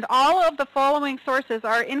 and all of the following sources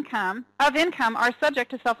of income are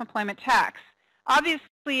subject to self-employment tax.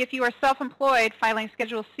 Obviously, if you are self-employed filing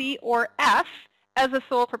Schedule C or F as a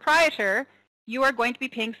sole proprietor, you are going to be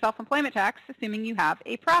paying self-employment tax, assuming you have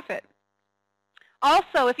a profit.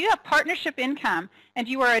 Also, if you have partnership income and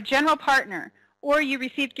you are a general partner, or you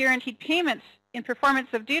received guaranteed payments in performance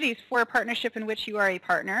of duties for a partnership in which you are a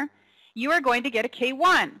partner, you are going to get a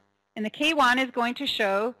K-1, and the K-1 is going to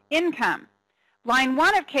show income. Line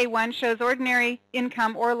 1 of K-1 shows ordinary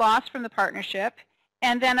income or loss from the partnership,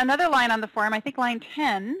 and then another line on the form, I think line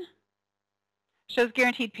 10, shows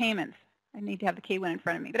guaranteed payments. I need to have the K-1 in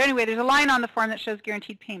front of me. But anyway, there's a line on the form that shows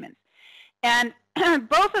guaranteed payments. And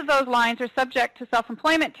both of those lines are subject to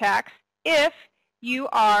self-employment tax if you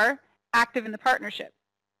are active in the partnership.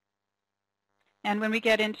 And when we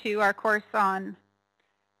get into our course on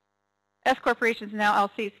S corporations and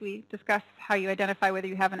LLCs, we discuss how you identify whether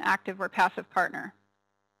you have an active or passive partner.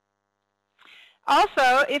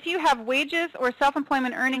 Also, if you have wages or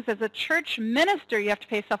self-employment earnings as a church minister, you have to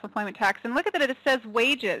pay self-employment tax. And look at that, it says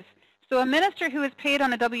wages. So a minister who is paid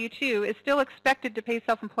on a W-2 is still expected to pay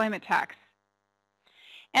self-employment tax.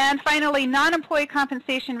 And finally, non-employee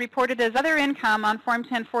compensation reported as other income on Form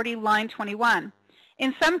 1040, line 21.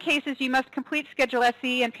 In some cases, you must complete Schedule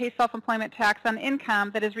SE and pay self-employment tax on income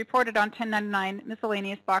that is reported on 1099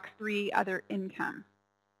 miscellaneous box 3, other income.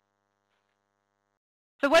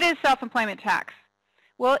 So what is self-employment tax?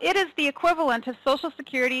 Well, it is the equivalent of Social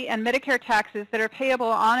Security and Medicare taxes that are payable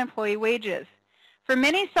on employee wages. For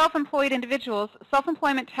many self-employed individuals,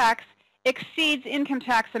 self-employment tax exceeds income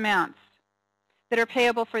tax amounts that are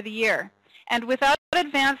payable for the year. And without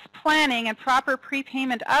advanced planning and proper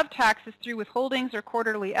prepayment of taxes through withholdings or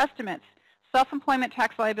quarterly estimates, self-employment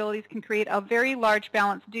tax liabilities can create a very large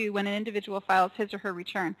balance due when an individual files his or her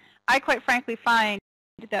return. I quite frankly find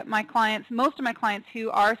that my clients, most of my clients who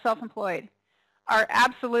are self-employed, are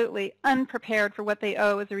absolutely unprepared for what they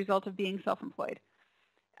owe as a result of being self-employed.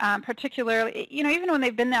 Particularly, even when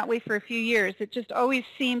they've been that way for a few years, it just always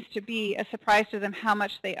seems to be a surprise to them how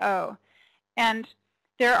much they owe. And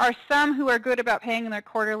there are some who are good about paying their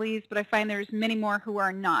quarterlies, but I find there's many more who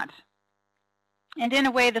are not. And in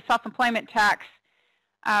a way, the self-employment tax,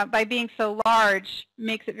 by being so large,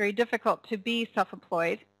 makes it very difficult to be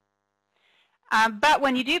self-employed. But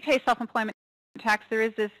when you do pay self-employment tax, there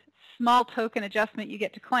is this small token adjustment you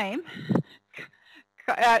get to claim.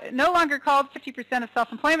 No longer called 50% of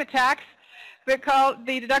self-employment tax, but called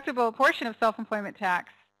the deductible portion of self-employment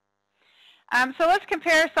tax. So let's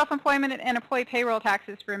compare self-employment and employee payroll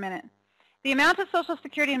taxes for a minute. The amount of Social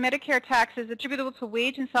Security and Medicare taxes attributable to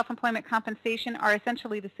wage and self-employment compensation are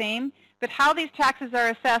essentially the same, but how these taxes are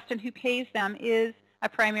assessed and who pays them is a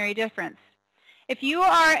primary difference. If you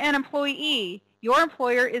are an employee, your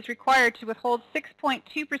employer is required to withhold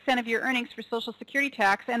 6.2% of your earnings for Social Security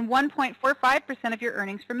tax and 1.45% of your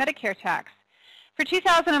earnings for Medicare tax. For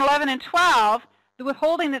 2011 and 12, the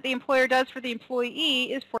withholding that the employer does for the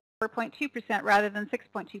employee is 4.2% rather than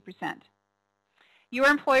 6.2%. Your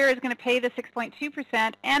employer is going to pay the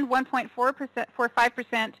 6.2% and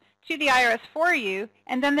 1.45% to the IRS for you,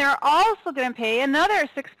 and then they're also going to pay another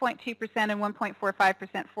 6.2% and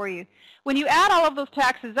 1.45% for you. When you add all of those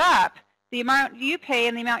taxes up, the amount you pay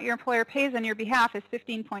and the amount your employer pays on your behalf is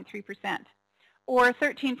 15.3%, or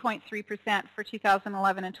 13.3% for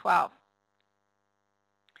 2011 and 12.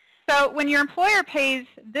 So when your employer pays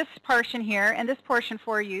this portion here and this portion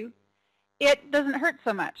for you, it doesn't hurt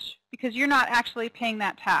so much because you're not actually paying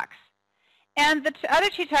that tax. And the other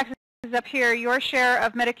two taxes up here, your share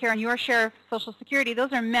of Medicare and your share of Social Security,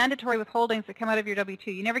 those are mandatory withholdings that come out of your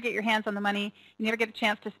W-2. You never get your hands on the money. You never get a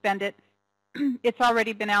chance to spend it. It's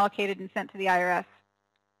already been allocated and sent to the IRS.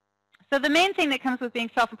 So the main thing that comes with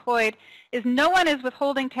being self-employed is no one is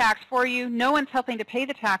withholding tax for you. No one's helping to pay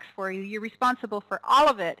the tax for you. You're responsible for all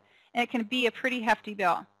of it, and it can be a pretty hefty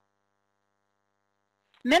bill.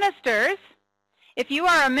 Ministers, if you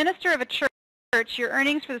are a minister of a church, your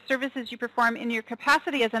earnings for the services you perform in your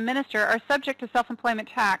capacity as a minister are subject to self-employment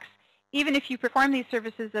tax, even if you perform these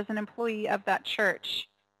services as an employee of that church.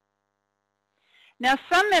 Now,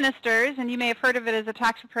 some ministers, and you may have heard of it as a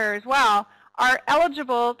tax preparer as well, are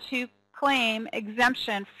eligible to claim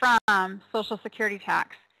exemption from Social Security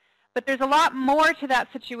tax. But there's a lot more to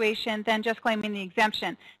that situation than just claiming the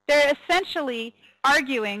exemption. They're essentially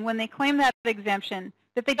arguing when they claim that exemption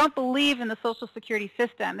that they don't believe in the Social Security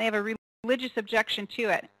system. They have a religious objection to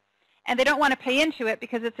it. And they don't want to pay into it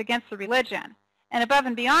because it's against the religion. And above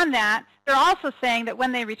and beyond that, they're also saying that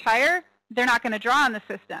when they retire, they're not going to draw on the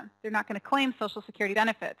system. They're not going to claim Social Security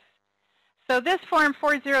benefits. So this Form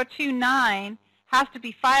 4029 has to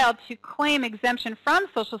be filed to claim exemption from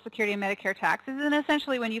Social Security and Medicare taxes. And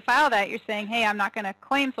essentially when you file that, you're saying, hey, I'm not going to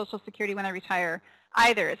claim Social Security when I retire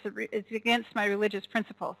either. It's against my religious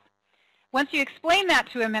principles. Once you explain that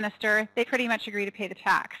to a minister, they pretty much agree to pay the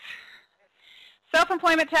tax.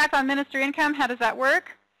 Self-employment tax on minister income, how does that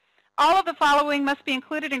work? All of the following must be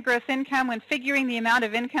included in gross income when figuring the amount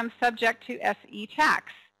of income subject to SE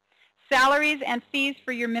tax. Salaries and fees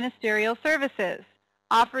for your ministerial services.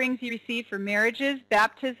 Offerings you receive for marriages,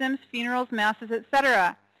 baptisms, funerals, masses,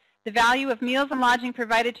 etc. The value of meals and lodging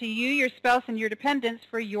provided to you, your spouse, and your dependents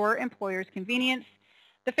for your employer's convenience.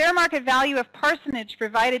 The fair market value of parsonage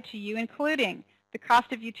provided to you, including the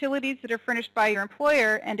cost of utilities that are furnished by your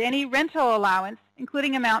employer and any rental allowance,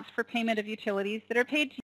 including amounts for payment of utilities that are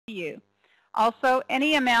paid to you. Also,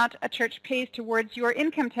 any amount a church pays towards your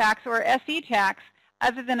income tax or SE tax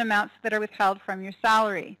other than amounts that are withheld from your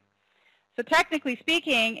salary. So technically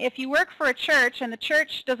speaking, if you work for a church and the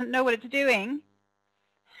church doesn't know what it's doing,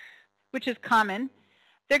 which is common,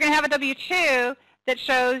 they're going to have a W-2 that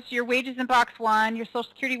shows your wages in box 1, your Social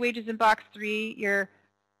Security wages in box 3, your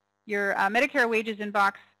Medicare wages in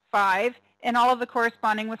box 5, and all of the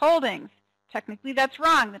corresponding withholdings. Technically that's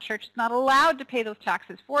wrong. The church is not allowed to pay those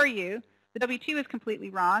taxes for you. The W-2 is completely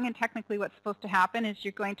wrong, and technically what's supposed to happen is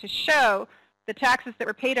you're going to show the taxes that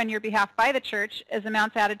were paid on your behalf by the church as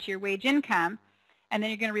amounts added to your wage income, and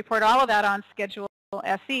then you're going to report all of that on Schedule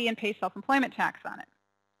SE and pay self-employment tax on it.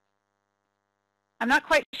 I'm not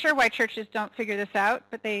quite sure why churches don't figure this out,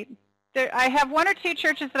 but I have one or two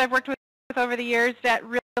churches that I've worked with over the years that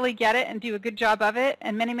really get it and do a good job of it,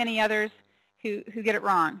 and many, many others who get it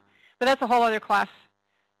wrong. But that's a whole other class,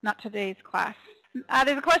 not today's class.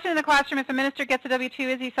 There's a question in the classroom, if a minister gets a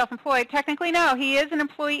W-2, is he self-employed? Technically, no. He is an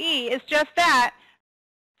employee. It's just that,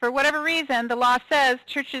 for whatever reason, the law says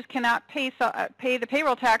churches cannot pay the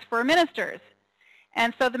payroll tax for ministers.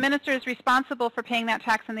 And so the minister is responsible for paying that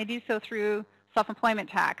tax, and they do so through self-employment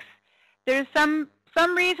tax. There's some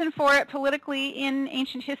reason for it politically in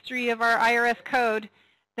ancient history of our IRS code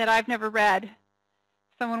that I've never read. If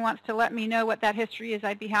someone wants to let me know what that history is,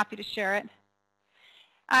 I'd be happy to share it.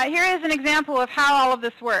 Here is an example of how all of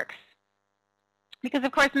this works. Because,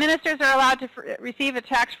 of course, ministers are allowed to receive a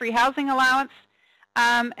tax-free housing allowance,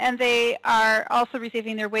 and they are also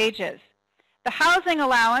receiving their wages. The housing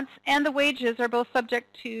allowance and the wages are both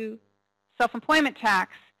subject to self-employment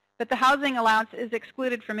tax, but the housing allowance is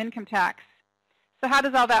excluded from income tax. So how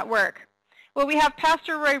does all that work? Well, we have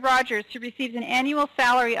Pastor Roy Rogers, who receives an annual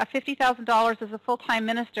salary of $50,000 as a full-time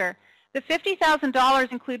minister. The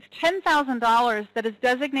 $50,000 includes $10,000 that is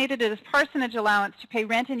designated as parsonage allowance to pay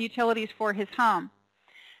rent and utilities for his home.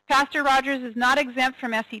 Pastor Rogers is not exempt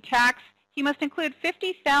from SE tax. He must include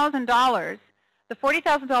 $50,000, the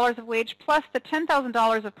 $40,000 of wage plus the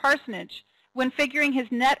 $10,000 of parsonage when figuring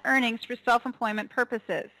his net earnings for self-employment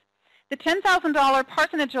purposes. The $10,000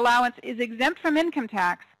 parsonage allowance is exempt from income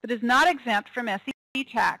tax, but is not exempt from SE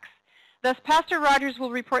tax. Thus, Pastor Rogers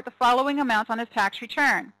will report the following amounts on his tax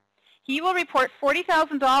return. He will report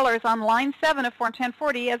 $40,000 on line 7 of Form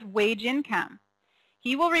 1040 as wage income.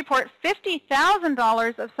 He will report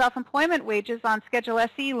 $50,000 of self-employment wages on Schedule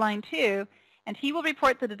SE, line 2, and he will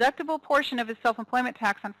report the deductible portion of his self-employment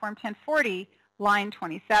tax on Form 1040, line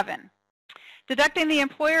 27. Deducting the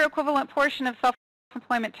employer equivalent portion of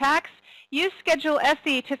self-employment tax, use Schedule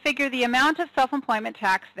SE to figure the amount of self-employment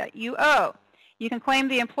tax that you owe. You can claim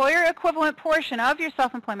the employer equivalent portion of your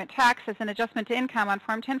self-employment tax as an adjustment to income on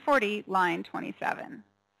Form 1040, line 27.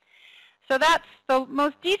 So that's the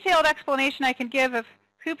most detailed explanation I can give of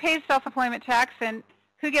who pays self-employment tax and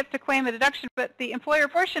who gets to claim the deduction, but the employer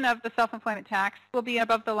portion of the self-employment tax will be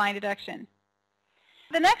above the line deduction.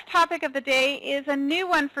 The next topic of the day is a new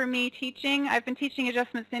one for me teaching. I've been teaching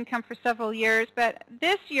adjustments to income for several years, but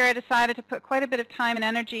this year I decided to put quite a bit of time and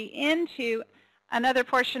energy into another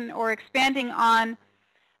portion or expanding on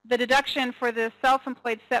the deduction for the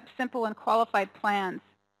self-employed SEP simple and qualified plans.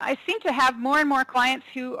 I seem to have more and more clients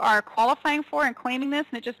who are qualifying for and claiming this,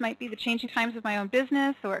 and it just might be the changing times of my own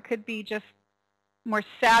business, or it could be just more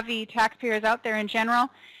savvy taxpayers out there in general.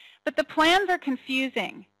 But the plans are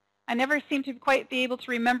confusing. I never seem to quite be able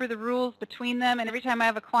to remember the rules between them, and every time I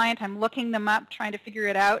have a client, I'm looking them up, trying to figure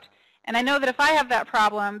it out. And I know that if I have that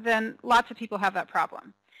problem, then lots of people have that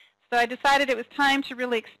problem. So I decided it was time to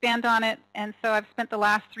really expand on it, and so I've spent the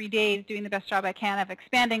last 3 days doing the best job I can of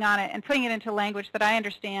expanding on it and putting it into language that I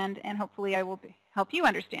understand, and hopefully I will help you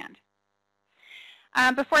understand.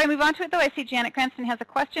 Before I move on to it, though, I see Janet Cranston has a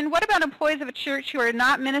question. What about employees of a church who are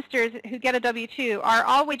not ministers who get a W-2? Are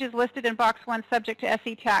all wages listed in Box 1 subject to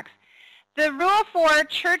SE tax? The rule for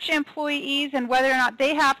church employees and whether or not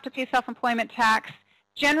they have to pay self-employment tax,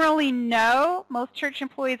 generally no. Most church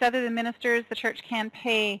employees other than ministers, the church can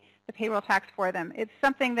pay the payroll tax for them. It's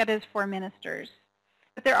something that is for ministers.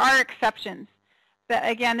 But there are exceptions. But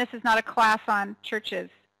again, this is not a class on churches.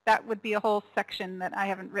 That would be a whole section that I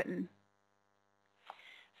haven't written.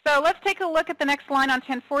 So let's take a look at the next line on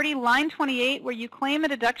 1040, line 28, where you claim a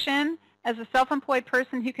deduction as a self-employed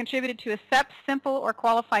person who contributed to a SEP, simple, or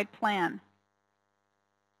qualified plan.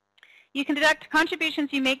 You can deduct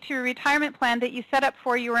contributions you make to a retirement plan that you set up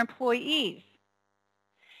for your employees.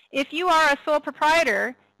 If you are a sole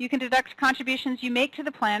proprietor, you can deduct contributions you make to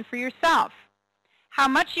the plan for yourself. How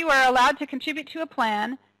much you are allowed to contribute to a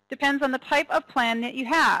plan depends on the type of plan that you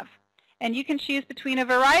have. And you can choose between a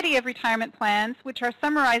variety of retirement plans, which are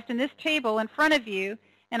summarized in this table in front of you.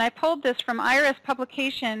 And I pulled this from IRS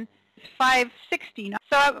publication 560.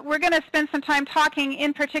 So we're going to spend some time talking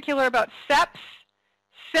in particular about SEPs,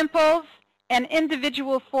 simples, and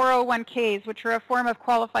individual 401ks, which are a form of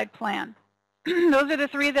qualified plan. Those are the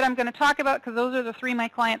three that I'm going to talk about because those are the three my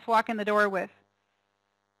clients walk in the door with.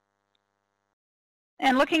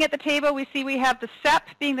 And looking at the table, we see we have the SEP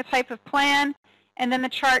being the type of plan, and then the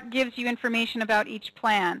chart gives you information about each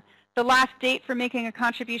plan. The last date for making a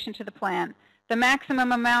contribution to the plan, the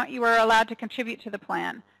maximum amount you are allowed to contribute to the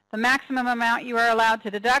plan, the maximum amount you are allowed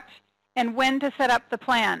to deduct, and when to set up the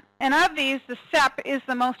plan. And of these, the SEP is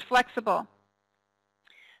the most flexible.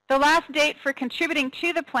 The last date for contributing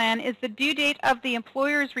to the plan is the due date of the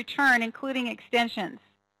employer's return, including extensions.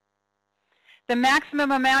 The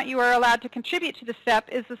maximum amount you are allowed to contribute to the SEP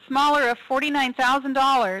is the smaller of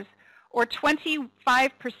 $49,000, or 25%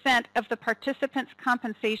 of the participant's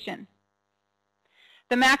compensation.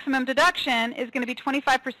 The maximum deduction is going to be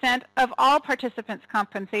 25% of all participants'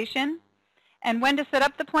 compensation. And when to set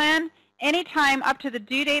up the plan? Anytime up to the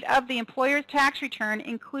due date of the employer's tax return,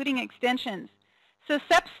 including extensions. So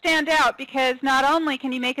SEPs stand out because not only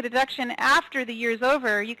can you make a deduction after the year is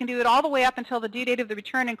over, you can do it all the way up until the due date of the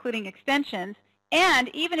return, including extensions. And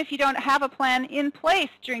even if you don't have a plan in place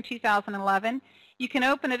during 2011, you can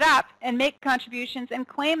open it up and make contributions and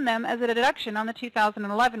claim them as a deduction on the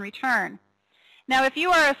 2011 return. Now, if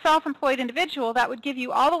you are a self-employed individual, that would give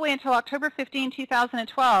you all the way until October 15,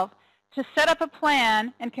 2012 to set up a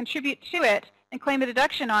plan and contribute to it and claim a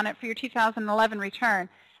deduction on it for your 2011 return.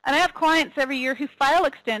 And I have clients every year who file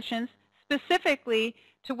extensions specifically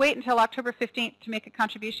to wait until October 15th to make a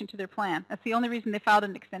contribution to their plan. That's the only reason they filed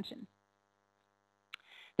an extension.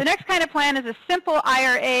 The next kind of plan is a simple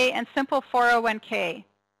IRA and simple 401k.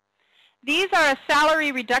 These are a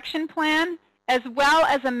salary reduction plan as well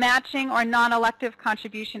as a matching or non-elective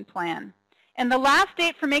contribution plan. And the last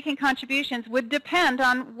date for making contributions would depend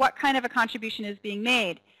on what kind of a contribution is being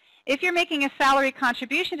made. If you're making a salary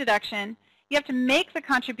contribution deduction, you have to make the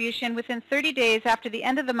contribution within 30 days after the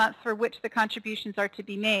end of the month for which the contributions are to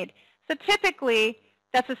be made. So typically,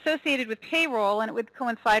 that's associated with payroll, and it would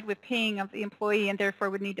coincide with paying of the employee, and therefore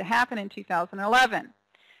would need to happen in 2011.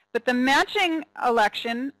 But the matching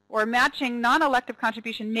election or matching non-elective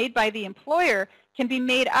contribution made by the employer can be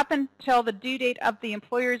made up until the due date of the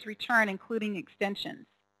employer's return, including extensions.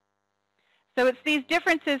 So it's these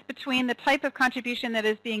differences between the type of contribution that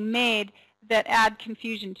is being made that add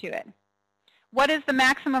confusion to it. What is the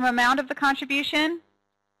maximum amount of the contribution?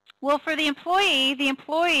 Well, for the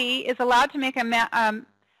employee is allowed to make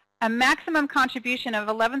a maximum contribution of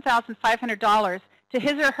 $11,500 to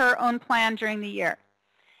his or her own plan during the year.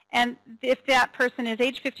 And if that person is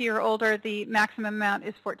age 50 or older, the maximum amount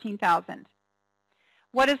is $14,000.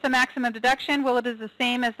 What is the maximum deduction? Well, it is the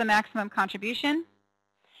same as the maximum contribution.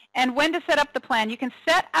 And when to set up the plan? You can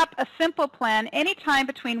set up a simple plan anytime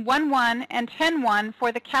between 1/1 and 10/1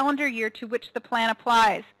 for the calendar year to which the plan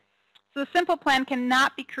applies. So a simple plan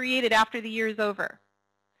cannot be created after the year is over.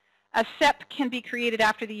 A SEP can be created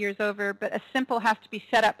after the year is over, but a simple has to be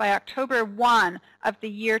set up by October 1 of the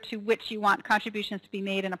year to which you want contributions to be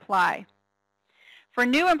made and apply. For a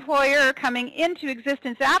new employer coming into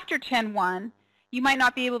existence after 10/1, you might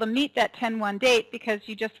not be able to meet that 10/1 date because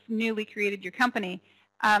you just newly created your company.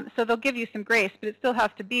 So they'll give you some grace, but it still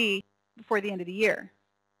has to be before the end of the year.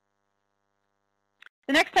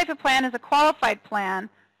 The next type of plan is a qualified plan.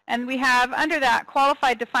 And we have under that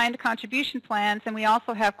qualified defined contribution plans, and we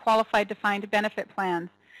also have qualified defined benefit plans.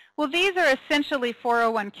 Well, these are essentially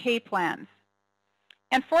 401k plans.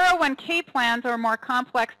 And 401k plans are more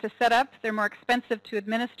complex to set up. They're more expensive to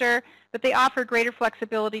administer, but they offer greater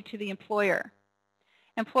flexibility to the employer.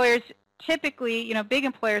 Employers typically, big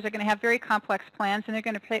employers are going to have very complex plans, and they're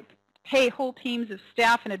going to pay whole teams of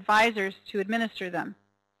staff and advisors to administer them.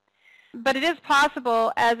 But it is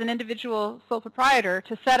possible as an individual sole proprietor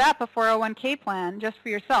to set up a 401k plan just for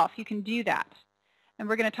yourself. You can do that. And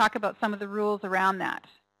we're going to talk about some of the rules around that.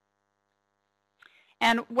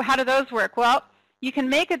 And how do those work? Well, you can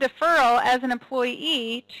make a deferral as an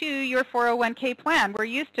employee to your 401k plan. We're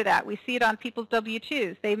used to that. We see it on people's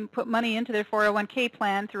W-2s. They put money into their 401k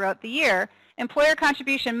plan throughout the year. Employer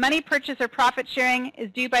contribution, money purchase or profit sharing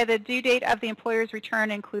is due by the due date of the employer's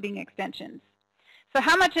return, including extensions. So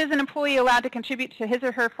how much is an employee allowed to contribute to his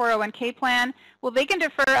or her 401k plan? Well, they can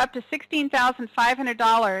defer up to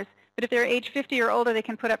 $16,500, but if they're age 50 or older, they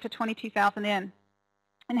can put up to $22,000 in.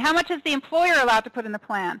 And how much is the employer allowed to put in the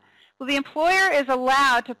plan? Well, the employer is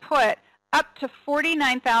allowed to put up to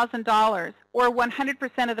 $49,000, or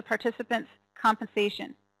 100% of the participant's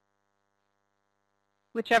compensation,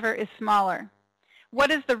 whichever is smaller. What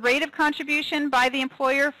is the rate of contribution by the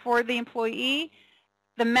employer for the employee?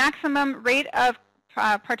 The maximum rate of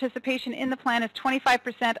participation in the plan is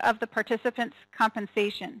 25% of the participant's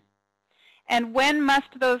compensation. And when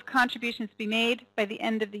must those contributions be made? By the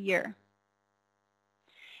end of the year.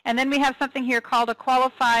 And then we have something here called a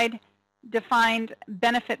qualified defined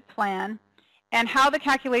benefit plan. And how the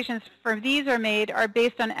calculations for these are made are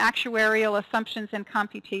based on actuarial assumptions and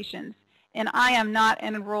computations. And I am not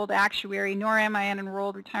an enrolled actuary, nor am I an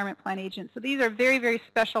enrolled retirement plan agent. So these are very, very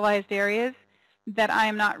specialized areas that I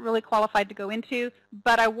am not really qualified to go into,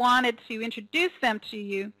 but I wanted to introduce them to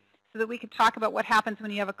you so that we could talk about what happens when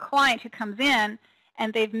you have a client who comes in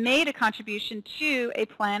and they've made a contribution to a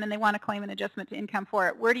plan and they want to claim an adjustment to income for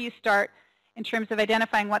it. Where do you start in terms of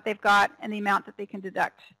identifying what they've got and the amount that they can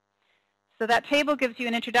deduct? So that table gives you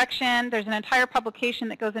an introduction. There's an entire publication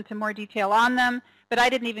that goes into more detail on them, but I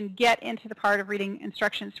didn't even get into the part of reading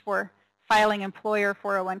instructions for filing employer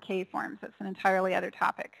 401k forms. That's an entirely other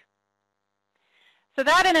topic. So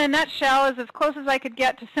that in a nutshell is as close as I could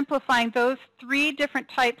get to simplifying those three different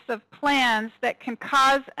types of plans that can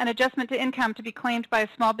cause an adjustment to income to be claimed by a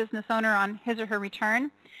small business owner on his or her return.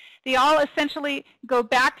 They all essentially go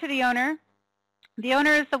back to the owner. The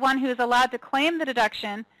owner is the one who is allowed to claim the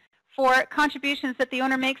deduction for contributions that the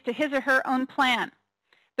owner makes to his or her own plan.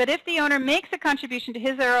 But if the owner makes a contribution to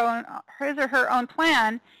his or her own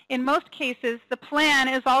plan, in most cases, the plan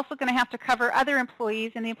is also going to have to cover other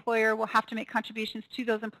employees, and the employer will have to make contributions to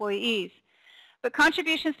those employees. But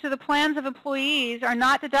contributions to the plans of employees are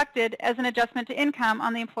not deducted as an adjustment to income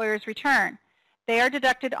on the employer's return. They are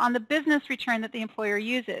deducted on the business return that the employer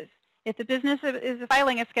uses. If the business is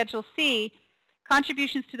filing a Schedule C,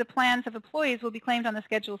 contributions to the plans of employees will be claimed on the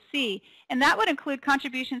Schedule C, and that would include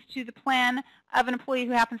contributions to the plan of an employee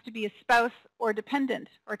who happens to be a spouse or dependent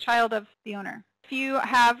or child of the owner. If you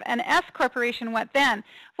have an S corporation, what then?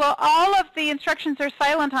 Well, all of the instructions are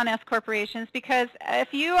silent on S corporations, because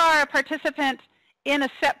if you are a participant in a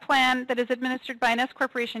SEP plan that is administered by an S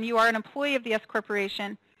corporation, you are an employee of the S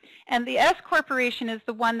corporation, and the S corporation is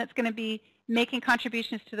the one that's going to be making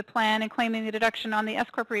contributions to the plan and claiming the deduction on the S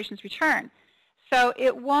corporation's return. So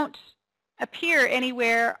it won't appear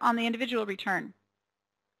anywhere on the individual return.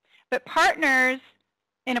 But partners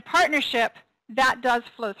in a partnership, that does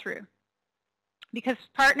flow through, because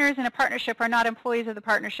partners in a partnership are not employees of the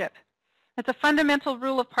partnership. It's a fundamental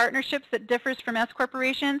rule of partnerships that differs from S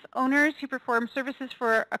corporations. Owners who perform services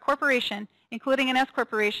for a corporation, including an S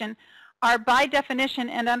corporation, are by definition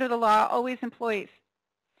and under the law always employees.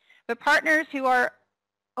 But partners who are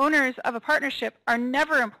owners of a partnership are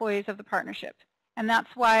never employees of the partnership. And that's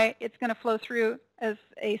why it's going to flow through as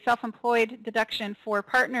a self-employed deduction for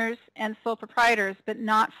partners and sole proprietors, but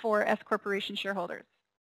not for S corporation shareholders.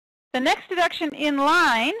 The next deduction in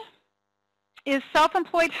line is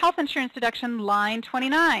self-employed health insurance deduction, line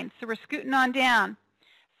 29. So we're scooting on down.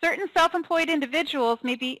 Certain self-employed individuals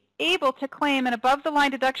may be able to claim an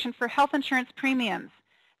above-the-line deduction for health insurance premiums.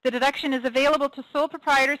 The deduction is available to sole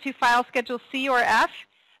proprietors who file Schedule C or F,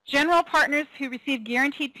 general partners who receive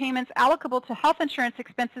guaranteed payments allocable to health insurance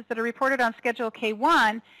expenses that are reported on Schedule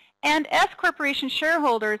K1, and S corporation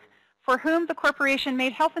shareholders for whom the corporation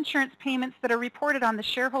made health insurance payments that are reported on the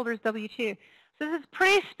shareholder's W-2. So this is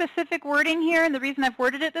pretty specific wording here, and the reason I've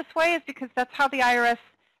worded it this way is because that's how the IRS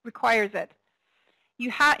requires it.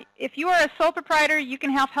 If you are a sole proprietor, you can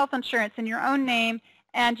have health insurance in your own name,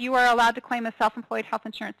 and you are allowed to claim a self-employed health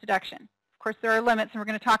insurance deduction. Of course, there are limits, and we're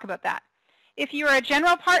going to talk about that. If you are a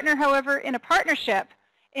general partner, however, in a partnership,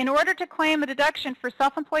 in order to claim a deduction for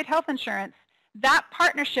self-employed health insurance, that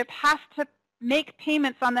partnership has to make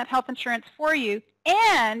payments on that health insurance for you,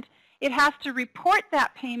 and it has to report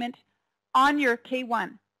that payment on your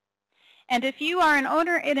K-1. And if you are an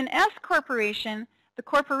owner in an S corporation, The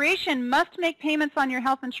corporation must make payments on your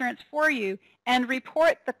health insurance for you and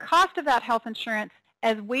report the cost of that health insurance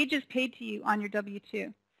as wages paid to you on your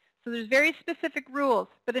W-2. So there's very specific rules.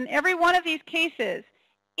 But in every one of these cases,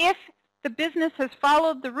 if the business has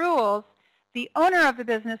followed the rules, the owner of the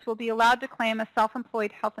business will be allowed to claim a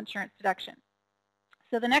self-employed health insurance deduction.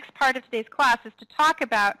 So the next part of today's class is to talk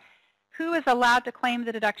about who is allowed to claim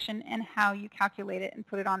the deduction and how you calculate it and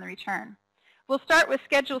put it on the return. We'll start with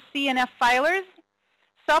Schedule C and F filers.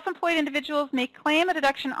 Self-employed individuals may claim a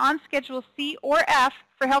deduction on Schedule C or F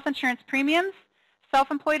for health insurance premiums.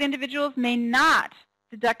 Self-employed individuals may not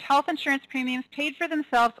deduct health insurance premiums paid for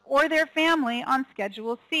themselves or their family on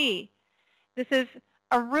Schedule C. This is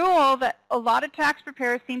a rule that a lot of tax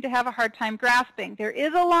preparers seem to have a hard time grasping. There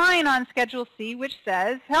is a line on Schedule C which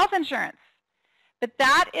says health insurance, but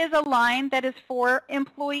that is a line that is for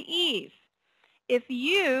employees. If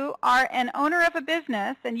you are an owner of a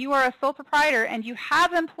business and you are a sole proprietor and you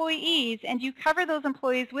have employees and you cover those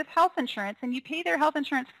employees with health insurance and you pay their health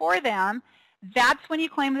insurance for them, that's when you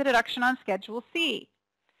claim the deduction on Schedule C.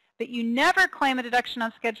 But you never claim a deduction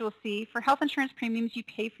on Schedule C for health insurance premiums you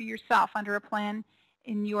pay for yourself under a plan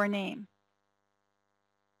in your name.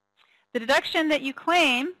 The deduction that you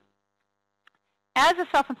claim as a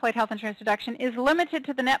self-employed health insurance deduction is limited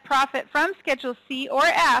to the net profit from Schedule C or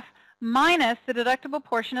F minus the deductible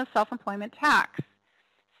portion of self-employment tax.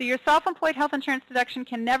 So your self-employed health insurance deduction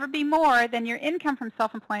can never be more than your income from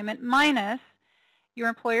self-employment minus your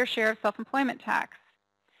employer's share of self-employment tax.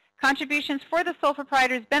 Contributions for the sole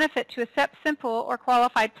proprietor's benefit to a SEP simple or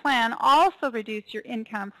qualified plan also reduce your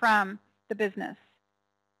income from the business.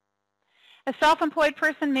 A self-employed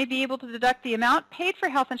person may be able to deduct the amount paid for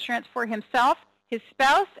health insurance for himself, his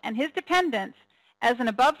spouse, and his dependents as an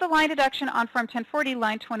above-the-line deduction on Form 1040,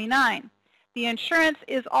 line 29. The insurance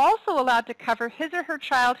is also allowed to cover his or her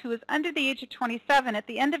child who is under the age of 27 at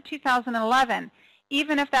the end of 2011,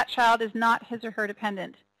 even if that child is not his or her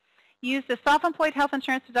dependent. Use the self-employed health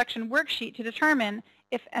insurance deduction worksheet to determine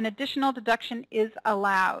if an additional deduction is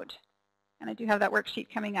allowed. And I do have that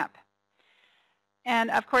worksheet coming up.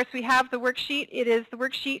 And of course, we have the worksheet. It is the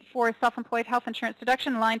worksheet for self-employed health insurance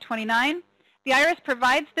deduction, line 29. The IRS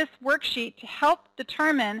provides this worksheet to help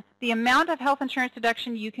determine the amount of health insurance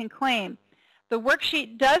deduction you can claim. The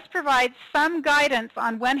worksheet does provide some guidance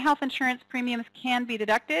on when health insurance premiums can be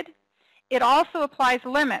deducted. It also applies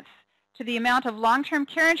limits to the amount of long-term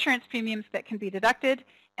care insurance premiums that can be deducted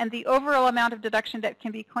and the overall amount of deduction that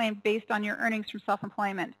can be claimed based on your earnings from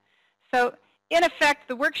self-employment. So in effect,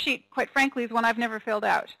 the worksheet, quite frankly, is one I've never filled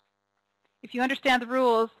out. If you understand the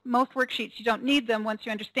rules, most worksheets, you don't need them once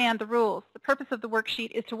you understand the rules. The purpose of the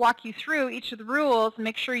worksheet is to walk you through each of the rules and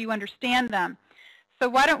make sure you understand them. So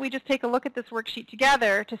why don't we just take a look at this worksheet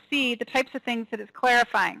together to see the types of things that it's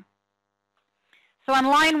clarifying. So on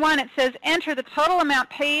line 1, it says, enter the total amount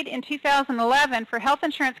paid in 2011 for health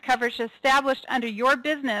insurance coverage established under your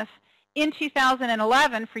business in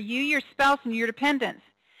 2011 for you, your spouse, and your dependents.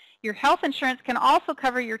 Your health insurance can also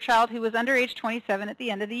cover your child who was under age 27 at the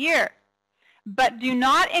end of the year. But do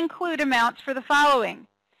not include amounts for the following.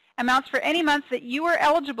 Amounts for any months that you are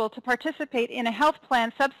eligible to participate in a health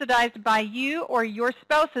plan subsidized by you or your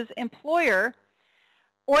spouse's employer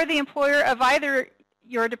or the employer of either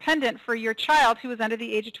your dependent for your child who was under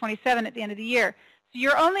the age of 27 at the end of the year. So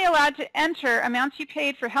you're only allowed to enter amounts you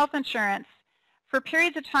paid for health insurance for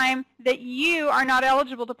periods of time that you are not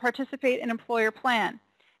eligible to participate in an employer plan.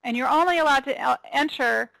 And you're only allowed to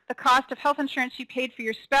enter the cost of health insurance you paid for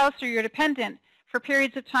your spouse or your dependent for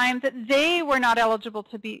periods of time that they were not eligible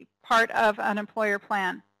to be part of an employer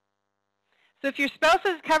plan. So if your spouse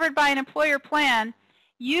is covered by an employer plan,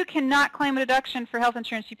 you cannot claim a deduction for health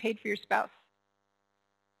insurance you paid for your spouse.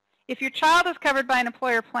 If your child is covered by an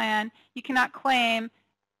employer plan, you cannot claim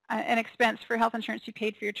an expense for health insurance you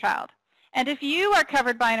paid for your child. And if you are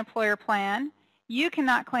covered by an employer plan, you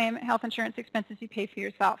cannot claim health insurance expenses you pay for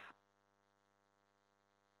yourself.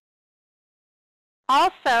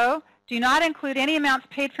 Also, do not include any amounts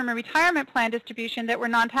paid from a retirement plan distribution that were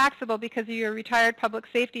non-taxable because you're a retired public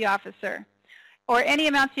safety officer, or any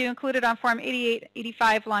amounts you included on Form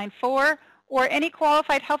 8885, line 4, or any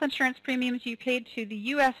qualified health insurance premiums you paid to the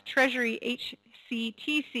U.S. Treasury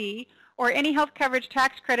HCTC, or any health coverage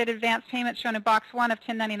tax credit advance payments shown in Box 1 of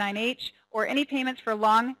 1099H, or any payments for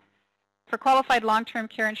qualified long-term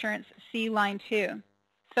care insurance, see line 2.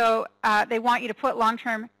 So they want you to put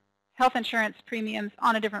long-term health insurance premiums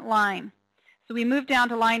on a different line. So we move down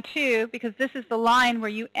to line 2 because this is the line where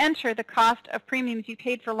you enter the cost of premiums you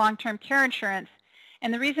paid for long-term care insurance.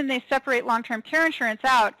 And the reason they separate long-term care insurance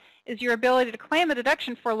out is your ability to claim a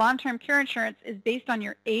deduction for long-term care insurance is based on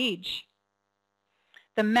your age.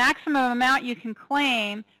 The maximum amount you can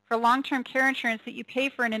claim for long-term care insurance that you pay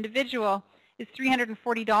for an individual is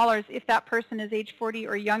 $340 if that person is age 40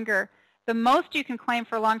 or younger. The most you can claim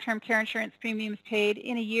for long-term care insurance premiums paid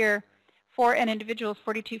in a year for an individual is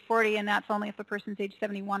 $42.40, and that's only if the person's age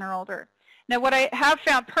 71 or older. Now, what I have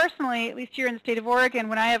found personally, at least here in the state of Oregon,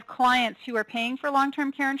 when I have clients who are paying for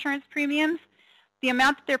long-term care insurance premiums, the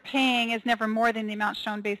amount that they're paying is never more than the amount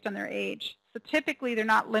shown based on their age. So typically, they're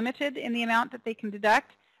not limited in the amount that they can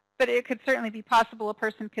deduct, but it could certainly be possible a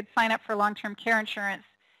person could sign up for long-term care insurance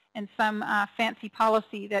and some fancy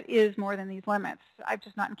policy that is more than these limits. I've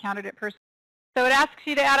just not encountered it personally. So it asks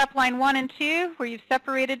you to add up line 1 and 2, where you've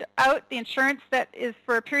separated out the insurance that is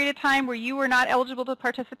for a period of time where you were not eligible to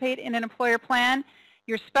participate in an employer plan,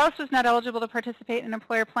 your spouse was not eligible to participate in an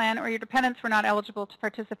employer plan, or your dependents were not eligible to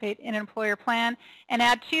participate in an employer plan, and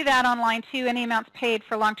add to that on line 2 any amounts paid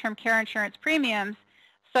for long-term care insurance premiums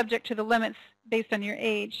subject to the limits based on your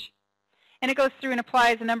age. And it goes through and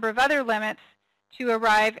applies a number of other limits to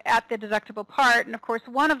arrive at the deductible part. And of course,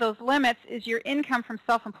 one of those limits is your income from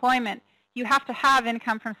self-employment. You have to have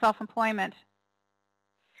income from self-employment.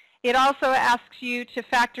 It also asks you to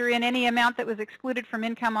factor in any amount that was excluded from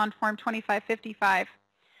income on Form 2555.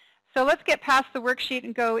 So let's get past the worksheet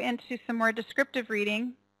and go into some more descriptive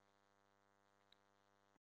reading,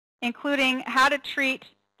 including how to treat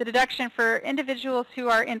the deduction for individuals who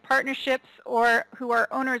are in partnerships or who are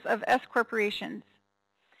owners of S corporations.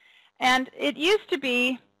 And it used to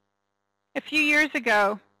be a few years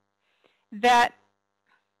ago that,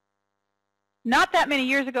 not that many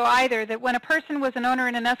years ago either, that when a person was an owner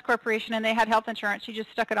in an S corporation and they had health insurance, you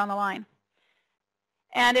just stuck it on the line.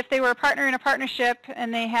 And if they were a partner in a partnership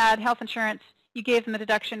and they had health insurance, you gave them a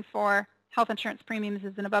deduction for health insurance premiums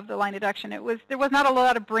as an above-the-line deduction. There was not a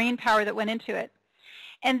lot of brain power that went into it.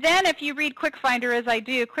 And then if you read QuickFinder, as I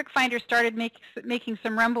do, QuickFinder started making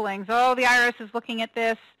some rumblings. Oh, the IRS is looking at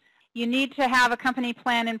this. You need to have a company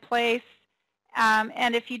plan in place.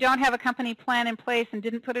 And if you don't have a company plan in place and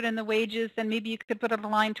didn't put it in the wages, then maybe you could put it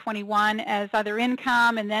on line 21 as other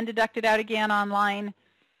income and then deduct it out again on line,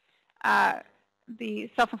 the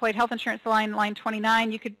self-employed health insurance line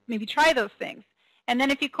 29. You could maybe try those things. And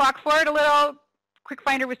then if you clock forward a little,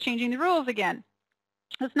 QuickFinder was changing the rules again.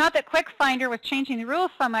 It's not that QuickFinder was changing the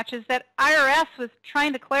rules so much as that IRS was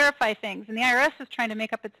trying to clarify things, and the IRS was trying to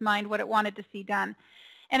make up its mind what it wanted to see done.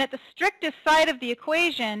 And at the strictest side of the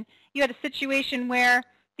equation, you had a situation where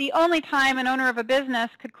the only time an owner of a business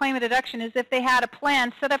could claim a deduction is if they had a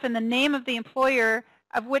plan set up in the name of the employer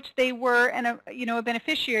of which they were a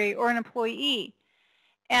beneficiary or an employee.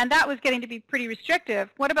 And that was getting to be pretty restrictive.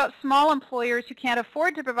 What about small employers who can't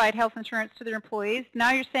afford to provide health insurance to their employees?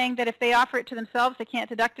 Now you're saying that if they offer it to themselves, they can't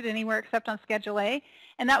deduct it anywhere except on Schedule A.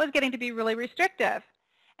 And that was getting to be really restrictive.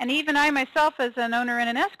 And even I myself, as an owner in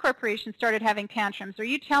an S corporation, started having tantrums. Are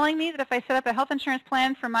you telling me that if I set up a health insurance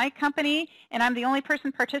plan for my company and I'm the only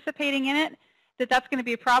person participating in it, that that's going to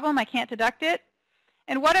be a problem? I can't deduct it?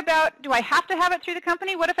 And what about, do I have to have it through the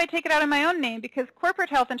company? What if I take it out in my own name? Because corporate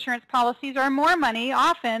health insurance policies are more money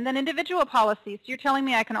often than individual policies. So you're telling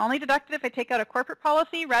me I can only deduct it if I take out a corporate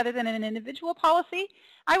policy rather than an individual policy?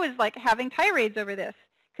 I was like having tirades over this,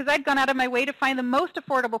 because I'd gone out of my way to find the most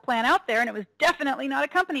affordable plan out there, and it was definitely not a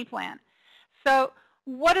company plan. So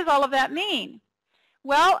what does all of that mean?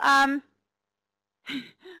 Well,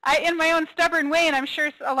 in my own stubborn way, and I'm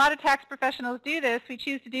sure a lot of tax professionals do this, we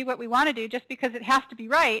choose to do what we want to do just because it has to be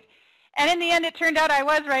right. And in the end, it turned out I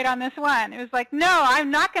was right on this one. It was like, no,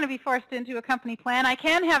 I'm not going to be forced into a company plan. I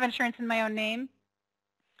can have insurance in my own name,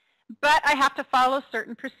 but I have to follow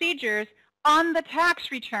certain procedures on the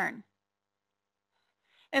tax return.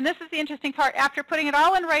 And this is the interesting part. After putting it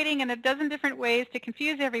all in writing in a dozen different ways to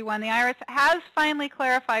confuse everyone, the IRS has finally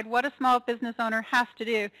clarified what a small business owner has to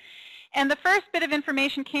do. And the first bit of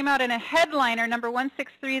information came out in a headliner, number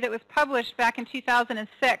 163, that was published back in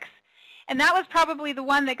 2006. And that was probably the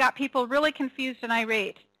one that got people really confused and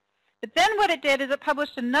irate. But then what it did is it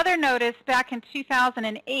published another notice back in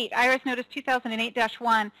 2008, IRS Notice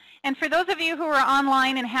 2008-1. And for those of you who are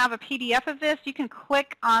online and have a PDF of this, you can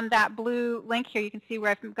click on that blue link here. You can see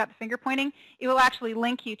where I've got the finger pointing. It will actually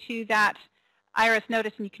link you to that IRS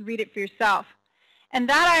notice, and you can read it for yourself. And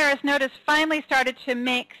that IRS notice finally started to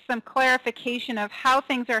make some clarification of how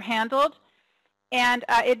things are handled, and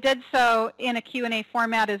it did so in a Q&A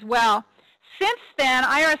format as well. Since then,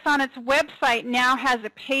 IRS on its website now has a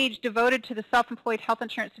page devoted to the self-employed health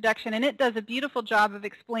insurance deduction, and it does a beautiful job of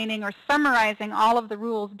explaining or summarizing all of the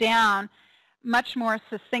rules down much more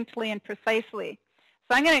succinctly and precisely.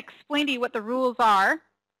 So I'm going to explain to you what the rules are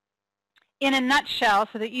in a nutshell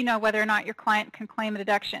so that you know whether or not your client can claim a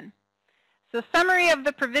deduction. So summary of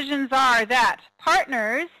the provisions are that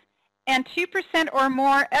partners and 2% or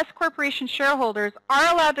more S corporation shareholders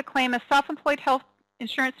are allowed to claim a self-employed health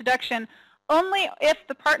insurance deduction only if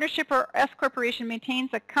the partnership or S corporation maintains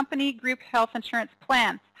a company group health insurance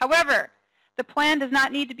plan. However, the plan does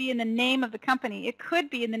not need to be in the name of the company. It could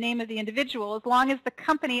be in the name of the individual as long as the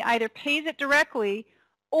company either pays it directly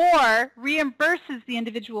or reimburses the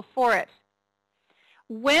individual for it.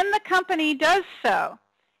 When the company does so,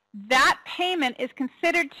 that payment is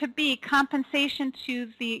considered to be compensation to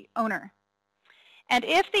the owner. And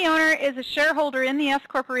if the owner is a shareholder in the S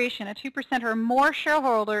corporation, a 2% or more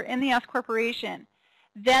shareholder in the S corporation,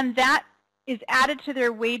 then that is added to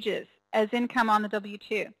their wages as income on the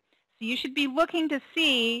W-2. So you should be looking to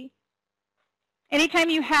see, anytime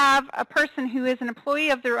you have a person who is an employee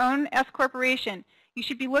of their own S corporation, you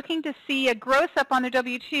should be looking to see a gross up on their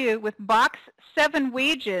W-2 with box 7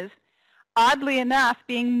 wages, oddly enough,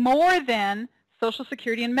 being more than Social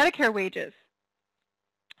Security and Medicare wages.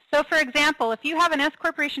 So for example, if you have an S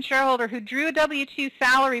corporation shareholder who drew a W-2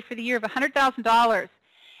 salary for the year of $100,000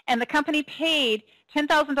 and the company paid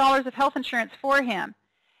 $10,000 of health insurance for him,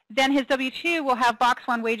 then his W-2 will have box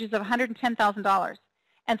 1 wages of $110,000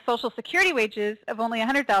 and Social Security wages of only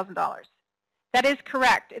 $100,000. That is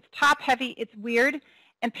correct. It's top heavy, it's weird,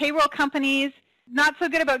 and payroll companies not so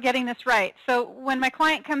good about getting this right. So when my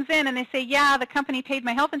client comes in and they say, yeah, the company paid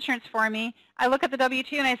my health insurance for me, I look at the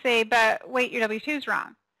W-2 and I say, but wait, your W-2 is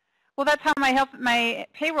wrong. Well, that's how my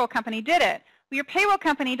payroll company did it. Well, your payroll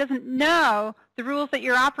company doesn't know the rules that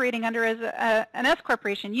you're operating under as an S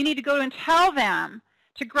corporation. You need to go and tell them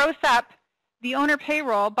to gross up the owner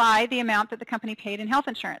payroll by the amount that the company paid in health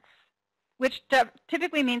insurance, which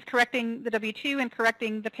typically means correcting the W-2 and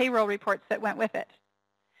correcting the payroll reports that went with it.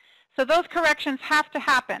 So those corrections have to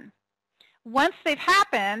happen. Once they've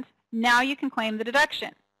happened, now you can claim the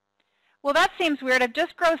deduction. Well, that seems weird. I've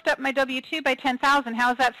just grossed up my W-2 by $10,000.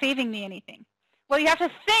 How is that saving me anything? Well, you have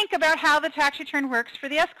to think about how the tax return works for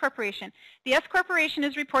the S corporation. The S corporation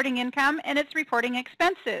is reporting income and it's reporting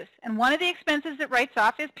expenses. And one of the expenses it writes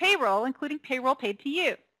off is payroll, including payroll paid to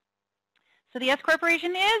you. So the S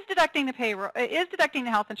corporation is deducting the payroll, is deducting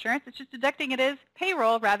the health insurance. It's just deducting it as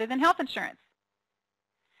payroll rather than health insurance.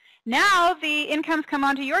 Now the incomes come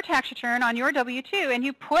onto your tax return on your W-2, and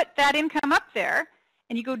you put that income up there,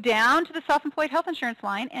 and you go down to the self-employed health insurance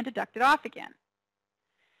line and deduct it off again.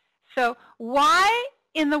 So why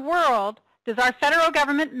in the world does our federal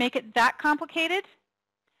government make it that complicated?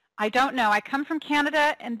 I don't know. I come from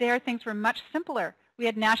Canada, and there things were much simpler. We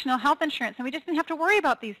had national health insurance, and we just didn't have to worry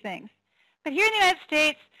about these things. But here in the United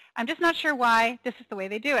States, I'm just not sure why this is the way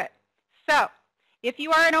they do it. So if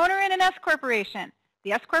you are an owner in an S corporation,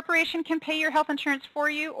 the S corporation can pay your health insurance for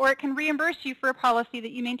you, or it can reimburse you for a policy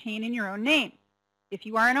that you maintain in your own name if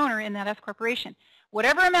you are an owner in that S corporation.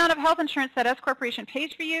 Whatever amount of health insurance that S corporation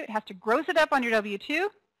pays for you, it has to gross it up on your W-2,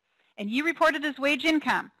 and you report it as wage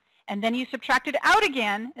income, and then you subtract it out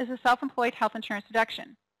again as a self-employed health insurance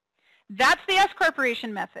deduction. That's the S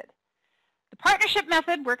corporation method. The partnership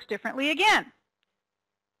method works differently again.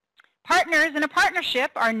 Partners in a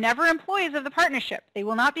partnership are never employees of the partnership. They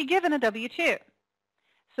will not be given a W-2.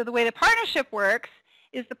 So the way the partnership works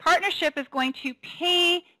is the partnership is going to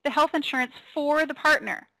pay the health insurance for the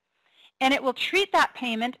partner, and it will treat that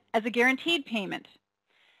payment as a guaranteed payment.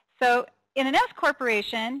 So in an S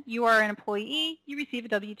corporation, you are an employee, you receive a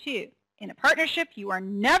W-2. In a partnership, you are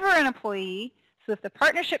never an employee, so if the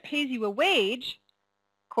partnership pays you a wage,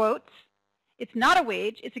 quotes, it's not a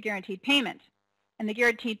wage, it's a guaranteed payment. And the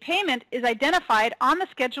guaranteed payment is identified on the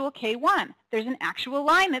Schedule K-1. There's an actual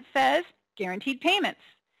line that says guaranteed payments.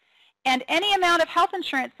 And any amount of health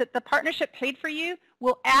insurance that the partnership paid for you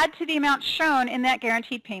will add to the amount shown in that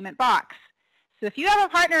guaranteed payment box. So if you have a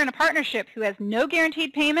partner in a partnership who has no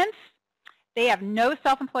guaranteed payments, they have no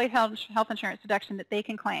self-employed health insurance deduction that they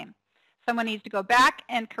can claim. Someone needs to go back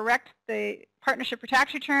and correct the partnership for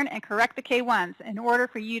tax return and correct the K-1s in order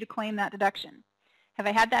for you to claim that deduction. Have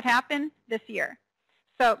I had that happen this year?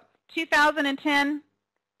 So 2010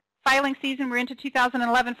 filing season, we're into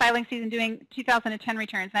 2011 filing season doing 2010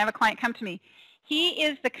 returns. And I have a client come to me. He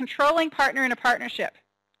is the controlling partner in a partnership.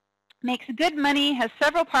 Makes good money, has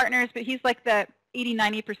several partners, but he's like the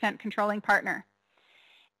 80–90% controlling partner.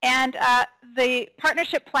 And the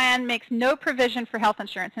partnership plan makes no provision for health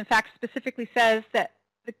insurance. In fact, specifically says that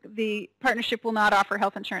the partnership will not offer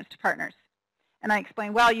health insurance to partners. And I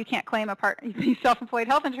explain, well, you can't claim a self-employed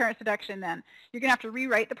health insurance deduction then. You're going to have to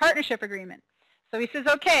rewrite the partnership agreement. So he says,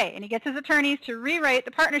 okay, and he gets his attorneys to rewrite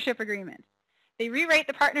the partnership agreement. They rewrite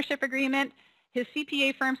the partnership agreement. His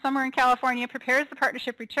CPA firm somewhere in California prepares the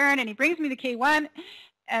partnership return, and he brings me the K-1,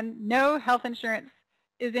 and no health insurance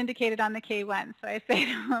is indicated on the K-1. So I say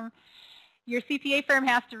to them, your CPA firm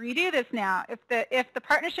has to redo this now. If the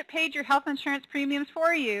partnership paid your health insurance premiums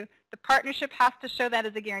for you, the partnership has to show that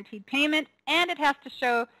as a guaranteed payment, and it has to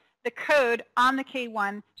show the code on the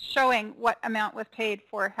K-1 showing what amount was paid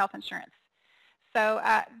for health insurance. So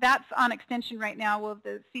that's on extension right now. Well,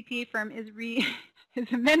 the CPA firm is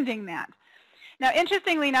amending that. Now,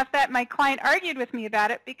 interestingly enough, that my client argued with me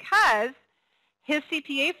about it because his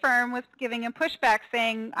CPA firm was giving him pushback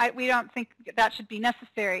saying, we don't think that should be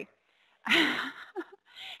necessary.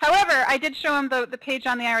 However, I did show him the page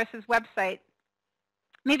on the IRS's website.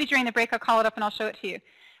 Maybe during the break I'll call it up and I'll show it to you,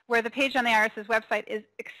 where the page on the IRS's website is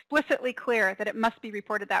explicitly clear that it must be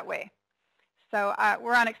reported that way. So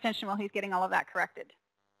we're on extension while he's getting all of that corrected.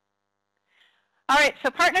 All right, so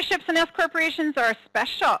partnerships and S corporations are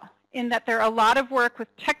special in that there are a lot of work with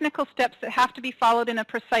technical steps that have to be followed in a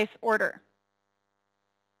precise order.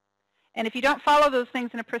 And if you don't follow those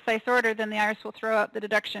things in a precise order, then the IRS will throw out the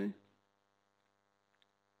deduction.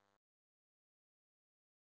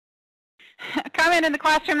 A comment in the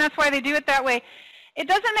classroom, that's why they do it that way. It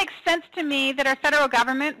doesn't make sense to me that our federal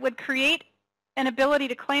government would create an ability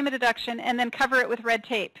to claim a deduction and then cover it with red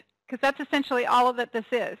tape, because that's essentially all of that this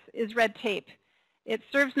is red tape. It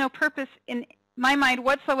serves no purpose in my mind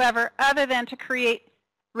whatsoever other than to create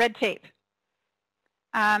red tape.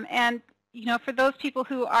 And you know, for those people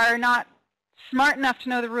who are not smart enough to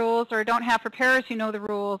know the rules or don't have preparers who know the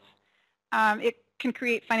rules, it can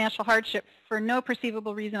create financial hardship for no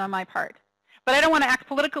perceivable reason on my part. But I don't want to act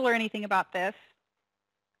political or anything about this.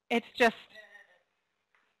 It's just,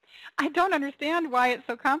 I don't understand why it's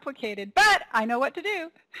so complicated, but I know what to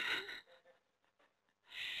do.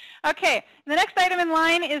 Okay, the next item in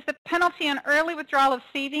line is the penalty on early withdrawal of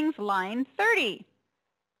savings, line 30.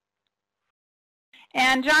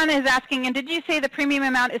 And John is asking, and did you say the premium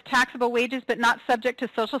amount is taxable wages but not subject to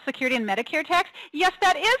Social Security and Medicare tax? Yes,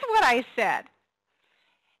 that is what I said.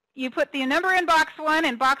 You put the number in box 1,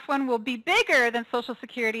 and box 1 will be bigger than Social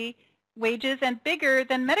Security wages and bigger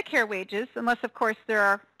than Medicare wages, unless, of course,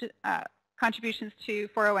 there are contributions to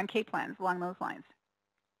 401k plans along those lines.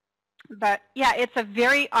 But, yeah, it's a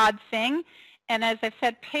very odd thing. And as I've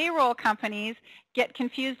said, payroll companies get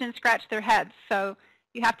confused and scratch their heads. So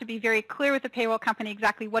you have to be very clear with the payroll company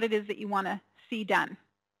exactly what it is that you want to see done.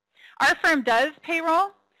 Our firm does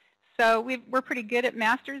payroll, so we're pretty good at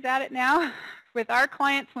masters at it now with our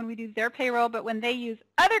clients when we do their payroll, but when they use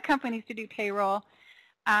other companies to do payroll,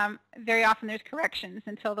 very often there's corrections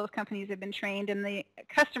until those companies have been trained and the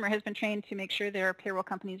customer has been trained to make sure their payroll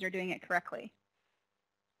companies are doing it correctly.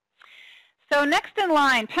 So next in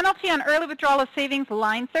line, penalty on early withdrawal of savings,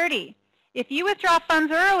 line 30. If you withdraw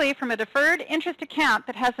funds early from a deferred interest account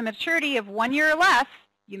that has a maturity of 1 year or less,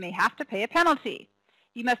 you may have to pay a penalty.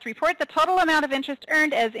 You must report the total amount of interest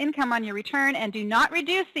earned as income on your return and do not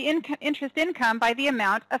reduce the interest income by the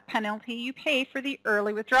amount of penalty you pay for the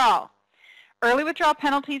early withdrawal. Early withdrawal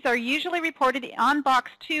penalties are usually reported on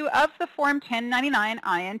box 2 of the Form 1099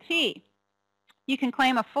 INT. You can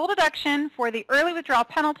claim a full deduction for the early withdrawal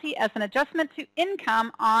penalty as an adjustment to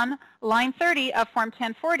income on line 30 of Form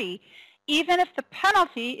 1040, even if the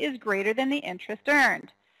penalty is greater than the interest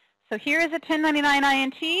earned. So here is a 1099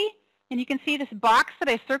 INT, and you can see this box that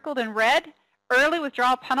I circled in red, early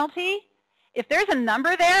withdrawal penalty. If there's a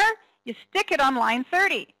number there, you stick it on line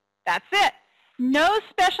 30. That's it. No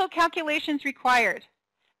special calculations required.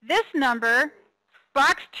 This number,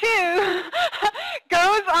 box 2,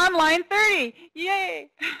 goes on line 30. Yay!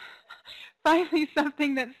 Finally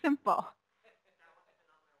something that's simple.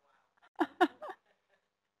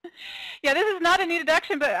 Yeah, this is not a new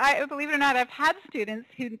deduction, but believe it or not, I've had students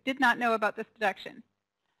who did not know about this deduction,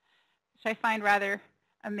 which I find rather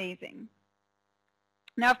amazing.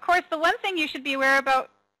 Now, of course, the one thing you should be aware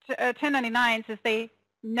about 1099s is they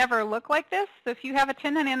never look like this. So if you have a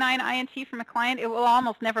 1099 INT from a client, it will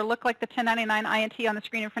almost never look like the 1099 INT on the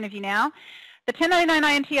screen in front of you now. The 1099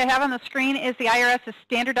 INT I have on the screen is the IRS's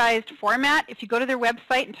standardized format. If you go to their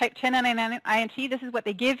website and type 1099 INT, this is what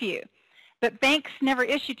they give you. But banks never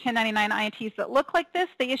issue 1099 INTs that look like this.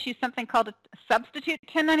 They issue something called a substitute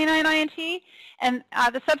 1099 INT, and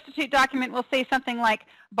the substitute document will say something like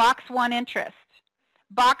Box 1 interest,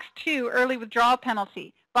 Box 2 early withdrawal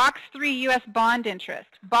penalty, Box 3 U.S. bond interest,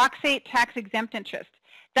 Box 8 tax-exempt interest.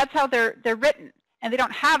 That's how they're written, and they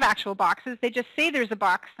don't have actual boxes. They just say there's a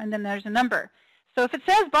box, and then there's a number. So if it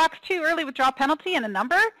says Box 2 early withdrawal penalty and a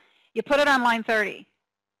number, you put it on line 30.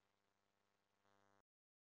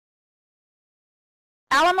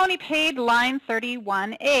 Alimony paid, line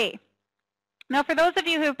 31A. Now, for those of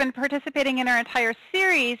you who have been participating in our entire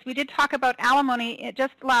series, we did talk about alimony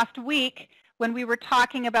just last week when we were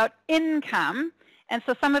talking about income. And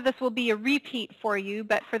so some of this will be a repeat for you,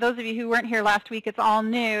 but for those of you who weren't here last week, it's all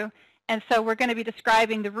new. And so we're going to be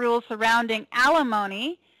describing the rules surrounding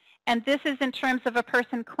alimony. And this is in terms of a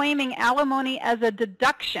person claiming alimony as a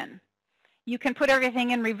deduction. You can put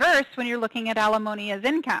everything in reverse when you're looking at alimony as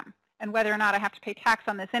income and whether or not I have to pay tax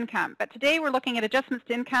on this income. But today we're looking at adjustments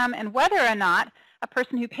to income and whether or not a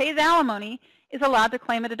person who pays alimony is allowed to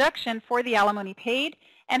claim a deduction for the alimony paid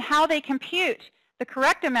and how they compute the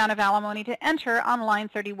correct amount of alimony to enter on line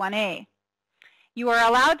 31A. You are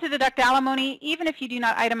allowed to deduct alimony even if you do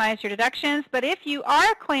not itemize your deductions, but if you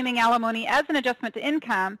are claiming alimony as an adjustment to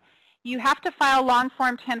income, you have to file long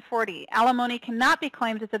form 1040. Alimony cannot be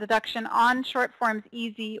claimed as a deduction on short forms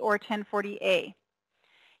EZ or 1040A.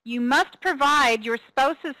 You must provide your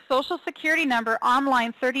spouse's Social Security number on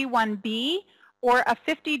line 31B, or a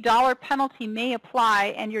 $50 penalty may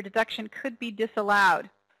apply and your deduction could be disallowed.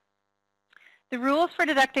 The rules for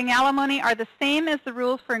deducting alimony are the same as the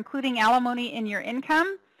rules for including alimony in your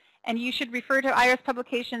income, and you should refer to IRS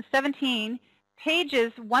Publication 17,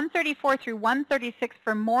 pages 134 through 136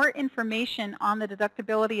 for more information on the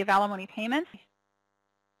deductibility of alimony payments.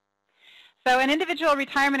 So an individual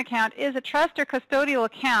retirement account is a trust or custodial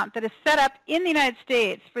account that is set up in the United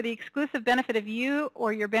States for the exclusive benefit of you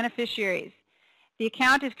or your beneficiaries. The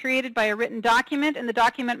account is created by a written document, and the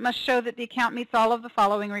document must show that the account meets all of the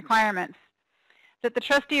following requirements. That the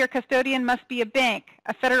trustee or custodian must be a bank,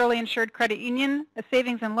 a federally insured credit union, a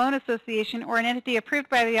savings and loan association, or an entity approved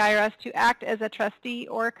by the IRS to act as a trustee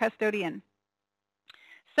or custodian.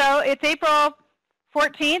 So it's April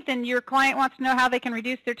 14th, and your client wants to know how they can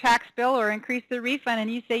reduce their tax bill or increase their refund, and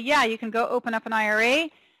you say, yeah, you can go open up an IRA.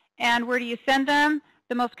 And where do you send them?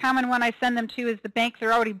 The most common one I send them to is the bank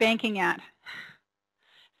they're already banking at.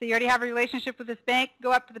 So you already have a relationship with this bank.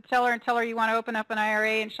 Go up to the teller and tell her you want to open up an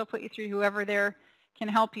IRA, and she'll put you through whoever there can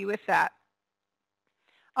help you with that.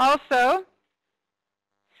 Also,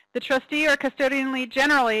 the trustee or custodian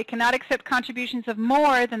generally cannot accept contributions of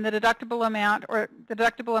more than the deductible amount or the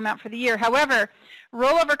deductible amount for the year. However,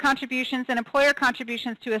 rollover contributions and employer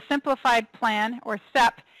contributions to a simplified plan, or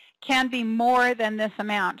SEP, can be more than this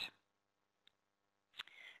amount.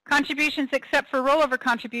 Contributions except for rollover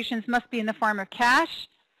contributions must be in the form of cash.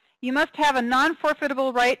 You must have a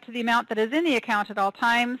non-forfeitable right to the amount that is in the account at all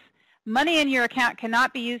times. Money in your account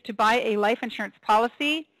cannot be used to buy a life insurance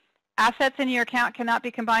policy. Assets in your account cannot be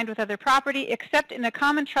combined with other property except in a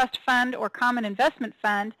common trust fund or common investment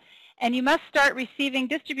fund. And you must start receiving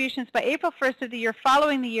distributions by April 1st of the year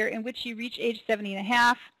following the year in which you reach age 70 and a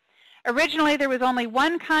half. Originally, there was only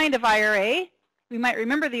one kind of IRA. We might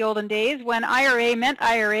remember the olden days when IRA meant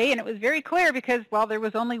IRA, and it was very clear because, well, there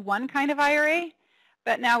was only one kind of IRA,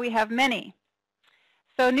 but now we have many.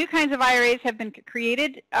 So new kinds of IRAs have been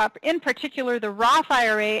created, in particular the Roth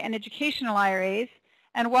IRA and educational IRAs.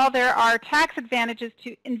 And while there are tax advantages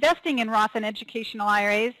to investing in Roth and educational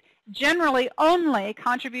IRAs, generally only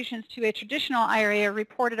contributions to a traditional IRA are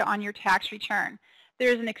reported on your tax return.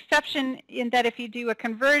 There is an exception in that if you do a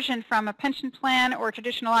conversion from a pension plan or a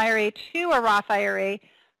traditional IRA to a Roth IRA,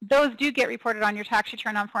 those do get reported on your tax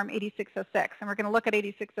return on Form 8606. And we're going to look at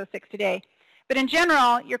 8606 today. But in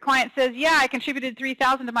general, your client says, yeah, I contributed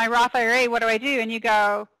 $3,000 to my Roth IRA. What do I do? And you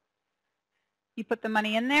go, you put the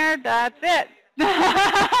money in there. That's it.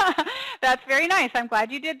 That's very nice. I'm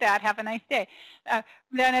glad you did that. Have a nice day.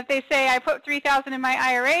 Then if they say, I put $3,000 in my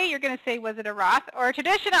IRA, you're going to say, was it a Roth or a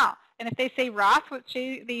traditional? And if they say Roth, which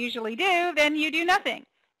they usually do, then you do nothing.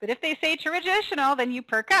 But if they say traditional, then you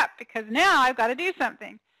perk up because now I've got to do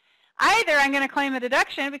something. Either I'm going to claim a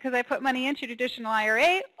deduction because I put money into traditional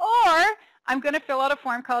IRA, or I'm going to fill out a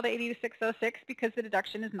form called 8606 because the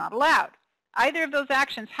deduction is not allowed. Either of those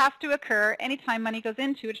actions has to occur anytime money goes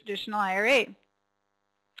into a traditional IRA.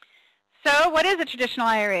 So what is a traditional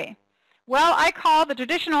IRA? Well, I call the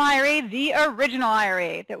traditional IRA the original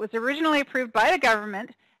IRA that was originally approved by the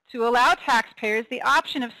government to allow taxpayers the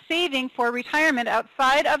option of saving for retirement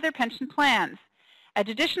outside of their pension plans. A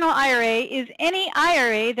traditional IRA is any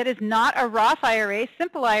IRA that is not a Roth IRA,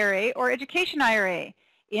 simple IRA, or education IRA.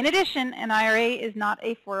 In addition, an IRA is not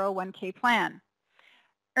a 401k plan.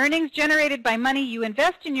 Earnings generated by money you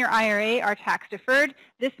invest in your IRA are tax deferred.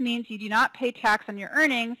 This means you do not pay tax on your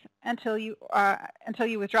earnings until you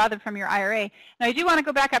withdraw them from your IRA. Now I do want to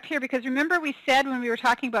go back up here because remember we said when we were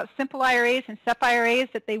talking about simple IRAs and SEP IRAs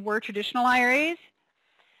that they were traditional IRAs?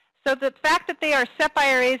 So the fact that they are SEP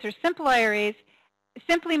IRAs or simple IRAs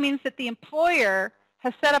simply means that the employer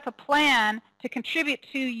has set up a plan to contribute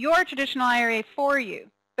to your traditional IRA for you.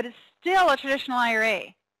 But it's still a traditional IRA.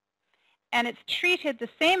 And it's treated the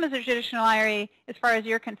same as a traditional IRA as far as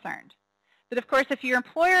you're concerned. But of course, if your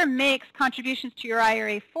employer makes contributions to your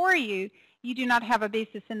IRA for you, you do not have a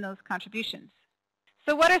basis in those contributions.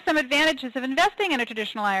 So what are some advantages of investing in a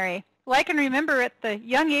traditional IRA? Well, I can remember at the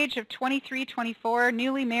young age of 23, 24,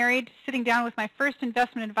 newly married, sitting down with my first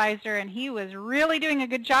investment advisor, and he was really doing a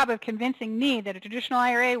good job of convincing me that a traditional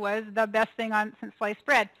IRA was the best thing on since sliced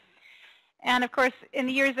bread. And of course, in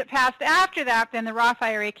the years that passed after that, then the Roth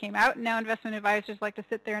IRA came out, and now investment advisors like to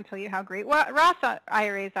sit there and tell you how great Roth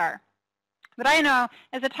IRAs are. But I know,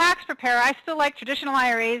 as a tax preparer, I still like traditional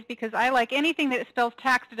IRAs because I like anything that spells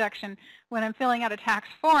tax deduction when I'm filling out a tax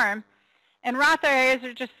form. And Roth IRAs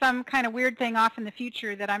are just some kind of weird thing off in the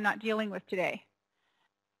future that I'm not dealing with today.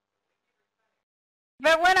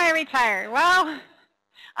 But when I retire, well,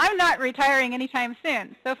 I'm not retiring anytime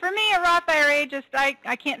soon. So for me, a Roth IRA, just I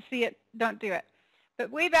can't see it, don't do it.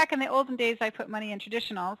 But way back in the olden days, I put money in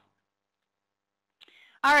traditionals.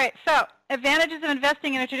 All right, so advantages of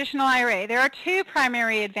investing in a traditional IRA. There are two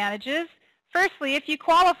primary advantages. Firstly, if you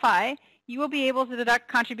qualify, you will be able to deduct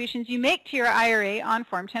contributions you make to your IRA on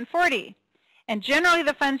Form 1040. And generally,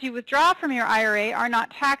 the funds you withdraw from your IRA are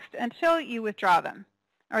not taxed until you withdraw them.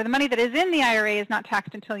 Or the money that is in the IRA is not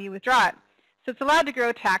taxed until you withdraw it. So it's allowed to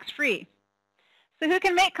grow tax-free. So who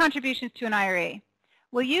can make contributions to an IRA?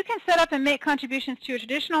 Well, you can set up and make contributions to a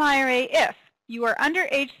traditional IRA if you are under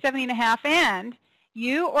age 70.5 and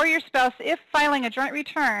you or your spouse, if filing a joint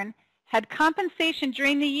return, had compensation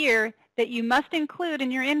during the year that you must include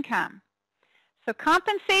in your income. So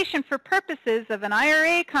compensation for purposes of an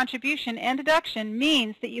IRA contribution and deduction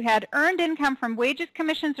means that you had earned income from wages,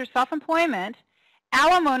 commissions, or self-employment,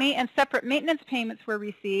 alimony and separate maintenance payments were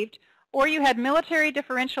received, or you had military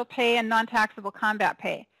differential pay and non-taxable combat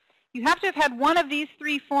pay. You have to have had one of these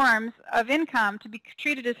three forms of income to be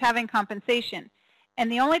treated as having compensation.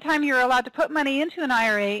 And the only time you're allowed to put money into an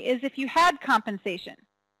IRA is if you had compensation.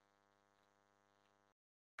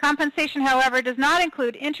 Compensation, however, does not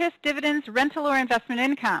include interest, dividends, rental or investment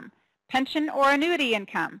income, pension or annuity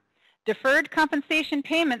income, deferred compensation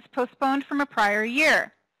payments postponed from a prior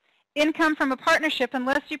year, income from a partnership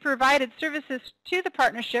unless you provided services to the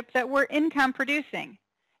partnership that were income producing.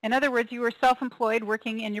 In other words, you were self-employed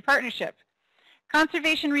working in your partnership.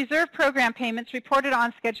 Conservation Reserve Program payments reported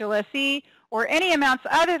on Schedule SE, or any amounts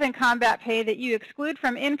other than combat pay that you exclude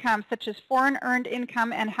from income, such as foreign earned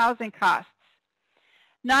income and housing costs.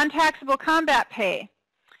 Non-taxable combat pay.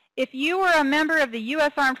 If you were a member of the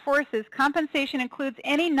U.S. Armed Forces, compensation includes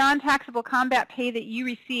any non-taxable combat pay that you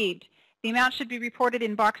received. The amount should be reported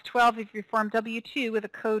in Box 12 of your Form W-2 with a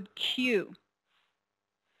code Q.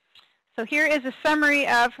 So here is a summary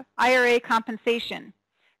of IRA compensation.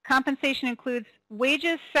 Compensation includes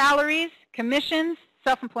wages, salaries, commissions,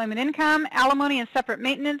 self-employment income, alimony and separate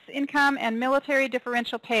maintenance income, and military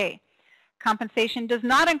differential pay. Compensation does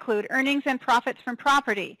not include earnings and profits from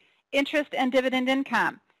property, interest and dividend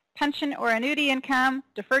income, pension or annuity income,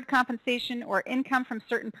 deferred compensation, or income from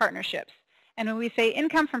certain partnerships. And when we say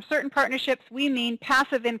income from certain partnerships, we mean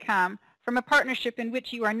passive income from a partnership in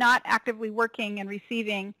which you are not actively working and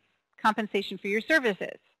receiving compensation for your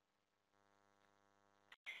services.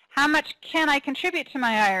 How much can I contribute to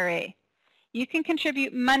my IRA? You can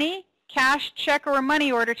contribute money, cash, check, or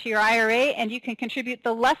money order to your IRA, and you can contribute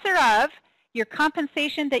the lesser of your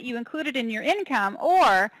compensation that you included in your income,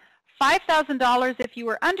 or $5,000 if you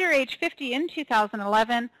were under age 50 in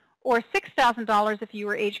 2011, or $6,000 if you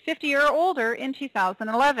were age 50 or older in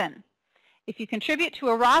 2011. If you contribute to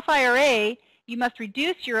a Roth IRA, you must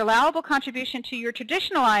reduce your allowable contribution to your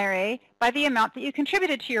traditional IRA by the amount that you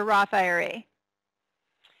contributed to your Roth IRA.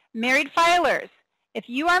 Married filers. If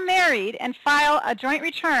you are married and file a joint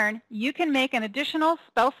return, you can make an additional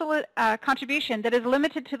spousal contribution that is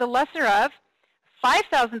limited to the lesser of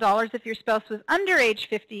 $5,000 if your spouse was under age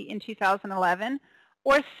 50 in 2011,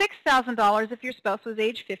 or $6,000 if your spouse was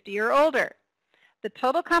age 50 or older. The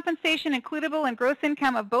total compensation includable in gross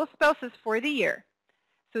income of both spouses for the year.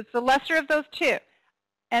 So it's the lesser of those two.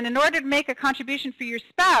 And in order to make a contribution for your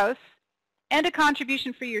spouse and a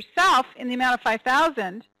contribution for yourself in the amount of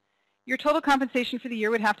 $5,000, your total compensation for the year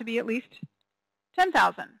would have to be at least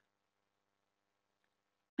 $10,000.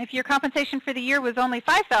 If your compensation for the year was only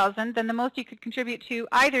 $5,000, then the most you could contribute to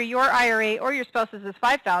either your IRA or your spouse's is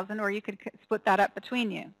 $5,000, or you could split that up between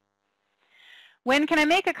you. When can I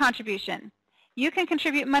make a contribution? You can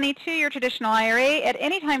contribute money to your traditional IRA at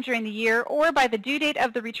any time during the year or by the due date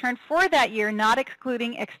of the return for that year, not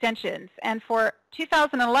excluding extensions. And for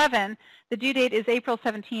 2011, the due date is April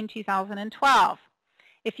 17, 2012.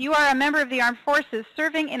 If you are a member of the Armed Forces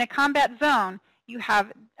serving in a combat zone, you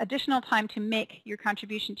have additional time to make your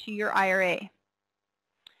contribution to your IRA.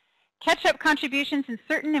 Catch-up contributions in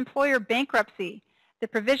certain employer bankruptcy. The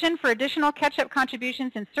provision for additional catch-up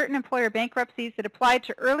contributions in certain employer bankruptcies that applied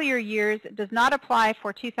to earlier years does not apply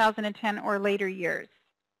for 2010 or later years.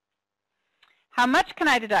 How much can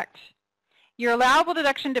I deduct? Your allowable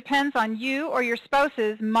deduction depends on you or your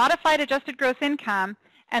spouse's modified adjusted gross income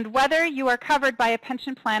and whether you are covered by a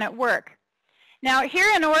pension plan at work. Now, here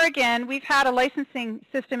in Oregon, we've had a licensing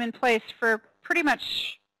system in place for pretty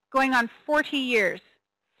much going on 40 years.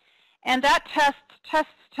 And that tests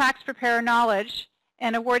tax preparer knowledge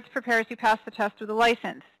and awards preparers who pass the test with a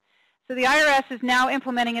license. So the IRS is now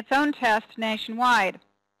implementing its own test nationwide.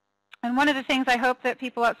 And one of the things I hope that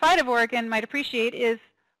people outside of Oregon might appreciate is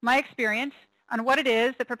my experience on what it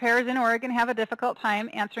is that preparers in Oregon have a difficult time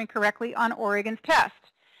answering correctly on Oregon's test.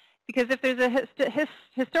 Because if there's a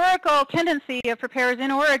historical tendency of preparers in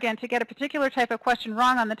Oregon to get a particular type of question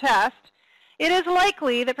wrong on the test, it is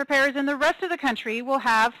likely that preparers in the rest of the country will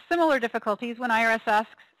have similar difficulties when IRS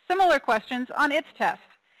asks similar questions on its test.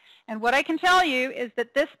 And what I can tell you is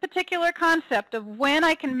that this particular concept of when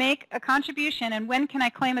I can make a contribution and when can I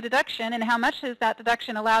claim a deduction and how much is that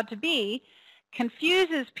deduction allowed to be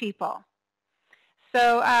confuses people.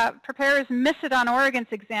 So preparers miss it on Oregon's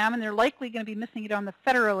exam, and they're likely going to be missing it on the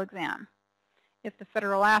federal exam if the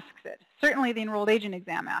federal asks it. Certainly the enrolled agent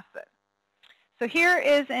exam asks it. So here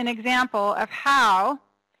is an example of how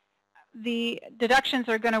the deductions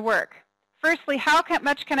are going to work. Firstly, how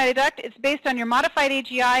much can I deduct? It's based on your modified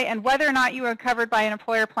AGI and whether or not you are covered by an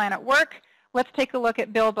employer plan at work. Let's take a look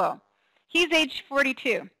at Bilbo. He's age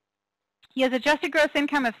 42. He has adjusted gross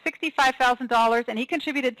income of $65,000, and he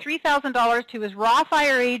contributed $3,000 to his Roth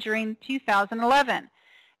IRA during 2011.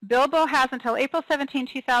 Bilbo has until April 17,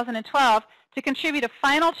 2012 to contribute a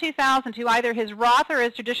final $2,000 to either his Roth or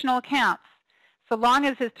his traditional accounts. So long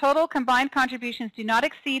as his total combined contributions do not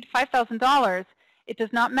exceed $5,000, it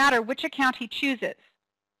does not matter which account he chooses.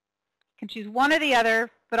 He can choose one or the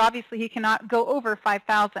other, but obviously he cannot go over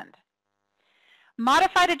 $5,000.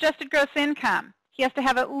 Modified adjusted gross income. He has to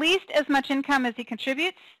have at least as much income as he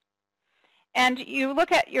contributes. And you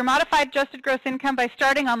look at your modified adjusted gross income by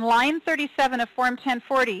starting on line 37 of Form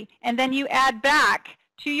 1040, and then you add back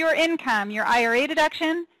to your income your IRA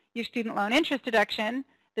deduction, your student loan interest deduction,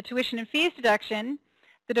 the tuition and fees deduction,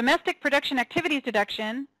 the domestic production activities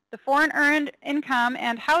deduction, the foreign earned income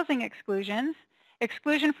and housing exclusions,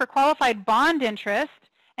 exclusion for qualified bond interest,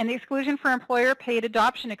 and the exclusion for employer-paid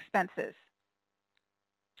adoption expenses.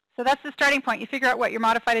 So that's the starting point. You figure out what your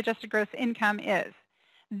modified adjusted gross income is.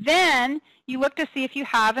 Then you look to see if you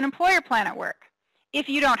have an employer plan at work. If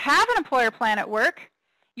you don't have an employer plan at work,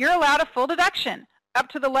 you're allowed a full deduction, up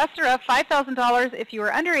to the lesser of $5,000 if you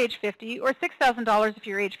are under age 50 or $6,000 if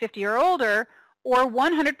you're age 50 or older, or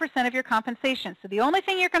 100% of your compensation. So the only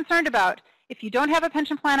thing you're concerned about if you don't have a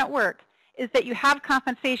pension plan at work is that you have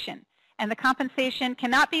compensation, and the compensation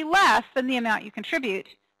cannot be less than the amount you contribute.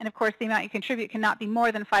 And of course, the amount you contribute cannot be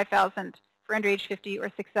more than $5,000 for under age 50 or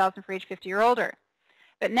 $6,000 for age 50 or older.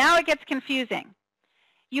 But now it gets confusing.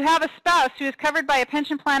 You have a spouse who is covered by a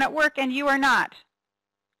pension plan at work and you are not.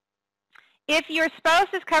 If your spouse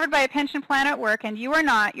is covered by a pension plan at work and you are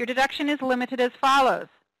not, your deduction is limited as follows.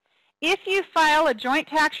 If you file a joint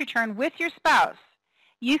tax return with your spouse,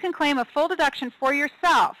 you can claim a full deduction for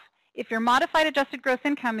yourself if your modified adjusted gross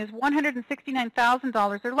income is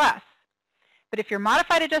 $169,000 or less. But if your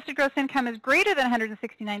modified adjusted gross income is greater than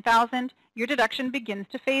 $169,000, your deduction begins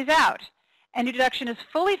to phase out. And your deduction is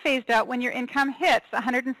fully phased out when your income hits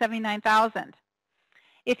 $179,000.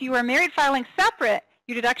 If you are married filing separate,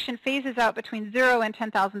 your deduction phases out between $0 and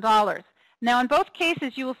 $10,000. Now, in both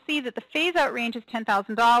cases, you will see that the phase-out range is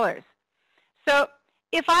 $10,000. So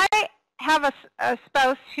if I have a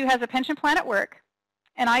spouse who has a pension plan at work,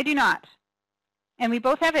 and I do not, and we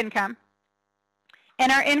both have income, and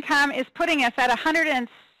our income is putting us at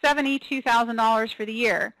 $172,000 for the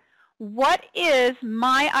year, what is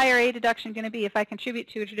my IRA deduction going to be if I contribute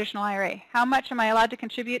to a traditional IRA? How much am I allowed to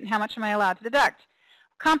contribute and how much am I allowed to deduct?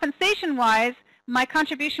 Compensation-wise, my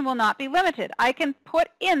contribution will not be limited. I can put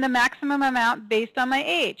in the maximum amount based on my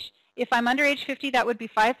age. If I'm under age 50, that would be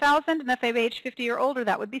 $5,000, and if I'm age 50 or older,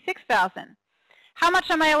 that would be $6,000. How much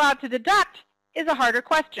am I allowed to deduct is a harder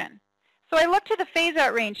question. So I look to the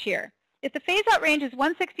phase-out range here. If the phase-out range is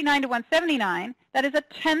 $169,000 to $179,000, that is a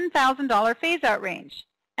 $10,000 phase-out range.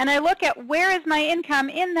 And I look at where is my income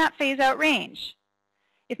in that phase-out range.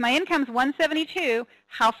 If my income is $172,000,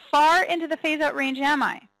 how far into the phase-out range am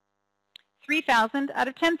I? $3,000 out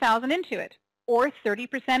of $10,000 into it, or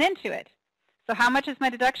 30% into it. So how much is my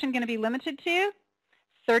deduction going to be limited to?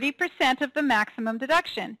 30% of the maximum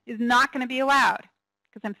deduction is not going to be allowed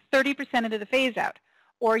because I'm 30% into the phase out.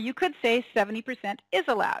 Or you could say 70% is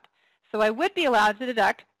allowed. So I would be allowed to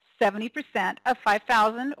deduct 70% of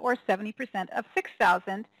 $5,000 or 70% of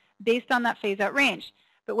 $6,000 based on that phase out range.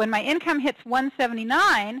 But when my income hits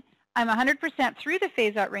 $179, I'm 100% through the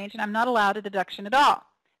phase out range and I'm not allowed a deduction at all.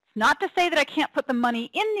 It's not to say that I can't put the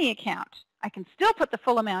money in the account. I can still put the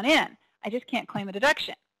full amount in. I just can't claim a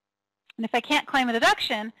deduction. And if I can't claim a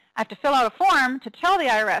deduction, I have to fill out a form to tell the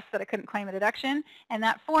IRS that I couldn't claim a deduction, and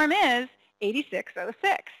that form is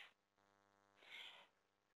 8606.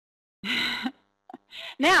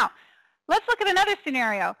 Now, let's look at another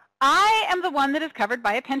scenario. I am the one that is covered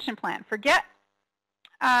by a pension plan. Forget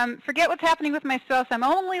what's happening with my spouse. I'm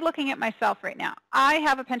only looking at myself right now. I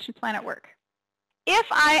have a pension plan at work. If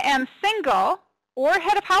I am single or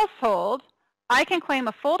head of household, I can claim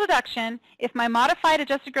a full deduction if my modified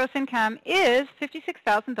adjusted gross income is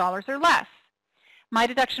 $56,000 or less. My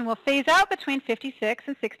deduction will phase out between $56,000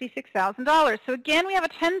 and $66,000. So again, we have a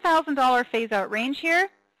 $10,000 phase out range here,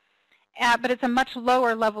 but it's a much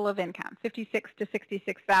lower level of income, $56,000 to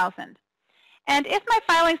 $66,000. And if my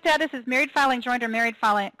filing status is married filing joint or married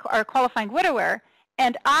filing or qualifying widower,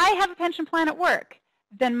 and I have a pension plan at work,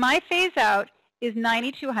 then my phase out is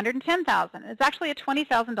 $90,000 to $110,000. It's actually a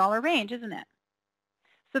 $20,000 range, isn't it?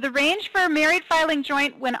 So the range for married filing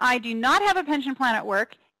joint when I do not have a pension plan at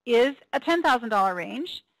work is a $10,000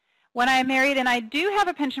 range. When I'm married and I do have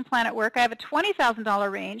a pension plan at work, I have a $20,000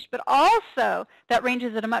 range, but also that range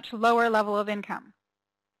is at a much lower level of income.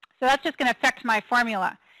 So that's just going to affect my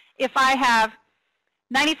formula. If I have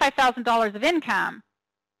 $95,000 of income,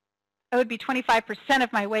 I would be 25%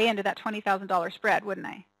 of my way into that $20,000 spread, wouldn't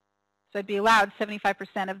I? So I'd be allowed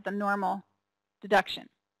 75% of the normal deduction.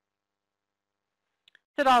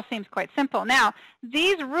 So it all seems quite simple. Now,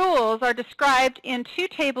 these rules are described in two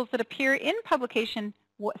tables that appear in publication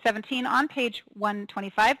 17 on page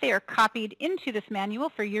 125. They are copied into this manual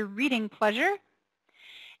for your reading pleasure.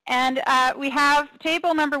 And we have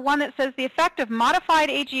table number 1 that says the effect of modified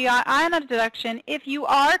AGI on a deduction if you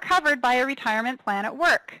are covered by a retirement plan at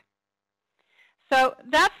work. So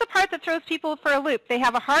that's the part that throws people for a loop. They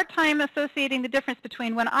have a hard time associating the difference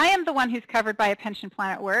between when I am the one who's covered by a pension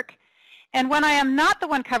plan at work and when I am not the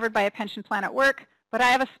one covered by a pension plan at work, but I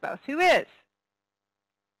have a spouse who is.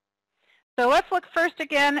 So let's look first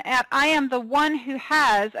again at I am the one who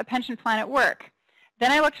has a pension plan at work.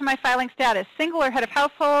 Then I look to my filing status, single or head of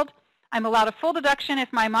household. I'm allowed a full deduction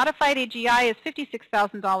if my modified AGI is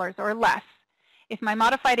 $56,000 or less. If my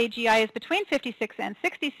modified AGI is between 56 and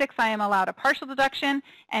 66, I am allowed a partial deduction.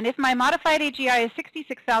 And if my modified AGI is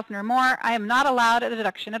 66,000 or more, I am not allowed a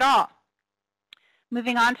deduction at all.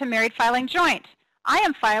 Moving on to married filing joint. I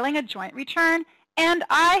am filing a joint return, and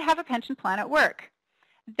I have a pension plan at work.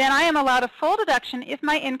 Then I am allowed a full deduction if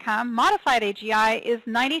my income, modified AGI, is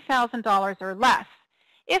 $90,000 or less.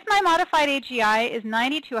 If my modified AGI is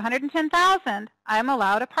 $90,000 to $110,000, I am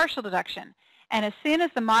allowed a partial deduction. And as soon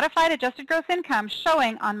as the modified adjusted gross income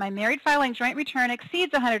showing on my married filing joint return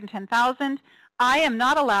exceeds $110,000, I am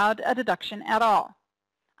not allowed a deduction at all.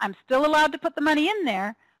 I'm still allowed to put the money in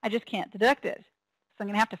there, I just can't deduct it. So I'm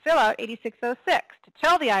going to have to fill out 8606 to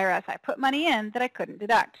tell the IRS I put money in that I couldn't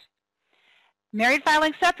deduct. Married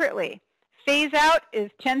filing separately. Phase out is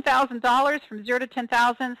 $10,000 from 0 to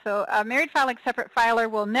 $10,000, so a married filing separate filer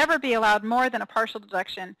will never be allowed more than a partial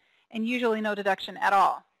deduction and usually no deduction at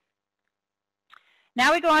all.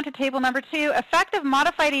 Now we go on to table number 2, effect of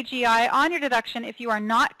modified AGI on your deduction if you are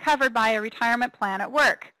not covered by a retirement plan at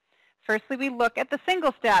work. Firstly, we look at the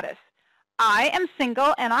single status. I am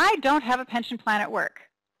single and I don't have a pension plan at work.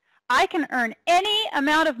 I can earn any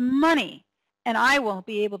amount of money and I will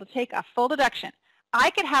be able to take a full deduction. I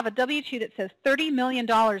could have a W-2 that says $30 million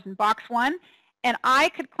in box 1 and I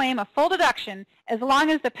could claim a full deduction as long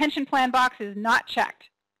as the pension plan box is not checked.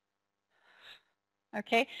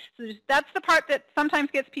 Okay, so that's the part that sometimes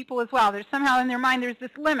gets people as well. There's somehow in their mind there's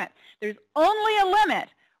this limit. There's only a limit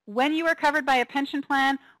when you are covered by a pension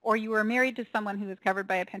plan or you are married to someone who is covered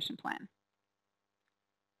by a pension plan.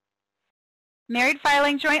 Married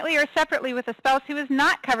filing jointly or separately with a spouse who is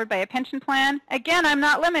not covered by a pension plan, again, I'm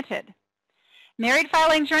not limited. Married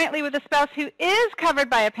filing jointly with a spouse who is covered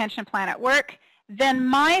by a pension plan at work, then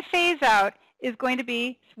my phase out is going to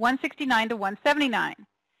be 169 to 179.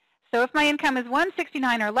 So if my income is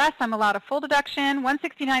 169 or less, I'm allowed a full deduction,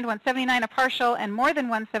 169 to 179 a partial, and more than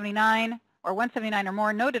 179 or 179 or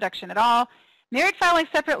more, no deduction at all. Married filing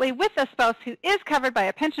separately with a spouse who is covered by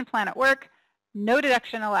a pension plan at work, no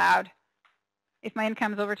deduction allowed if my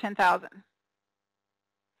income is over $10,000.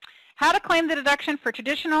 How to claim the deduction for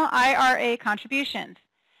traditional IRA contributions.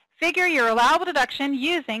 Figure your allowable deduction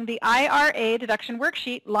using the IRA deduction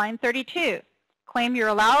worksheet, line 32. Claim your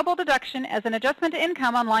allowable deduction as an adjustment to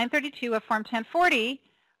income on line 32 of Form 1040,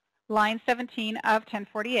 line 17 of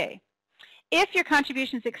 1040A. If your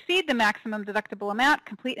contributions exceed the maximum deductible amount,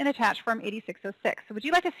 complete and attach Form 8606. So would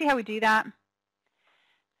you like to see how we do that?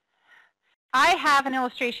 I have an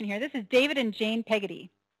illustration here. This is David and Jane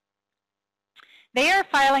Peggotty. They are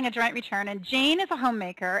filing a joint return, and Jane is a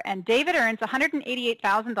homemaker, and David earns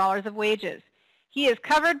 $188,000 of wages. He is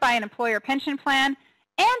covered by an employer pension plan,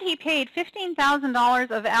 and he paid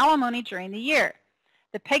 $15,000 of alimony during the year.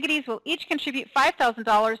 The Peggottys will each contribute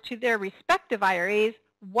 $5,000 to their respective IRAs.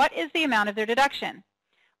 What is the amount of their deduction?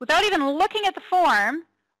 Without even looking at the form,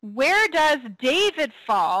 where does David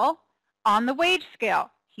fall on the wage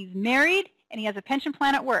scale? He's married, and he has a pension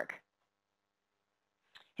plan at work.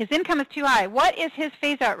 His income is too high. What is his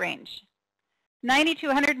phase-out range? 90 to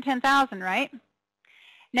 110,000, right?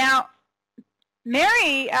 Now,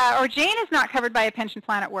 Mary or Jane is not covered by a pension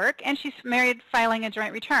plan at work, and she's married filing a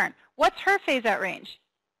joint return. What's her phase-out range?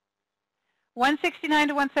 169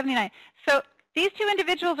 to 179. So these two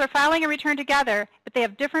individuals are filing a return together, but they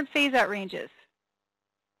have different phase-out ranges.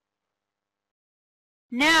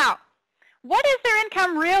 Now, what is their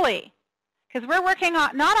income really? Because we're working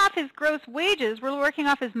on, not off his gross wages, we're working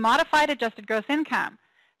off his modified adjusted gross income.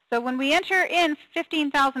 So when we enter in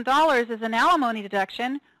 $15,000 as an alimony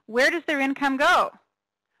deduction, where does their income go?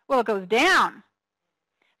 Well, it goes down.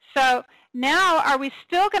 So now are we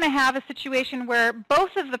still going to have a situation where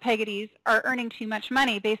both of the Peggottys are earning too much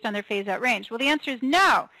money based on their phase-out range? Well, the answer is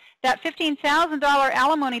no. That $15,000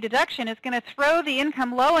 alimony deduction is going to throw the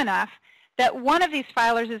income low enough that one of these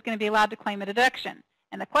filers is going to be allowed to claim a deduction.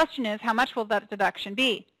 And the question is, how much will that deduction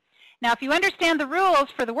be? Now, if you understand the rules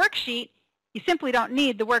for the worksheet, you simply don't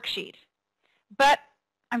need the worksheet. But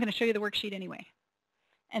I'm going to show you the worksheet anyway.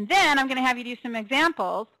 And then I'm going to have you do some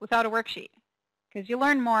examples without a worksheet, because you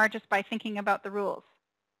learn more just by thinking about the rules.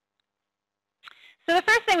 So the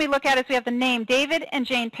first thing we look at is we have the name David and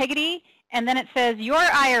Jane Peggotty, and then it says your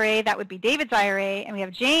IRA, that would be David's IRA, and we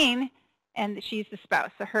have Jane, and she's the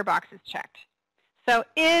spouse, so her box is checked. So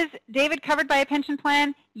is David covered by a pension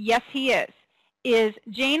plan? Yes, he is. Is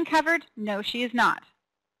Jane covered? No, she is not.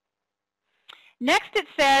 Next it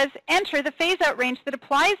says enter the phase-out range that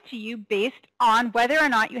applies to you based on whether or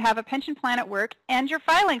not you have a pension plan at work and your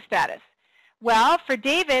filing status. Well, for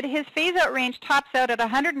David, his phase-out range tops out at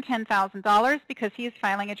 $110,000 because he is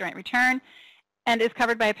filing a joint return and is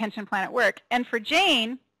covered by a pension plan at work. And for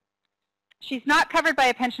Jane, she's not covered by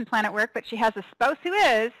a pension plan at work, but she has a spouse who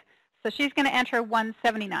is, so she's going to enter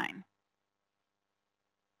 179.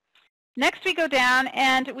 Next we go down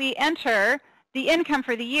and we enter the income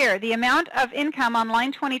for the year. The amount of income on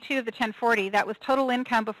line 22 of the 1040, that was total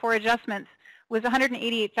income before adjustments, was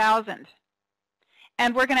 $188,000.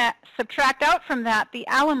 And we're going to subtract out from that the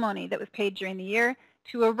alimony that was paid during the year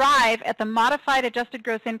to arrive at the modified adjusted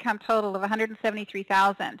gross income total of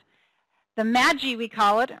 $173,000. The MAGI, we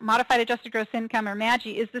call it, modified adjusted gross income, or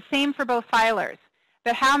MAGI, is the same for both filers.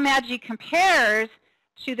 But how MAGI compares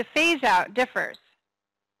to the phase-out differs.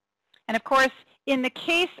 And of course, in the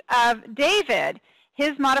case of David,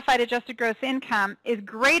 his modified adjusted gross income is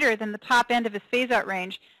greater than the top end of his phase-out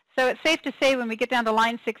range. So it's safe to say when we get down to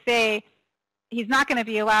line 6A, he's not going to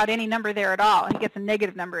be allowed any number there at all. He gets a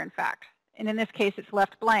negative number, in fact. And in this case, it's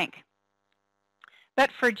left blank. But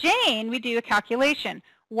for Jane, we do a calculation.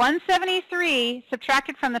 173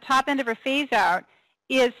 subtracted from the top end of her phase-out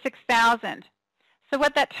is $6,000. So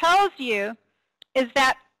what that tells you is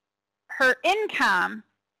that her income,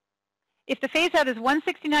 if the phase-out is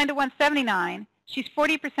 169 to 179, she's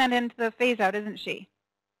 40% into the phase-out, isn't she?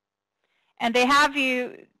 And they have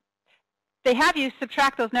you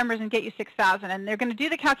subtract those numbers and get you 6,000. And they're going to do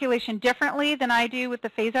the calculation differently than I do with the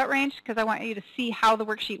phase-out range because I want you to see how the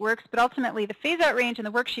worksheet works. But ultimately, the phase-out range and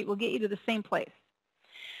the worksheet will get you to the same place.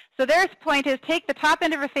 So their point is take the top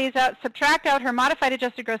end of her phase-out, subtract out her modified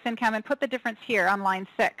adjusted gross income, and put the difference here on line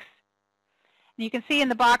 6. And you can see in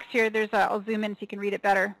the box here, I'll zoom in so you can read it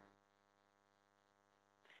better.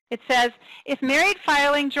 It says, if married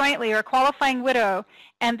filing jointly or a qualifying widow,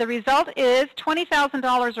 and the result is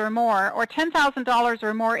 $20,000 or more, or $10,000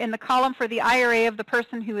 or more in the column for the IRA of the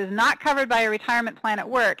person who is not covered by a retirement plan at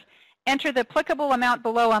work, enter the applicable amount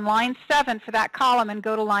below on line 7 for that column and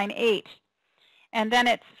go to line 8. And then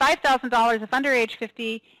it's $5,000 if under age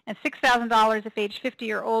 50 and $6,000 if age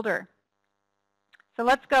 50 or older. So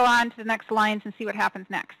let's go on to the next lines and see what happens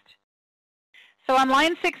next. So on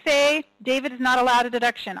line 6A, David is not allowed a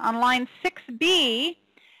deduction. On line 6B,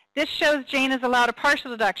 this shows Jane is allowed a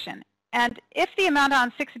partial deduction. And if the amount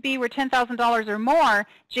on 6B were $10,000 or more,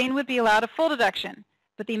 Jane would be allowed a full deduction.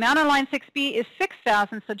 But the amount on line 6B is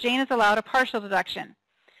 $6,000, so Jane is allowed a partial deduction.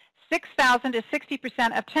 $6,000 is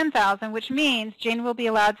 60% of $10,000, which means Jane will be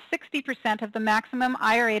allowed 60% of the maximum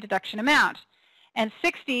IRA deduction amount. And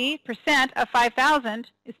 60% of $5,000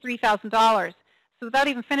 is $3,000. So without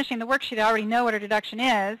even finishing the worksheet, I already know what her deduction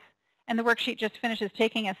is, and the worksheet just finishes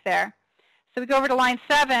taking us there. So we go over to line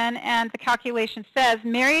 7, and the calculation says,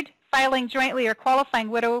 married, filing jointly, or qualifying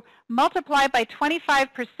widow, multiply by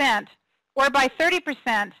 25% or by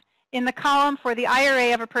 30% in the column for the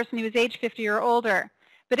IRA of a person who is age 50 or older.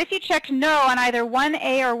 But if you checked no on either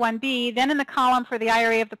 1A or 1B, then in the column for the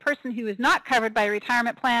IRA of the person who is not covered by a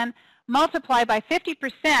retirement plan, multiply by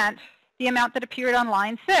 50% the amount that appeared on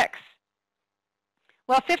line 6.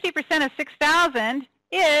 Well, 50% of 6,000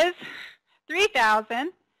 is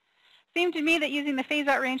 3,000. Seemed to me that using the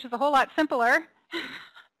phase-out range was a whole lot simpler.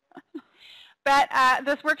 But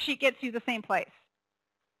this worksheet gets you the same place.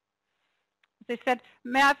 As I said,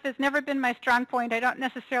 math has never been my strong point. I don't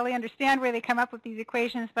necessarily understand where they come up with these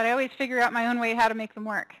equations, but I always figure out my own way how to make them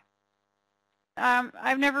work.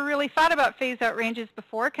 I've never really thought about phase-out ranges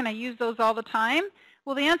before. Can I use those all the time?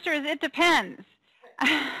 Well, the answer is it depends.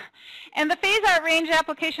 And the phase-out range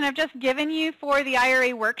application I've just given you for the IRA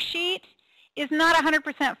worksheet is not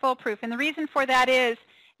 100% foolproof. And the reason for that is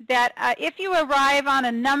that if you arrive on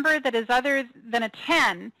a number that is other than a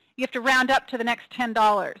 10, you have to round up to the next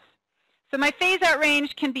 $10. So my phase-out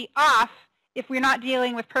range can be off if we're not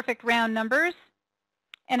dealing with perfect round numbers.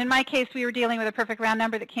 And in my case, we were dealing with a perfect round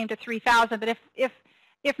number that came to 3,000. But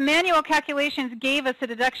if manual calculations gave us a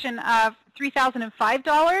deduction of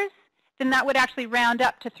 $3,005, then that would actually round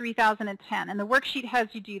up to 3,010. And the worksheet has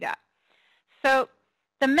you do that. So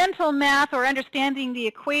the mental math or understanding the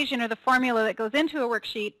equation or the formula that goes into a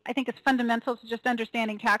worksheet, I think is fundamental to just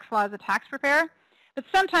understanding tax law as a tax preparer. But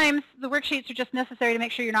sometimes the worksheets are just necessary to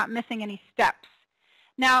make sure you're not missing any steps.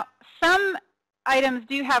 Now, some items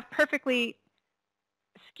do have perfectly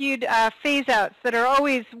skewed phase-outs that are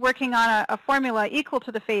always working on a formula equal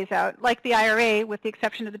to the phase-out, like the IRA, with the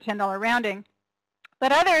exception of the $10 rounding.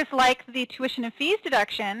 But others, like the tuition and fees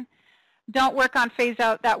deduction, don't work on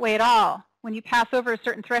phase-out that way at all. When you pass over a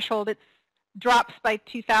certain threshold, it drops by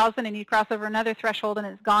 2,000, and you cross over another threshold, and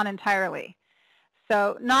it's gone entirely.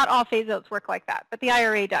 So not all phase-outs work like that, but the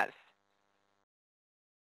IRA does.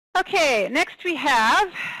 Okay, next we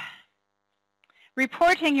have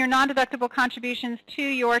reporting your non-deductible contributions to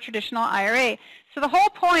your traditional IRA. So the whole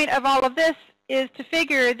point of all of this is to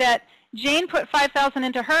figure that Jane put $5,000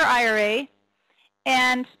 into her IRA,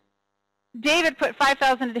 and David put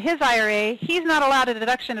 $5,000 into his IRA. He's not allowed a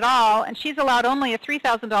deduction at all, and she's allowed only a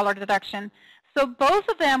 $3,000 deduction. So both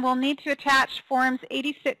of them will need to attach Forms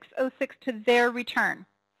 8606 to their return.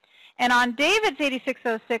 And on David's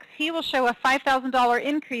 8606, he will show a $5,000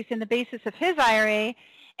 increase in the basis of his IRA,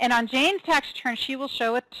 and on Jane's tax return, she will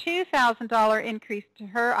show a $2,000 increase to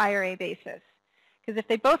her IRA basis. Because if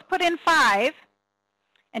they both put in 5,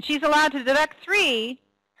 and she's allowed to deduct 3,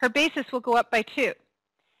 her basis will go up by 2.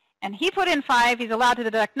 And he put in 5, he's allowed to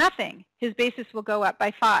deduct nothing. His basis will go up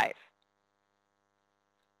by 5.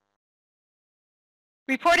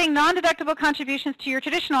 Reporting non-deductible contributions to your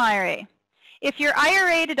traditional IRA. If your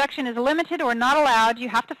IRA deduction is limited or not allowed, you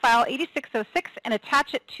have to file 8606 and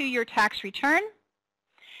attach it to your tax return.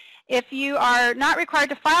 If you are not required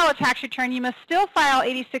to file a tax return, you must still file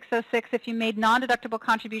 8606 if you made non-deductible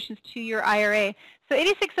contributions to your IRA. So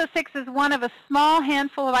 8606 is one of a small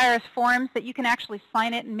handful of IRS forms that you can actually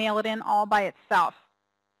sign it and mail it in all by itself.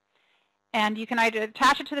 And you can either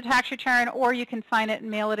attach it to the tax return or you can sign it and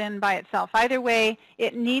mail it in by itself. Either way,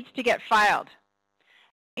 it needs to get filed.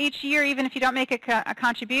 Each year, even if you don't make a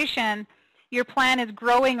contribution, your plan is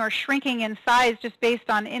growing or shrinking in size just based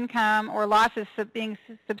on income or losses being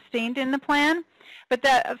sustained in the plan. But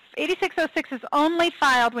the 8606 is only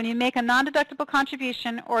filed when you make a non-deductible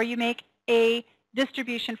contribution or you make a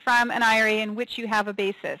distribution from an IRA in which you have a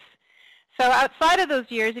basis. So outside of those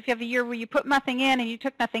years, if you have a year where you put nothing in and you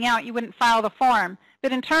took nothing out, you wouldn't file the form.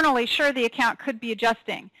 But internally, sure, the account could be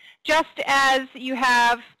adjusting. Just as you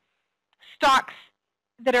have stocks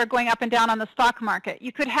that are going up and down on the stock market.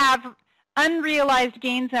 You could have unrealized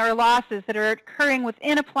gains or losses that are occurring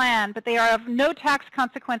within a plan, but they are of no tax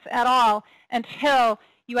consequence at all until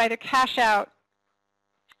you either cash out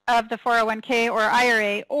of the 401k or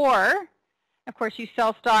IRA, or, of course, you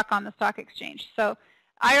sell stock on the stock exchange. So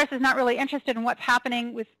IRS is not really interested in what's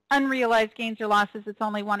happening with unrealized gains or losses. It's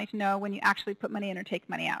only wanting to know when you actually put money in or take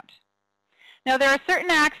money out. Now, there are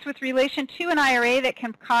certain acts with relation to an IRA that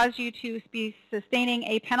can cause you to be sustaining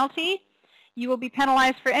a penalty. You will be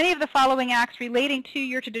penalized for any of the following acts relating to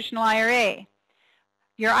your traditional IRA.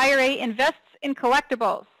 Your IRA invests in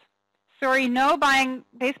collectibles. Sorry, no buying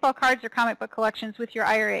baseball cards or comic book collections with your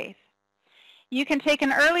IRAs. You can take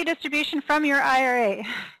an early distribution from your IRA.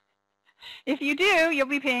 If you do, you'll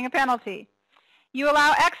be paying a penalty. You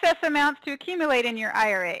allow excess amounts to accumulate in your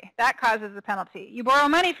IRA. That causes a penalty. You borrow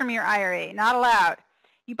money from your IRA. Not allowed.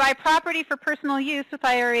 You buy property for personal use with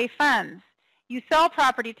IRA funds. You sell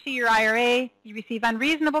property to your IRA. You receive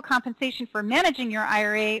unreasonable compensation for managing your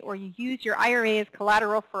IRA, or you use your IRA as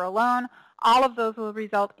collateral for a loan. All of those will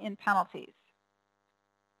result in penalties.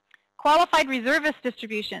 Qualified reservist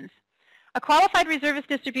distributions. A qualified reservist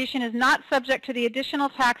distribution is not subject to the additional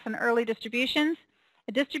tax on early distributions.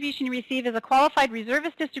 A distribution you receive is a qualified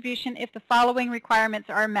reservist distribution if the following requirements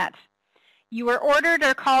are met. You were ordered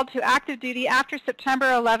or called to active duty after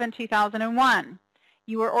September 11, 2001.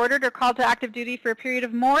 You were ordered or called to active duty for a period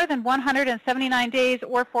of more than 179 days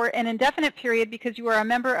or for an indefinite period because you are a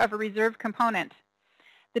member of a reserve component.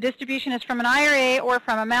 The distribution is from an IRA or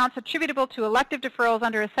from amounts attributable to elective deferrals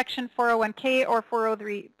under a Section 401K or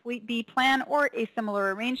 403B plan or a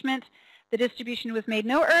similar arrangement. The distribution was made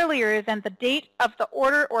no earlier than the date of the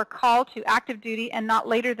order or call to active duty and not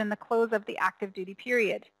later than the close of the active duty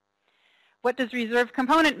period. What does reserve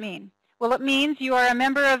component mean? Well, it means you are a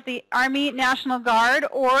member of the Army National Guard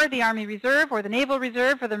or the Army Reserve or the Naval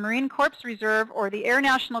Reserve or the Marine Corps Reserve or the Air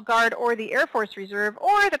National Guard or the Air Force Reserve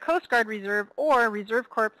or the Coast Guard Reserve or Reserve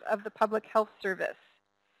Corps of the Public Health Service.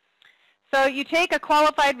 So you take a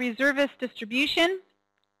qualified reservist distribution.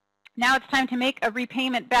 Now it's time to make a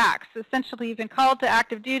repayment back. So essentially you've been called to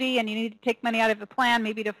active duty and you need to take money out of the plan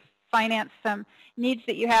maybe to finance some needs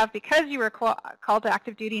that you have because you were called to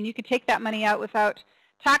active duty, and you can take that money out without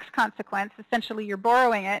tax consequence. Essentially you're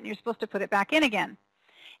borrowing it and you're supposed to put it back in again.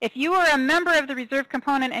 If you were a member of the reserve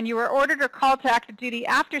component and you were ordered or called to active duty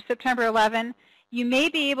after September 11, you may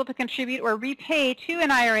be able to contribute or repay to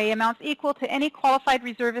an IRA amounts equal to any qualified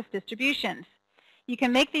reservist distributions. You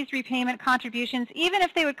can make these repayment contributions even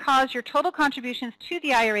if they would cause your total contributions to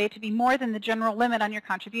the IRA to be more than the general limit on your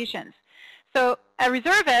contributions. So a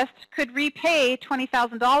reservist could repay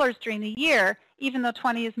 $20,000 during the year, even though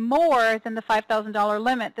 20 is more than the $5,000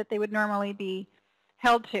 limit that they would normally be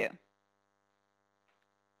held to.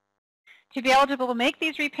 To be eligible to make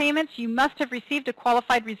these repayments, you must have received a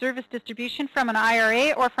qualified reservist distribution from an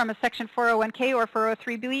IRA or from a Section 401K or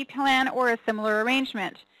 403B plan or a similar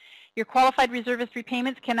arrangement. Your qualified reservist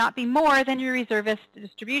repayments cannot be more than your reservist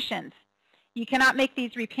distributions. You cannot make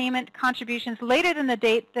these repayment contributions later than the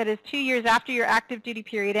date that is 2 years after your active duty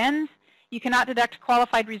period ends. You cannot deduct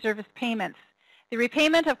qualified reservist payments. The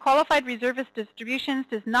repayment of qualified reservist distributions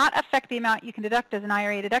does not affect the amount you can deduct as an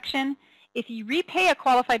IRA deduction. If you repay a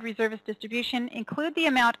qualified reservist distribution, include the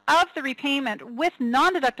amount of the repayment with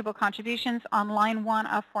non-deductible contributions on line 1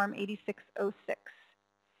 of Form 8606.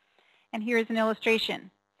 And here is an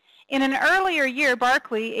illustration. In an earlier year,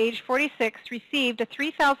 Barclay, age 46, received a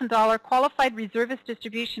 $3,000 qualified reservist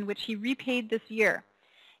distribution, which he repaid this year.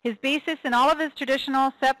 His basis in all of his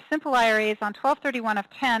traditional SEP simple IRAs on 12/31 of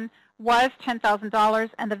 10 was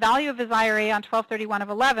 $10,000, and the value of his IRA on 12/31 of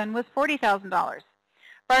 11 was $40,000.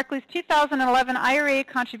 Barclay's 2011 IRA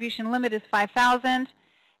contribution limit is $5,000.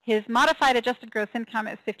 His modified adjusted gross income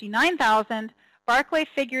is $59,000. Barclay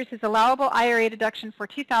figures his allowable IRA deduction for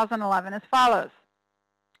 2011 as follows.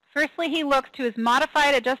 Firstly, he looks to his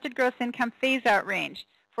modified adjusted gross income phase-out range.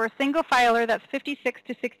 For a single filer, that's $56,000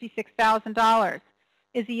 to $66,000.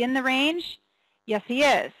 Is he in the range? Yes, he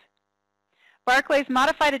is. Barclay's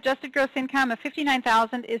modified adjusted gross income of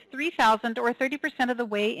 $59,000 is $3,000 or 30% of the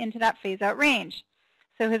way into that phase-out range.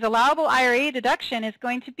 So his allowable IRA deduction is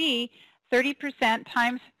going to be 30%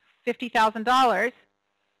 times $50,000,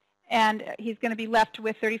 and he's going to be left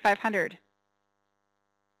with $3,500.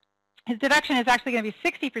 His deduction is actually going to be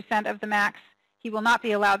 60% of the max. He will not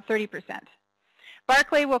be allowed 30%.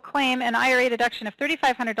 Barclay will claim an IRA deduction of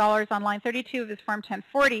 $3,500 on line 32 of his Form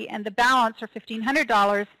 1040, and the balance, or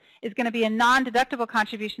 $1,500, is going to be a non-deductible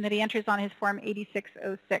contribution that he enters on his Form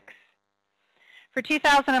 8606. For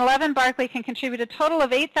 2011, Barclay can contribute a total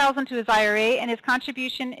of $8,000 to his IRA, and his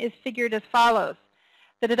contribution is figured as follows.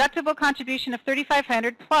 The deductible contribution of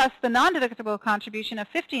 $3,500 plus the non-deductible contribution of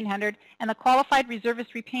 $1,500 and the qualified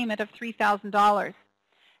reservist repayment of $3,000.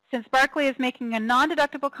 Since Barclay is making a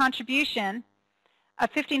non-deductible contribution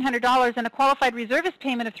of $1,500 and a qualified reservist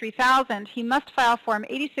payment of $3,000, he must file Form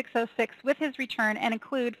 8606 with his return and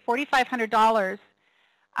include $4,500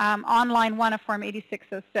 on line 1 of Form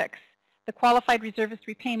 8606. The qualified reservist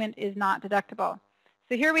repayment is not deductible.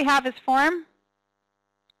 So here we have his form.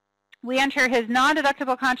 We enter his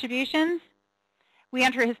non-deductible contributions, we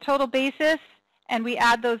enter his total basis, and we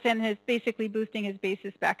add those in, his basically boosting his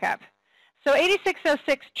basis back up. So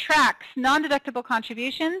 8606 tracks non-deductible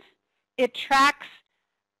contributions. It tracks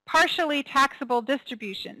partially taxable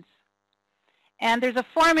distributions. And there's a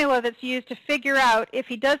formula that's used to figure out if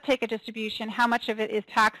he does take a distribution, how much of it is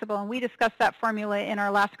taxable. And we discussed that formula in our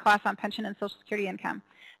last class on pension and Social Security income.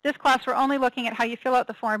 This class, we're only looking at how you fill out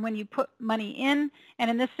the form when you put money in. And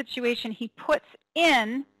in this situation, he puts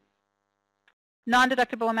in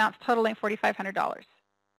non-deductible amounts totaling $4,500.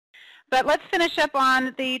 But let's finish up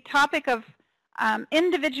on the topic of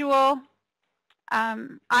individual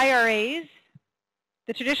IRAs,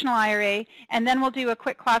 the traditional IRA, and then we'll do a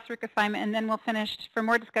quick classwork assignment, and then we'll finish for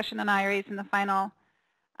more discussion on IRAs in the final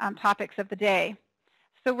topics of the day.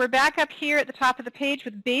 So we're back up here at the top of the page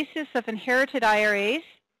with basis of inherited IRAs.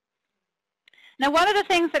 Now, one of the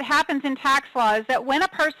things that happens in tax law is that when a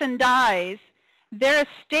person dies, their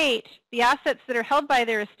estate, the assets that are held by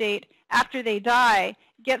their estate after they die,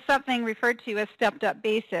 get something referred to as stepped-up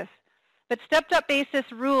basis. But stepped-up basis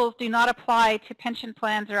rules do not apply to pension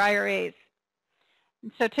plans or IRAs.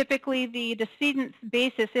 And so typically the decedent's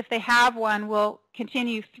basis, if they have one, will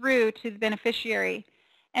continue through to the beneficiary.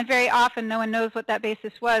 And very often no one knows what that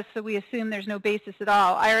basis was, so we assume there's no basis at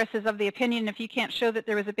all. IRS is of the opinion if you can't show that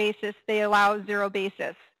there was a basis, they allow zero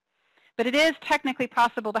basis. But it is technically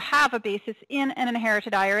possible to have a basis in an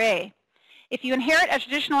inherited IRA. If you inherit a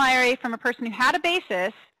traditional IRA from a person who had a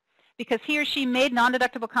basis, because he or she made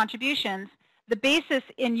non-deductible contributions, the basis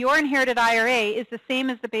in your inherited IRA is the same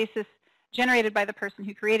as the basis generated by the person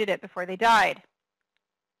who created it before they died.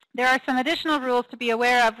 There are some additional rules to be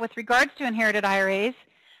aware of with regards to inherited IRAs.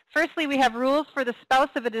 Firstly, we have rules for the spouse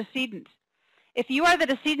of a decedent. If you are the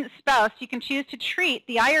decedent's spouse, you can choose to treat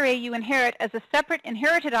the IRA you inherit as a separate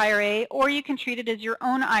inherited IRA, or you can treat it as your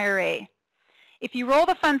own IRA. If you roll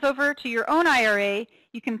the funds over to your own IRA,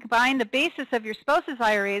 you can combine the basis of your spouse's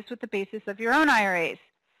IRAs with the basis of your own IRAs.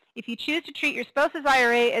 If you choose to treat your spouse's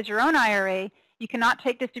IRA as your own IRA, you cannot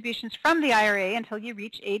take distributions from the IRA until you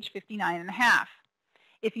reach age 59.5.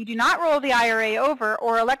 If you do not roll the IRA over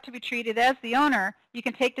or elect to be treated as the owner, you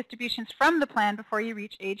can take distributions from the plan before you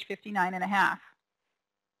reach age 59.5.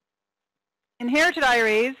 Inherited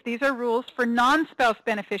IRAs, these are rules for non-spouse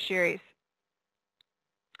beneficiaries.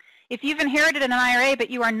 If you've inherited an IRA but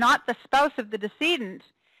you are not the spouse of the decedent,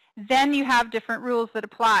 then you have different rules that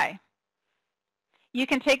apply. You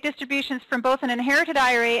can take distributions from both an inherited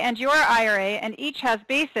IRA and your IRA, and each has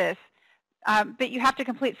basis, but you have to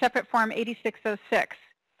complete separate form 8606.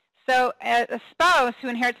 So a spouse who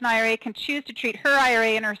inherits an IRA can choose to treat her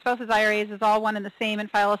IRA and her spouse's IRAs as all one and the same and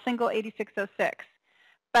file a single 8606.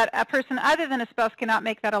 But a person other than a spouse cannot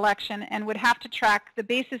make that election and would have to track the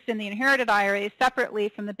basis in the inherited IRA separately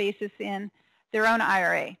from the basis in their own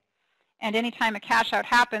IRA. And any time a cash out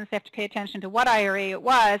happens, they have to pay attention to what IRA it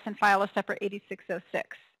was and file a separate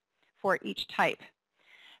 8606 for each type.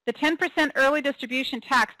 The 10% early distribution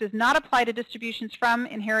tax does not apply to distributions from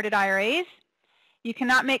inherited IRAs. You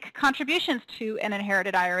cannot make contributions to an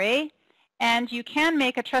inherited IRA, and you can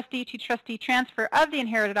make a trustee-to-trustee transfer of the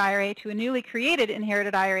inherited IRA to a newly created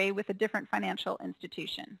inherited IRA with a different financial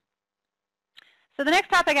institution. So the next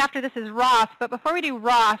topic after this is Roth, but before we do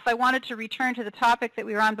Roth, I wanted to return to the topic that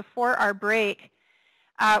we were on before our break,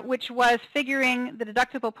 which was figuring the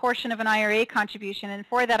deductible portion of an IRA contribution, and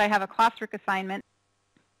for that I have a classwork assignment.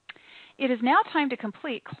 It is now time to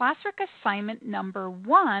complete classwork assignment number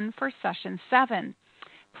 1 for session 7.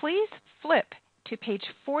 Please flip to page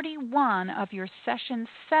 41 of your session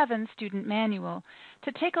 7 student manual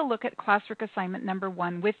to take a look at classwork assignment number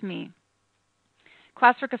 1 with me.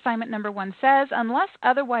 Classwork assignment number 1 says, unless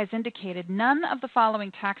otherwise indicated, none of the following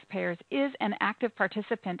taxpayers is an active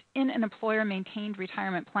participant in an employer-maintained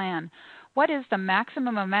retirement plan. What is the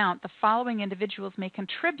maximum amount the following individuals may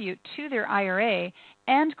contribute to their IRA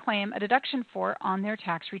and claim a deduction for on their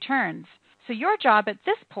tax returns? So your job at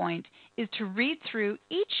this point is to read through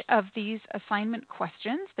each of these assignment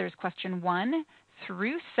questions. There's question 1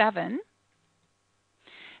 through 7.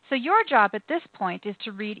 So your job at this point is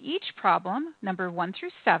to read each problem, number 1 through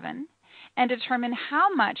 7, and determine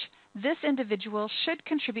how much this individual should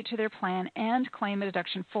contribute to their plan and claim a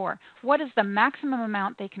deduction for. What is the maximum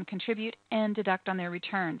amount they can contribute and deduct on their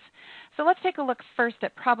returns? So let's take a look first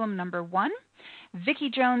at problem number 1. Vicki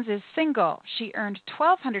Jones is single. She earned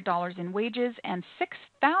 $1,200 in wages and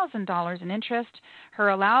 $6,000 in interest. Her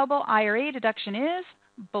allowable IRA deduction is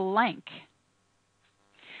blank.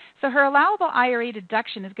 So her allowable IRA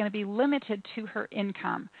deduction is going to be limited to her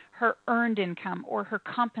income, her earned income, or her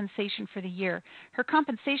compensation for the year. Her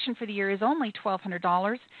compensation for the year is only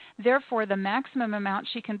 $1,200. Therefore, the maximum amount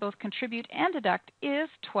she can both contribute and deduct is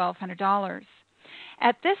 $1,200.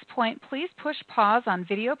 At this point, please push pause on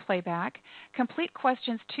video playback. Complete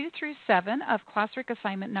questions 2 through 7 of classwork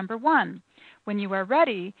assignment number 1. When you are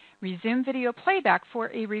ready, resume video playback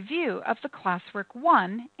for a review of the classwork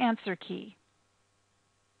 1 answer key.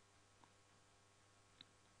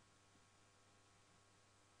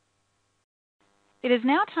 It is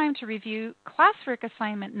now time to review classwork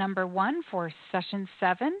assignment number 1 for session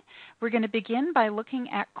 7. We're going to begin by looking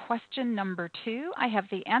at question number 2. I have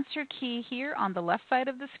the answer key here on the left side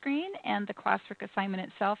of the screen, and the classwork assignment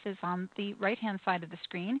itself is on the right-hand side of the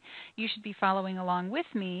screen. You should be following along with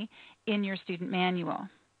me in your student manual.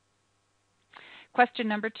 Question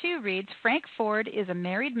number 2 reads, Frank Ford is a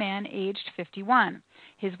married man aged 51.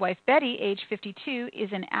 His wife Betty, age 52,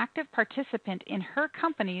 is an active participant in her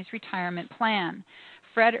company's retirement plan.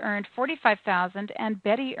 Fred earned $45,000 and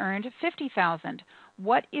Betty earned $50,000.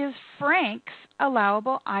 What is Frank's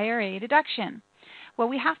allowable IRA deduction? Well,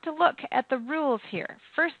 we have to look at the rules here.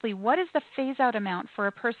 Firstly, what is the phase-out amount for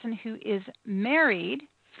a person who is married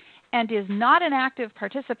and is not an active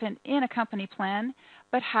participant in a company plan,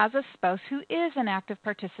 but has a spouse who is an active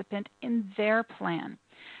participant in their plan?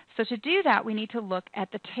 So to do that, we need to look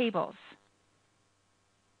at the tables.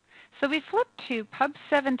 So we flip to Pub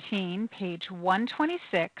 17, page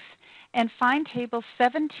 126, and find table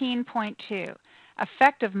 17.2,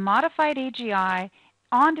 effect of modified AGI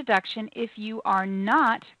on deduction if you are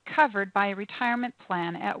not covered by a retirement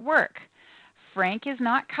plan at work. Frank is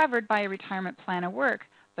not covered by a retirement plan at work,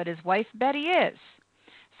 but his wife Betty is.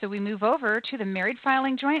 So we move over to the married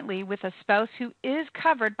filing jointly with a spouse who is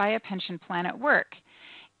covered by a pension plan at work.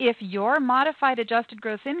 If your modified adjusted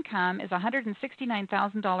gross income is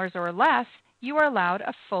 $169,000 or less, you are allowed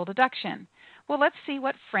a full deduction. Well, let's see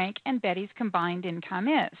what Frank and Betty's combined income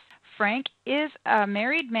is. Frank is a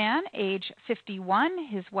married man, age 51.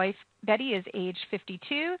 His wife Betty is age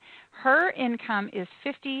 52. Her income is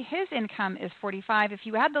 50. His income is 45. If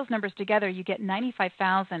you add those numbers together, you get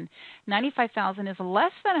 $95,000. $95,000 is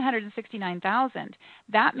less than $169,000.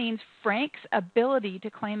 That means Frank's ability to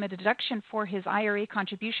claim a deduction for his IRA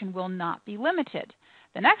contribution will not be limited.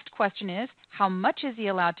 The next question is, how much is he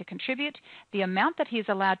allowed to contribute? The amount that he is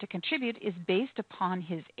allowed to contribute is based upon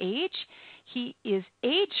his age. He is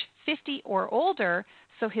age 50 or older,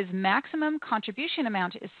 so his maximum contribution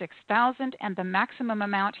amount is $6,000, and the maximum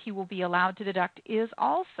amount he will be allowed to deduct is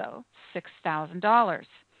also $6,000.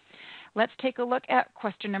 Let's take a look at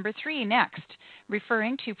question number 3 next.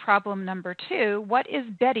 Referring to problem number 2, what is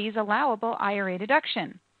Betty's allowable IRA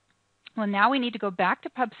deduction? Well, now we need to go back to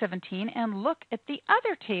Pub 17 and look at the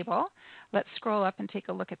other table. Let's scroll up and take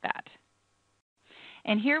a look at that.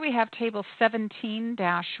 And here we have table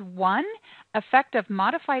 17-1, effect of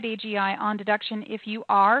modified AGI on deduction if you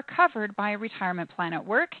are covered by a retirement plan at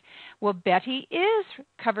work. Well, Betty is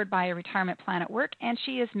covered by a retirement plan at work, and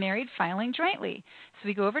she is married filing jointly. So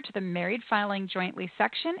we go over to the married filing jointly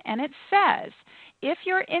section, and it says, if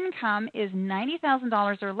your income is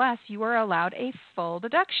 $90,000 or less, you are allowed a full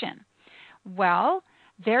deduction. Well,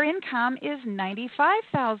 their income is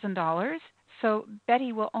 $95,000, so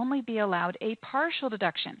Betty will only be allowed a partial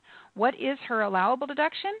deduction. What is her allowable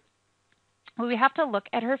deduction? Well, we have to look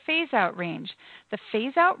at her phase-out range. The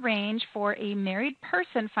phase-out range for a married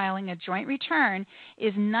person filing a joint return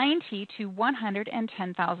is $90,000 to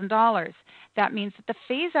 $110,000. That means that the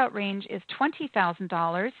phase-out range is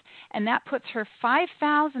 $20,000, and that puts her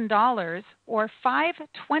 $5,000 or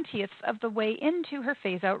 5/20ths of the way into her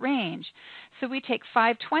phase-out range. So we take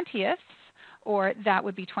 5/20ths, or that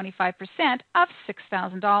would be 25% of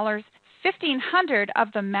 $6,000. $1,500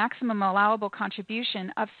 of the maximum allowable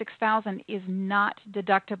contribution of $6,000 is not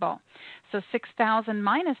deductible. So $6,000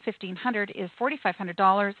 minus $1,500 is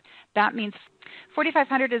 $4,500. That means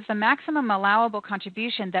 $4,500 is the maximum allowable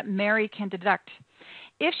contribution that Mary can deduct.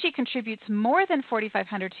 If she contributes more than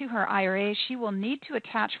 $4,500 to her IRA, she will need to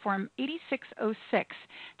attach Form 8606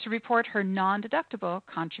 to report her non-deductible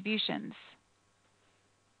contributions.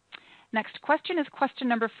 Next question is question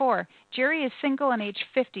number 4. Jerry is single and age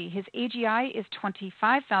 50. His AGI is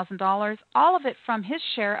 $25,000, all of it from his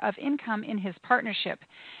share of income in his partnership.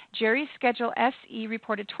 Jerry's Schedule SE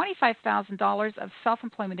reported $25,000 of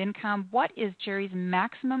self-employment income. What is Jerry's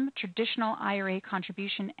maximum traditional IRA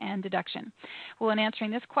contribution and deduction? Well, in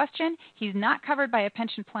answering this question, he's not covered by a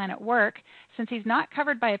pension plan at work. Since he's not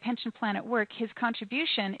covered by a pension plan at work, his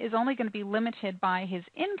contribution is only going to be limited by his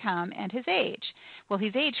income and his age. Well,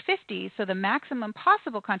 he's age 50, so the maximum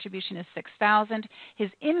possible contribution is $6,000. His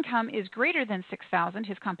income is greater than $6,000.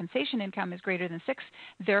 His compensation income is greater than $6,000.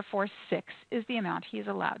 Therefore, $6,000 is the amount he is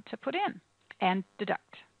allowed to put in and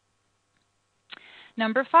deduct.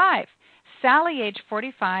 Number 5. Sally, age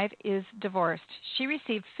 45, is divorced. She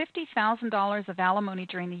received $50,000 of alimony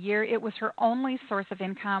during the year. It was her only source of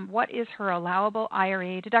income. What is her allowable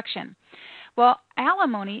IRA deduction? Well,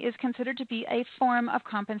 alimony is considered to be a form of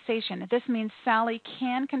compensation. This means Sally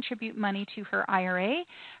can contribute money to her IRA.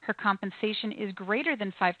 Her compensation is greater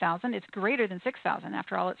than $5,000. It's greater than $6,000.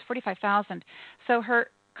 After all, it's $45,000. So her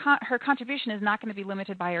contribution is not going to be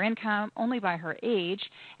limited by her income, only by her age.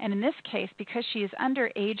 And in this case, because she is under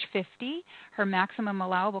age 50, her maximum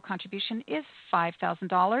allowable contribution is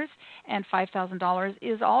 $5,000, and $5,000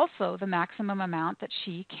 is also the maximum amount that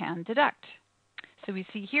she can deduct. So we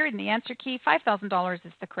see here in the answer key, $5,000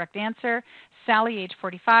 is the correct answer. Sally, age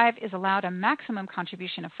 45, is allowed a maximum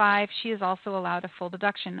contribution of $5,000. She is also allowed a full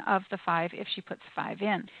deduction of the $5,000 if she puts $5,000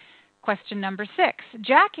 in. Question number 6.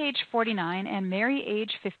 Jack, age 49, and Mary,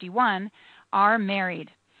 age 51, are married.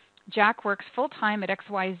 Jack works full-time at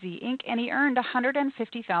XYZ Inc., and he earned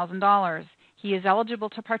 $150,000. He is eligible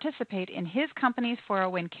to participate in his company's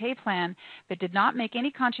 401k plan, but did not make any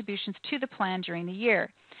contributions to the plan during the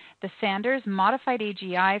year. The Sanders modified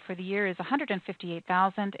AGI for the year is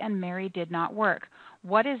 $158,000, and Mary did not work.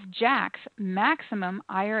 What is Jack's maximum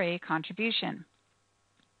IRA contribution?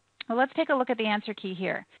 Well, let's take a look at the answer key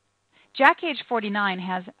here. Jack, age 49,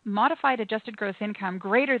 has modified adjusted gross income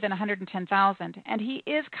greater than $110,000, and he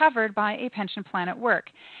is covered by a pension plan at work.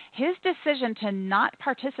 His decision to not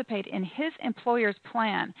participate in his employer's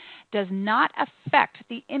plan does not affect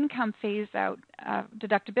the income phase-out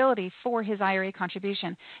deductibility for his IRA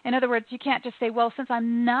contribution. In other words, you can't just say, well, since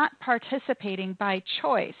I'm not participating by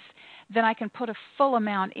choice, then I can put a full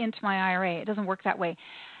amount into my IRA. It doesn't work that way.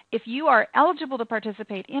 If you are eligible to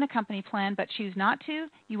participate in a company plan but choose not to,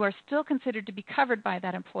 you are still considered to be covered by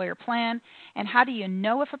that employer plan. And how do you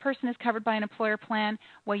know if a person is covered by an employer plan?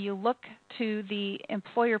 Well, you look to the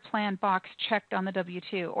employer plan box checked on the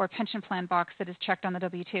W-2 or pension plan box that is checked on the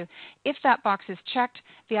W-2. If that box is checked,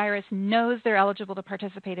 the IRS knows they're eligible to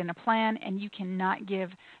participate in a plan, and you cannot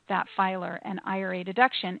give that filer an IRA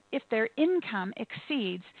deduction if their income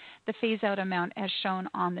exceeds the phase-out amount as shown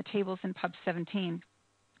on the tables in Pub 17.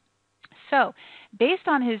 So, based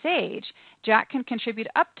on his age, Jack can contribute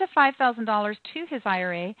up to $5,000 to his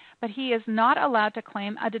IRA, but he is not allowed to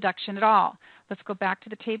claim a deduction at all. Let's go back to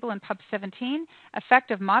the table in Pub 17.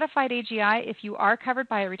 Effect of modified AGI if you are covered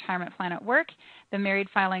by a retirement plan at work. The married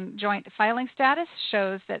joint filing status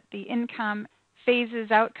shows that the income phases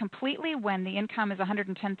out completely when the income is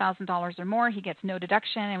 $110,000 or more. He gets no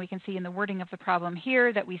deduction, and we can see in the wording of the problem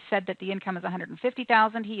here that we said that the income is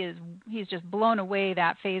 $150,000. He's just blown away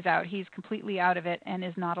that phase out. He's completely out of it and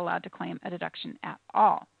is not allowed to claim a deduction at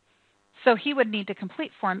all. So he would need to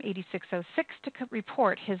complete Form 8606 to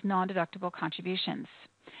report his non-deductible contributions.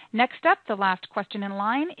 Next up, the last question in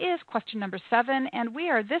line is question number 7, and we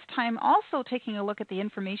are this time also taking a look at the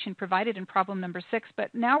information provided in problem number 6,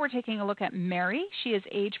 but now we're taking a look at Mary. She is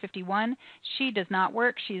age 51. She does not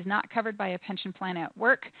work. She is not covered by a pension plan at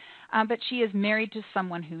work, but she is married to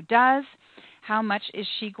someone who does. How much is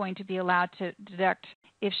she going to be allowed to deduct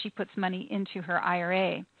if she puts money into her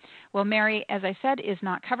IRA? Well, Mary, as I said, is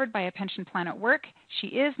not covered by a pension plan at work. She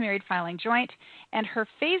is married filing joint, and her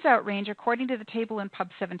phase-out range, according to the table in Pub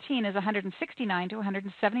 17, is $169,000 to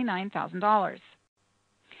 $179,000.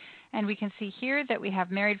 And we can see here that we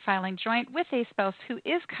have married filing joint with a spouse who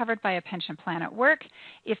is covered by a pension plan at work.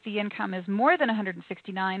 If the income is more than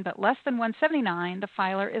 $169,000 but less than $179,000, the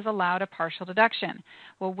filer is allowed a partial deduction.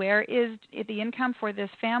 Well, where is the income for this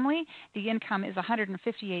family? The income is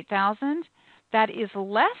 $158,000. That is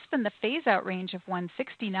less than the phase-out range of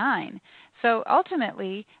 $169,000. So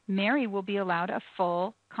ultimately, Mary will be allowed a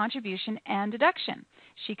full contribution and deduction.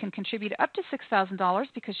 She can contribute up to $6,000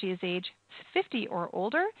 because she is age 50 or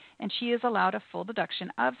older, and she is allowed a full deduction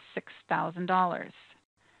of $6,000.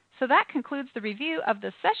 So that concludes the review of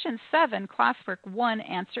the Session 7 Classwork 1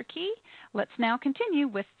 answer key. Let's now continue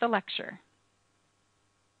with the lecture.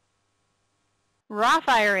 Roth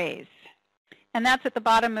IRAs. And that's at the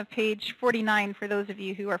bottom of page 49 for those of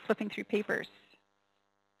you who are flipping through papers.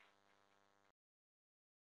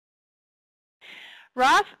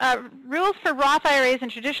 Rules for Roth IRAs and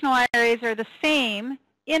traditional IRAs are the same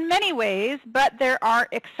in many ways, but there are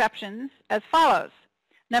exceptions as follows.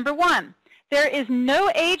 Number one, there is no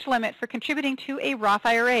age limit for contributing to a Roth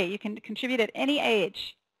IRA. You can contribute at any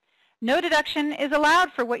age. No deduction is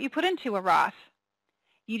allowed for what you put into a Roth.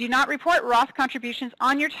 You do not report Roth contributions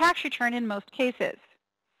on your tax return in most cases.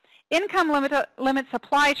 Income limits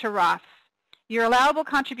apply to Roths. Your allowable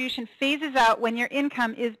contribution phases out when your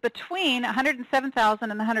income is between $107,000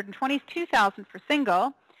 and $122,000 for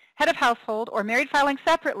single, head of household, or married filing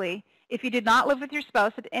separately if you did not live with your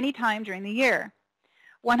spouse at any time during the year.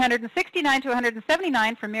 $169,000 to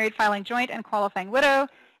 $179,000 for married filing joint and qualifying widow,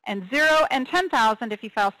 and $0 and $10,000 if you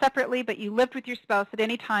file separately but you lived with your spouse at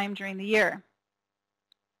any time during the year.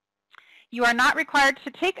 You are not required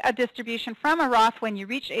to take a distribution from a Roth when you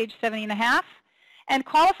reach age 70.5, and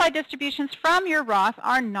qualified distributions from your Roth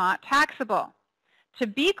are not taxable. To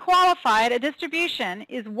be qualified, a distribution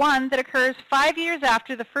is one that occurs 5 years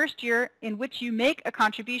after the first year in which you make a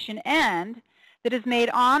contribution and that is made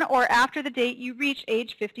on or after the date you reach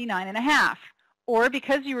age 59.5, or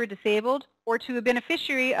because you were disabled, or to a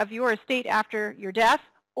beneficiary of your estate after your death,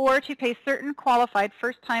 or to pay certain qualified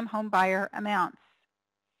first-time home buyer amounts.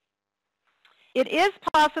 It is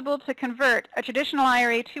possible to convert a traditional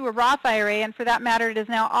IRA to a Roth IRA, and for that matter, it is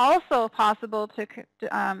now also possible to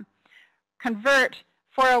convert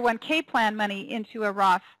 401k plan money into a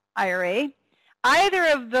Roth IRA. Either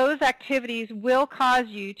of those activities will cause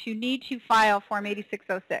you to need to file Form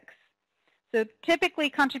 8606. So typically,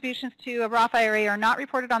 contributions to a Roth IRA are not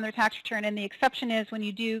reported on their tax return, and the exception is when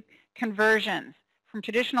you do conversions from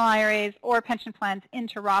traditional IRAs or pension plans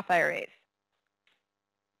into Roth IRAs.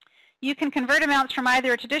 You can convert amounts from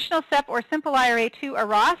either a traditional SEP or simple IRA to a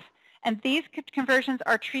Roth, and these conversions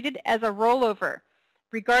are treated as a rollover,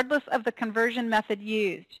 regardless of the conversion method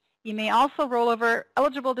used. You may also roll over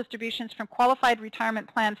eligible distributions from qualified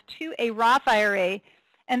retirement plans to a Roth IRA,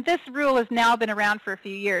 and this rule has now been around for a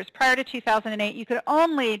few years. Prior to 2008, you could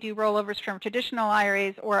only do rollovers from traditional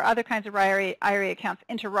IRAs or other kinds of IRA accounts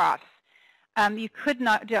into Roths. You could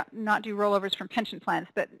not do rollovers from pension plans,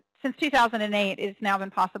 but since 2008, it has now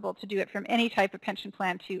been possible to do it from any type of pension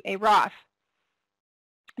plan to a Roth.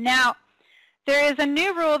 Now, there is a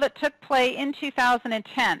new rule that took play in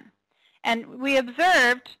 2010, and we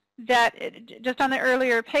observed that, just on the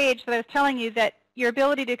earlier page that I was telling you, that your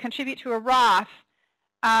ability to contribute to a Roth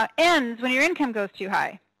ends when your income goes too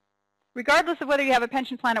high. Regardless of whether you have a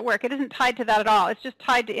pension plan at work, it isn't tied to that at all. It's just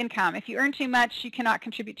tied to income. If you earn too much, you cannot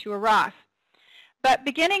contribute to a Roth. But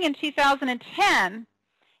beginning in 2010,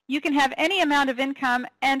 you can have any amount of income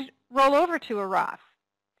and roll over to a Roth.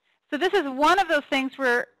 So this is one of those things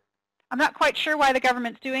where I'm not quite sure why the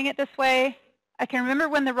government's doing it this way. I can remember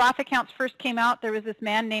when the Roth accounts first came out, there was this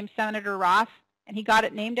man named Senator Roth, and he got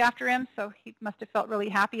it named after him, so he must have felt really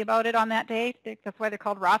happy about it on that day. That's why they're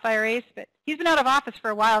called Roth IRAs, but he's been out of office for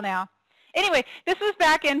a while now. Anyway, this was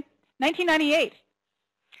back in 1998. It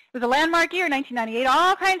was a landmark year, 1998.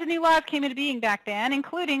 All kinds of new laws came into being back then,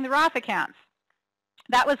 including the Roth accounts.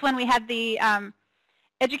 That was when we had the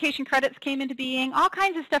education credits came into being. All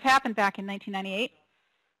kinds of stuff happened back in 1998.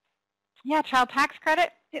 Yeah, child tax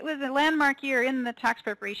credit. It was a landmark year in the tax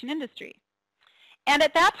preparation industry. And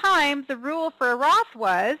at that time, the rule for a Roth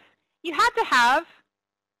was you had to have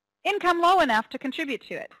income low enough to contribute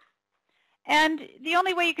to it. And the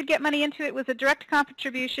only way you could get money into it was a direct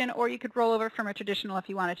contribution, or you could roll over from a traditional if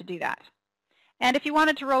you wanted to do that. And if you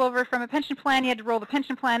wanted to roll over from a pension plan, you had to roll the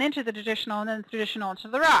pension plan into the traditional and then the traditional into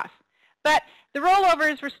the Roth. But the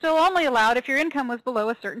rollovers were still only allowed if your income was below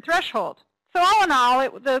a certain threshold. So all in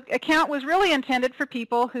all, the account was really intended for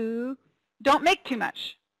people who don't make too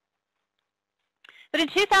much. But in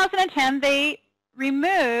 2010, they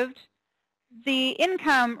removed the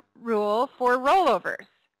income rule for rollovers.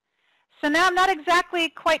 So now I'm not exactly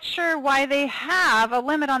quite sure why they have a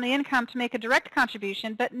limit on the income to make a direct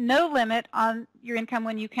contribution, but no limit on your income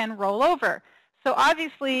when you can roll over. So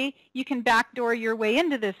obviously, you can backdoor your way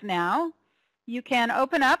into this now. You can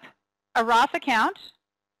open up a Roth account,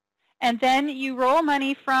 and then you roll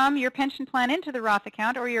money from your pension plan into the Roth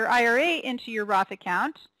account or your IRA into your Roth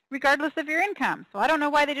account, regardless of your income. So I don't know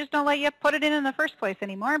why they just don't let you put it in the first place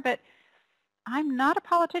anymore, but I'm not a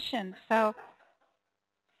politician, so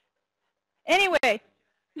anyway.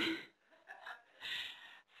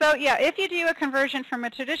 So yeah, if you do a conversion from a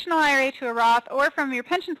traditional IRA to a Roth or from your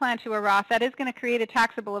pension plan to a Roth, that is going to create a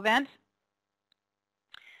taxable event.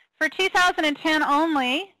 For 2010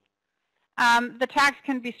 only, the tax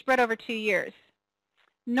can be spread over 2 years.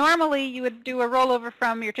 Normally, you would do a rollover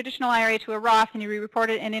from your traditional IRA to a Roth, and you would report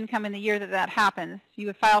it in income in the year that that happens. You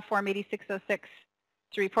would file Form 8606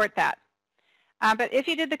 to report that. But if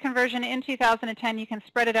you did the conversion in 2010, you can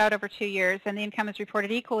spread it out over 2 years, and the income is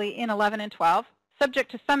reported equally in 11 and 12,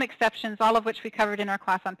 subject to some exceptions, all of which we covered in our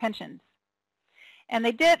class on pensions. And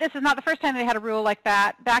this is not the first time they had a rule like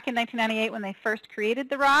that. Back in 1998, when they first created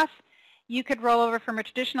the Roth, you could roll over from a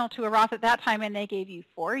traditional to a Roth at that time, and they gave you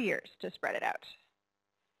 4 years to spread it out.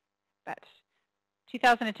 But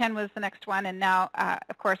 2010 was the next one, and now,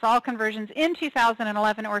 of course, all conversions in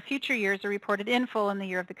 2011 or future years are reported in full in the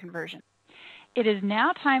year of the conversion. It is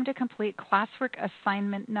now time to complete classwork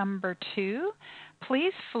assignment number 2.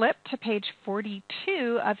 Please flip to page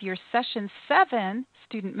 42 of your Session 7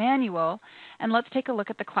 student manual, and let's take a look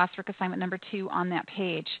at the classwork assignment number 2 on that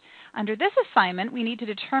page. Under this assignment, we need to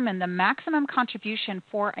determine the maximum contribution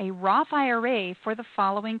for a Roth IRA for the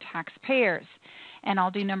following taxpayers. And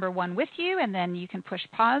I'll do number 1 with you, and then you can push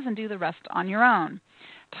pause and do the rest on your own.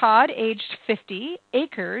 Todd, aged 50,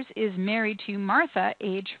 Akers, is married to Martha,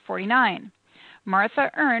 age 49. Martha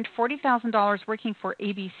earned $40,000 working for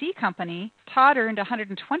ABC Company. Todd earned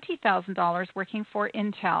 $120,000 working for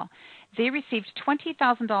Intel. They received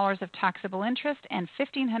 $20,000 of taxable interest and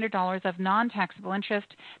 $1,500 of non-taxable interest.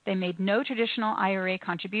 They made no traditional IRA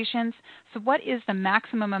contributions. So what is the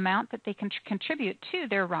maximum amount that they can contribute to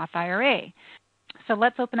their Roth IRA? So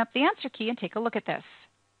let's open up the answer key and take a look at this.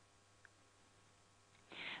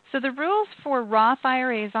 So the rules for Roth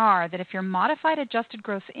IRAs are that if your modified adjusted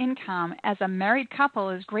gross income as a married couple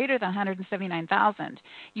is greater than $179,000,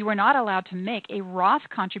 you are not allowed to make a Roth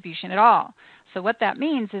contribution at all. So what that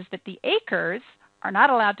means is that the Akers are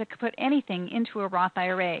not allowed to put anything into a Roth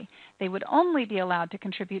IRA. They would only be allowed to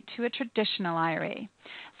contribute to a traditional IRA.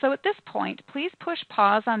 So at this point, please push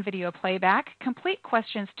pause on video playback, complete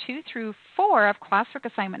questions 2 through 4 of classwork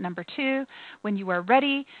assignment number 2. When you are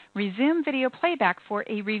ready, resume video playback for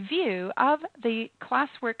a review of the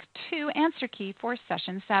classwork 2 answer key for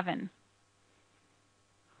session 7.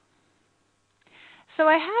 So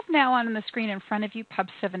I have now on the screen in front of you Pub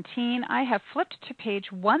 17. I have flipped to page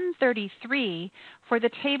 133 for the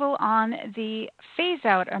table on the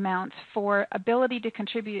phase-out amounts for ability to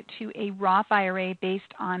contribute to a Roth IRA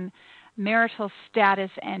based on marital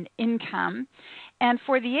status and income. And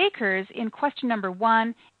for the Akers, in question number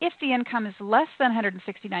 1, if the income is less than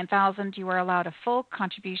 $169,000, you are allowed a full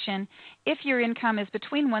contribution. If your income is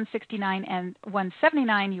between $169,000 and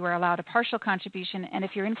 $179,000, you are allowed a partial contribution. And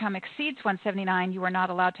if your income exceeds $179,000, you are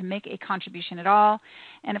not allowed to make a contribution at all.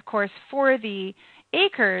 And of course, for the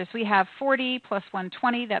Akers, we have 40 plus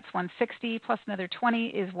 120, that's 160, plus another 20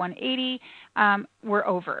 is 180. We're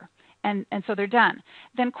over. And so they're done.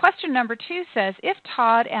 Then question number 2 says, if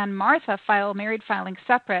Todd and Martha file married filing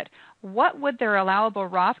separate, what would their allowable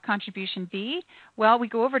Roth contribution be? Well, we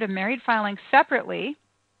go over to married filing separately.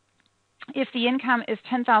 If the income is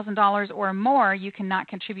 $10,000 or more, you cannot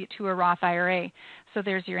contribute to a Roth IRA. So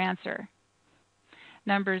there's your answer.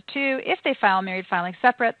 Number 2, if they file married filing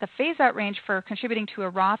separate, the phase-out range for contributing to a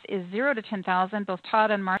Roth is $0 to $10,000. Both Todd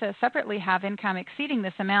and Martha separately have income exceeding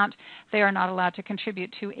this amount. They are not allowed to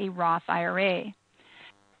contribute to a Roth IRA.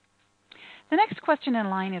 The next question in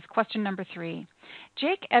line is question number 3.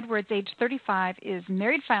 Jake Edwards, age 35, is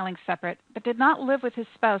married filing separate, but did not live with his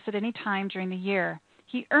spouse at any time during the year.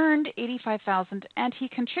 He earned $85,000 and he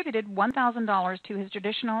contributed $1,000 to his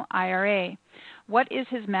traditional IRA. What is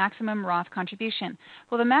his maximum Roth contribution?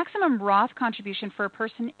 Well, the maximum Roth contribution for a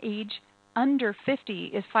person age under 50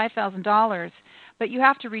 is $5,000, but you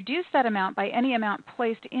have to reduce that amount by any amount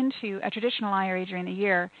placed into a traditional IRA during the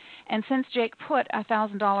year. And since Jake put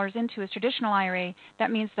 $1,000 into his traditional IRA,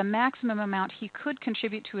 that means the maximum amount he could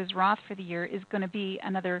contribute to his Roth for the year is going to be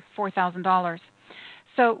another $4,000.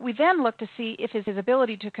 So we then look to see if his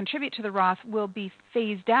ability to contribute to the Roth will be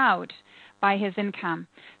phased out by his income.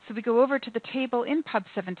 So we go over to the table in Pub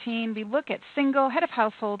 17. We look at single, head of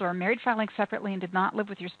household, or married filing separately and did not live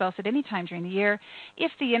with your spouse at any time during the year.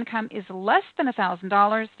 If the income is less than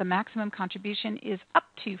 $1,000, the maximum contribution is up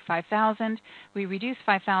to $5,000. We reduce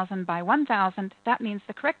 $5,000 by $1,000. That means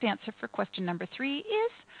the correct answer for question number 3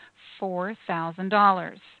 is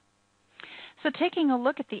 $4,000. So taking a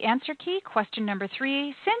look at the answer key, question number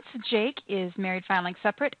 3, since Jake is married filing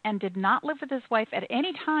separate and did not live with his wife at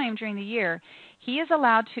any time during the year, he is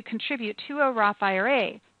allowed to contribute to a Roth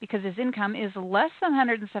IRA because his income is less than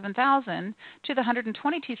 $107,000 to the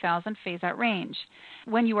 $122,000 phase-out range.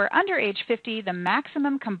 When you are under age 50, the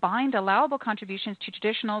maximum combined allowable contributions to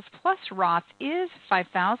traditionals plus Roth is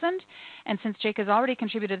 $5,000, and since Jake has already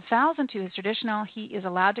contributed $1,000 to his traditional, he is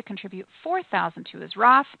allowed to contribute $4,000 to his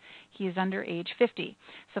Roth. He is under age 50.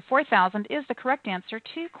 So $4,000 is the correct answer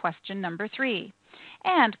to question number 3.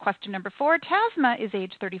 And question number 4, Tasma is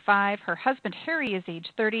age 35. Her husband Harry is age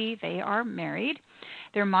 30. They are married.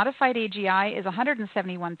 Their modified AGI is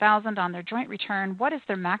 $171,000 on their joint return. What is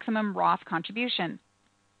their maximum Roth contribution?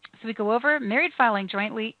 So we go over married filing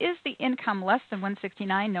jointly. Is the income less than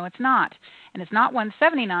 $169,000? No, it's not. And it's not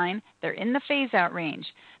 $179,000. They're in the phase-out range.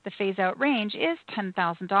 The phase-out range is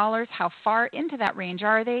 $10,000. How far into that range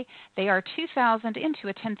are they? They are $2,000 into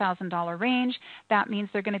a $10,000 range. That means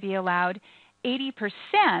they're going to be allowed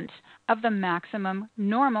 80% of the maximum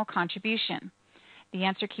normal contribution. The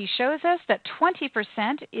answer key shows us that 20%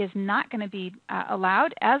 is not going to be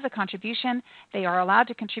allowed as a contribution. They are allowed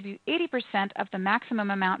to contribute 80% of the maximum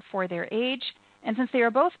amount for their age. And since they are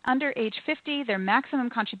both under age 50, their maximum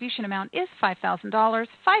contribution amount is $5,000.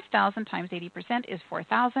 5,000 times 80% is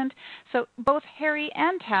 4,000. So both Harry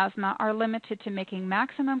and Tasma are limited to making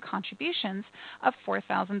maximum contributions of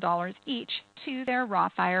 $4,000 each to their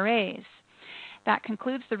Roth IRAs. That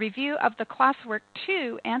concludes the review of the Classwork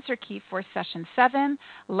 2 answer key for Session 7.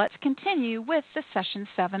 Let's continue with the Session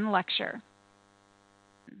 7 lecture.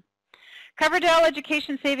 Coverdell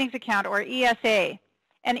Education Savings Account, or ESA.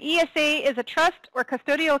 An ESA is a trust or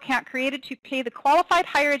custodial account created to pay the qualified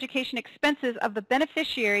higher education expenses of the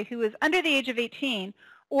beneficiary who is under the age of 18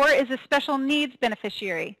 or is a special needs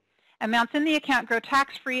beneficiary. Amounts in the account grow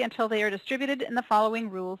tax-free until they are distributed, and the following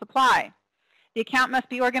rules apply. The account must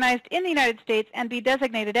be organized in the United States and be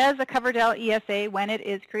designated as a Coverdell ESA when it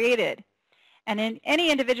is created. And any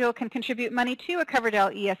individual can contribute money to a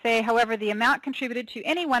Coverdell ESA. However, the amount contributed to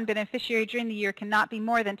any one beneficiary during the year cannot be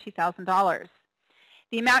more than $2,000.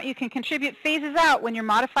 The amount you can contribute phases out when your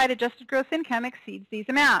modified adjusted gross income exceeds these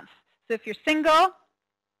amounts. So if you're single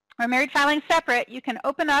or married filing separate, you can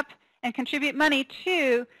open up and contribute money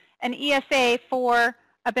to an ESA for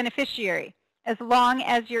a beneficiary as long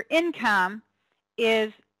as your income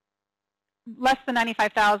is less than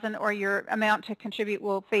 $95,000, or your amount to contribute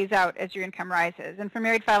will phase out as your income rises. And for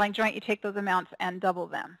married filing joint, you take those amounts and double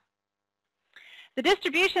them. The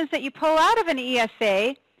distributions that you pull out of an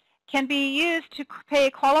ESA can be used to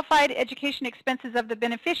pay qualified education expenses of the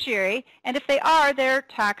beneficiary, and if they are, they're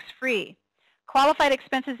tax-free. Qualified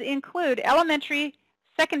expenses include elementary,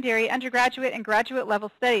 secondary, undergraduate, and graduate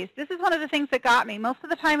level studies. This is one of the things that got me. Most of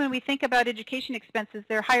the time when we think about education expenses,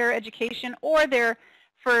 they're higher education or they're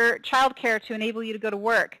for childcare to enable you to go to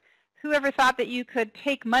work. Whoever thought that you could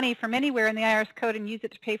take money from anywhere in the IRS code and use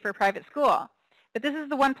it to pay for a private school? But this is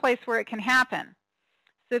the one place where it can happen.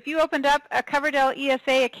 So if you opened up a Coverdell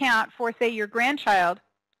ESA account for, say, your grandchild,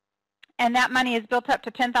 and that money is built up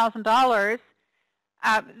to $10,000,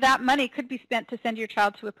 that money could be spent to send your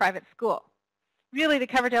child to a private school. Really, the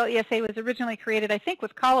Coverdell ESA was originally created, I think,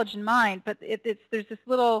 with college in mind, but there's this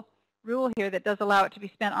little rule here that does allow it to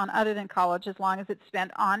be spent on other than college as long as it's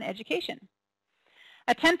spent on education.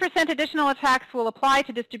 A 10% additional tax will apply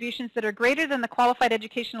to distributions that are greater than the qualified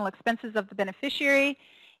educational expenses of the beneficiary.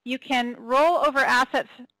 You can roll over assets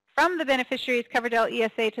from the beneficiary's Coverdell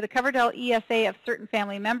ESA to the Coverdell ESA of certain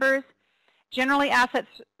family members. Generally, assets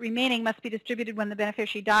remaining must be distributed when the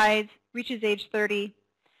beneficiary dies, reaches age 30,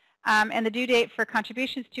 and the due date for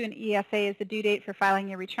contributions to an ESA is the due date for filing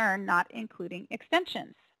your return, not including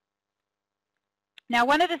extensions. Now,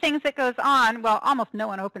 one of the things that goes on, well, almost no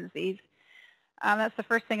one opens these. That's the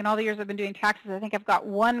first thing in all the years I've been doing taxes. I think I've got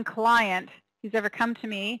one client who's ever come to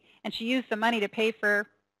me, and she used the money to pay for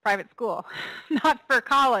private school, not for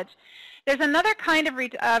college. There's another kind of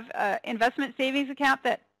investment savings account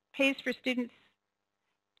that pays for students'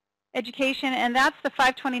 education, and that's the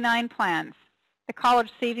 529 plans, the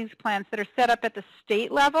college savings plans that are set up at the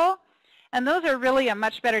state level. And those are really a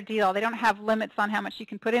much better deal. They don't have limits on how much you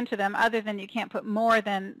can put into them, other than you can't put more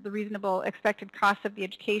than the reasonable expected cost of the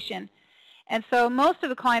education. And so most of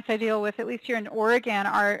the clients I deal with, at least here in Oregon,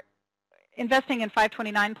 are investing in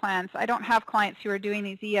 529 plans. I don't have clients who are doing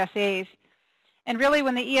these ESAs. And really,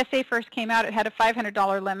 when the ESA first came out, it had a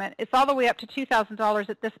 $500 limit. It's all the way up to $2,000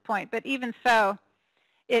 at this point. But even so,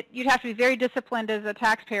 you'd have to be very disciplined as a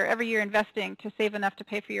taxpayer every year investing to save enough to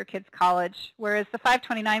pay for your kids' college, whereas the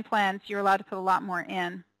 529 plans, you're allowed to put a lot more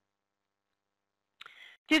in.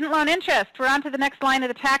 Student loan interest. We're on to the next line of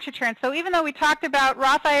the tax return. So even though we talked about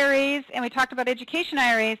Roth IRAs and we talked about education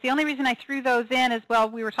IRAs, the only reason I threw those in is, well,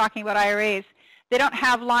 we were talking about IRAs. They don't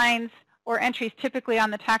have lines or entries typically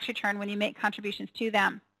on the tax return when you make contributions to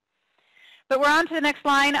them. But we're on to the next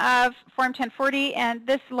line of Form 1040, and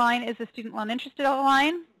this line is the student loan interest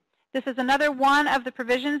line. This is another one of the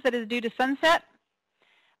provisions that is due to sunset.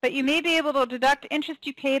 But you may be able to deduct interest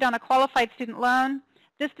you paid on a qualified student loan.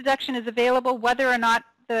 This deduction is available whether or not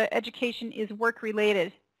the education is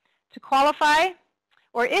work-related. To qualify,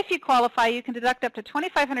 Or if you qualify, you can deduct up to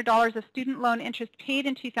 $2,500 of student loan interest paid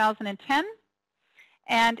in 2010.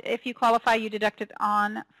 And if you qualify, you deduct it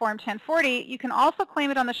on Form 1040. You can also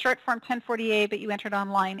claim it on the short Form 1040A, but you entered on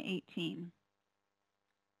line 18.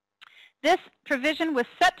 This provision was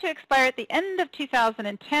set to expire at the end of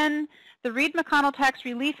 2010. The Reed-McConnell Tax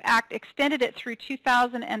Relief Act extended it through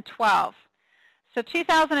 2012. So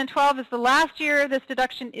 2012 is the last year this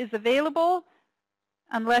deduction is available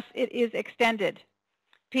unless it is extended.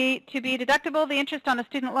 To be deductible, the interest on a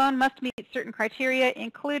student loan must meet certain criteria,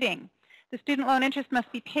 including the student loan interest must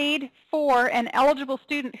be paid for an eligible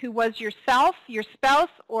student who was yourself, your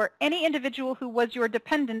spouse, or any individual who was your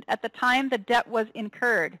dependent at the time the debt was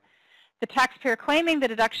incurred. The taxpayer claiming the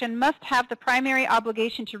deduction must have the primary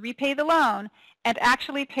obligation to repay the loan and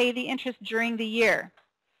actually pay the interest during the year.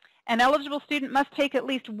 An eligible student must take at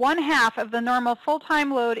least 1/2 of the normal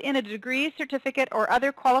full-time load in a degree, certificate, or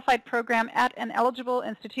other qualified program at an eligible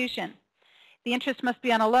institution. The interest must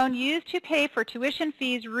be on a loan used to pay for tuition,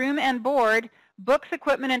 fees, room and board, books,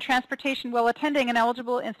 equipment, and transportation while attending an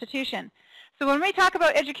eligible institution. So when we talk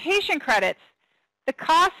about education credits, the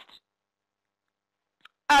cost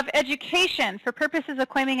of education for purposes of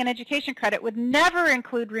claiming an education credit would never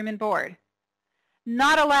include room and board.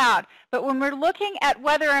 Not allowed. But when we're looking at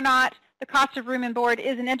whether or not the cost of room and board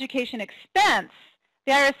is an education expense,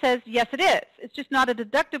 the IRS says, yes, it is. It's just not a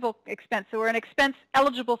deductible expense or an expense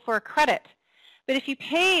eligible for a credit. But if you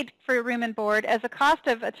paid for room and board as a cost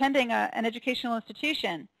of attending an educational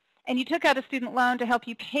institution, and you took out a student loan to help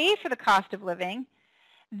you pay for the cost of living,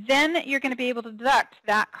 then you're going to be able to deduct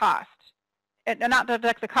that cost. Not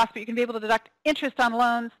deduct the cost, but you can be able to deduct interest on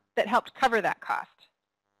loans that helped cover that cost.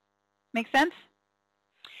 Make sense?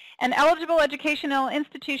 An eligible educational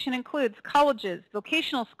institution includes colleges,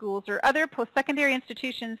 vocational schools, or other post-secondary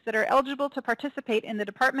institutions that are eligible to participate in the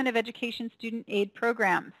Department of Education student aid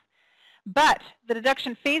programs. But the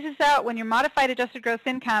deduction phases out when your modified adjusted gross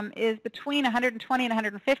income is between $120,000 and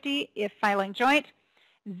 $150,000 if filing joint,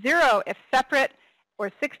 $0 if separate,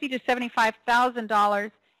 or $60,000 to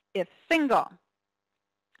 $75,000 if single.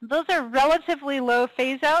 Those are relatively low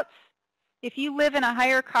phase-outs. If you live in a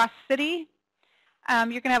higher cost city, you're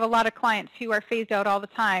going to have a lot of clients who are phased out all the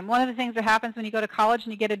time. One of the things that happens when you go to college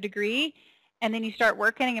and you get a degree and then you start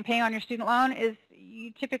working and paying on your student loan is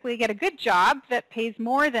you typically get a good job that pays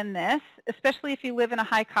more than this, especially if you live in a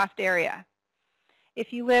high-cost area.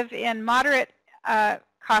 If you live in moderate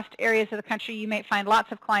cost areas of the country, you may find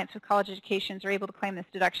lots of clients with college educations are able to claim this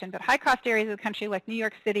deduction. But high-cost areas of the country like New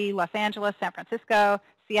York City, Los Angeles, San Francisco,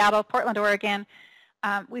 Seattle, Portland, Oregon,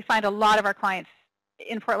 we find a lot of our clients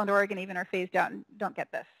in Portland, Oregon even are phased out and don't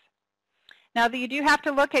get this. Now, you do have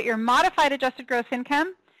to look at your modified adjusted gross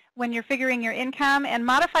income when you're figuring your income, and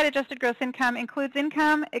modified adjusted gross income includes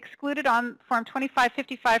income excluded on Form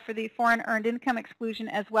 2555 for the foreign earned income exclusion,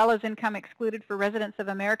 as well as income excluded for residents of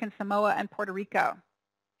American Samoa and Puerto Rico.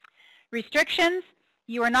 Restrictions: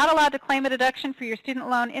 you are not allowed to claim a deduction for your student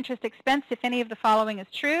loan interest expense if any of the following is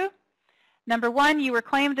true. Number 1, you were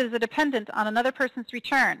claimed as a dependent on another person's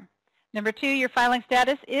return. Number 2, your filing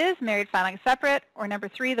status is married filing separate. Or number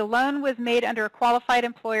 3, the loan was made under a qualified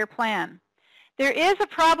employer plan. There is a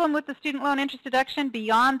problem with the student loan interest deduction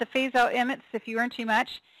beyond the phase-out limits if you earn too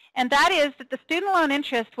much, and that is that the student loan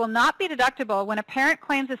interest will not be deductible when a parent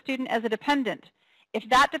claims a student as a dependent if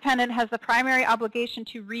that dependent has the primary obligation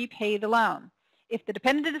to repay the loan. If the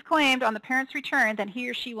dependent is claimed on the parent's return, then he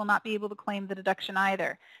or she will not be able to claim the deduction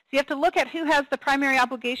either. So you have to look at who has the primary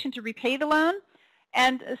obligation to repay the loan.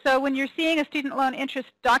 And so when you're seeing a student loan interest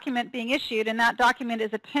document being issued, and that document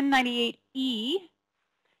is a 1098-E,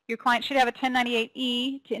 your client should have a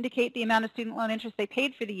 1098-E to indicate the amount of student loan interest they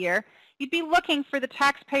paid for the year, you'd be looking for the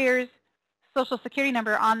taxpayer's Social Security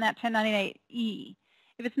number on that 1098-E.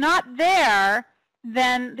 If it's not there,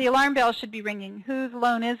 then the alarm bell should be ringing. Whose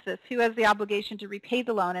loan is this? Who has the obligation to repay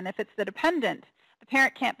the loan? And if it's the dependent, the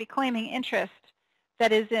parent can't be claiming interest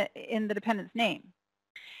that is in the dependent's name.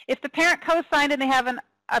 If the parent co-signed and they have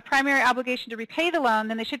a primary obligation to repay the loan,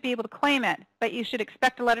 then they should be able to claim it. But you should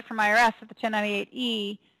expect a letter from IRS if the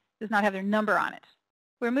 1098-E does not have their number on it.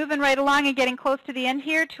 We're moving right along and getting close to the end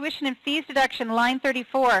here. Tuition and fees deduction, line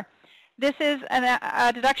 34. This is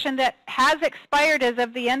a deduction that has expired as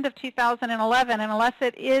of the end of 2011, and unless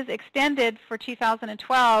it is extended for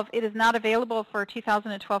 2012, it is not available for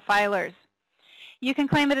 2012 filers. You can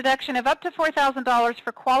claim a deduction of up to $4,000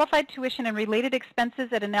 for qualified tuition and related expenses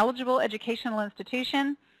at an eligible educational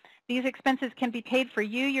institution. These expenses can be paid for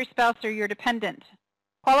you, your spouse, or your dependent.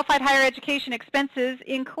 Qualified higher education expenses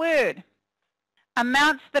include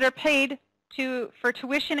amounts that are paid for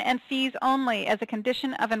tuition and fees only as a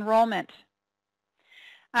condition of enrollment.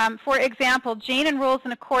 For example, Jane enrolls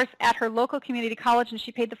in a course at her local community college, and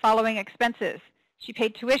she paid the following expenses. She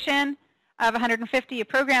paid tuition of $150, a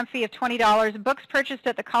program fee of $20, books purchased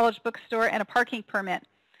at the college bookstore, and a parking permit.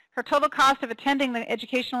 Her total cost of attending the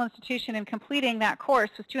educational institution and completing that course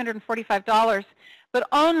was $245, but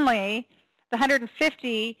only the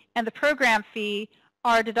 $150 and the program fee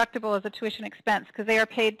are deductible as a tuition expense because they are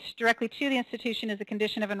paid directly to the institution as a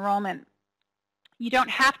condition of enrollment. You don't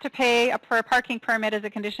have to pay for a parking permit as a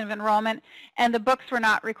condition of enrollment, and the books were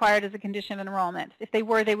not required as a condition of enrollment. If they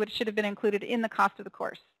were, they should have been included in the cost of the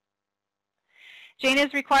course. Jane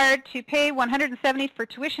is required to pay $170 for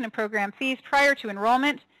tuition and program fees prior to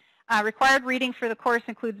enrollment. Required reading for the course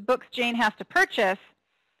includes books Jane has to purchase,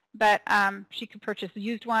 but she could purchase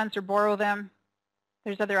used ones or borrow them.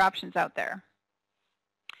 There's other options out there.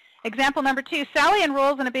 Example number 2, Sally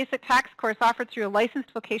enrolls in a basic tax course offered through a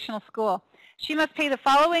licensed vocational school. She must pay the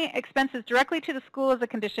following expenses directly to the school as a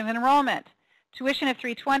condition of enrollment: tuition of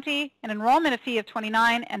 $320, an enrollment fee of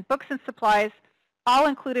 $29, and books and supplies, all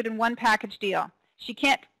included in one package deal. She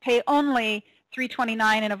can't pay only $329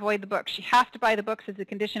 and avoid the books. She has to buy the books as a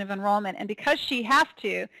condition of enrollment, and because she has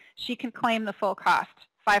to, she can claim the full cost,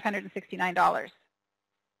 $569.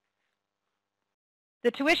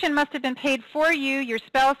 The tuition must have been paid for you, your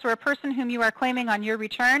spouse, or a person whom you are claiming on your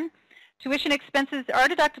return. Tuition expenses are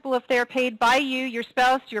deductible if they are paid by you, your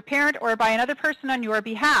spouse, your parent, or by another person on your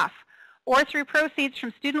behalf, or through proceeds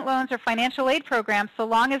from student loans or financial aid programs, so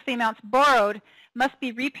long as the amounts borrowed must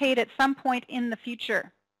be repaid at some point in the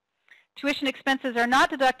future. Tuition expenses are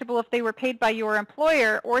not deductible if they were paid by your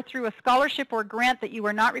employer or through a scholarship or grant that you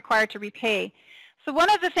are not required to repay. So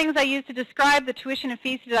one of the things I use to describe the tuition and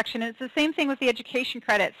fees deduction, and it's the same thing with the education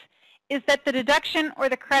credits, is that the deduction or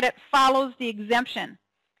the credit follows the exemption.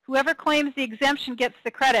 Whoever claims the exemption gets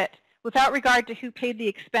the credit without regard to who paid the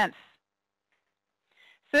expense.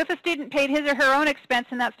 So if a student paid his or her own expense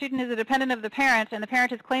and that student is a dependent of the parent and the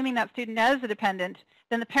parent is claiming that student as a dependent,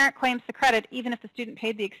 then the parent claims the credit even if the student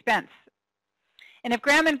paid the expense. And if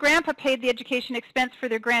grandma and grandpa paid the education expense for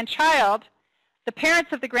their grandchild, the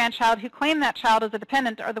parents of the grandchild who claim that child as a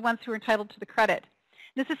dependent are the ones who are entitled to the credit.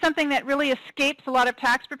 This is something that really escapes a lot of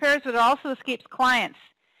tax preparers, but it also escapes clients.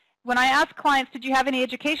 When I ask clients, did you have any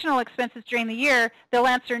educational expenses during the year, they'll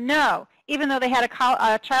answer no, even though they had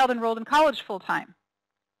a child enrolled in college full-time.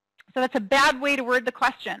 So that's a bad way to word the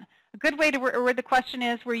question. A good way to word the question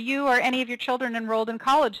is, were you or any of your children enrolled in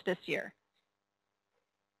college this year?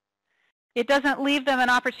 It doesn't leave them an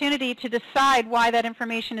opportunity to decide why that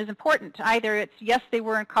information is important. Either it's yes, they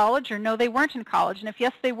were in college, or no, they weren't in college. And if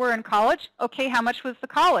yes, they were in college, okay, how much was the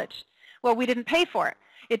college? Well, we didn't pay for it.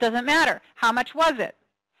 It doesn't matter. How much was it?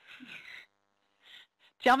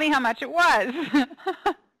 Tell me how much it was.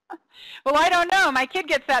 Well, I don't know. My kid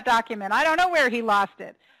gets that document. I don't know where he lost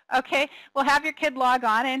it. Okay, well, have your kid log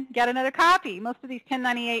on and get another copy. Most of these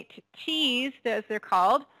 1098-Ts, as they're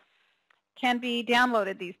called, can be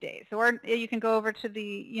downloaded these days. Or you can go over to the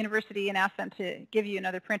university and ask them to give you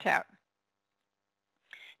another printout.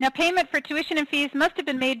 Now, payment for tuition and fees must have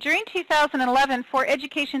been made during 2011 for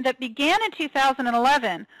education that began in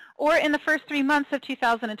 2011 or in the first 3 months of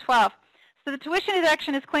 2012. So the tuition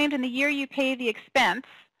deduction is claimed in the year you pay the expense,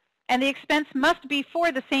 and the expense must be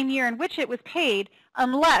for the same year in which it was paid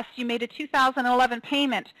unless you made a 2011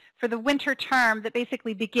 payment for the winter term that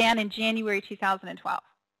basically began in January 2012.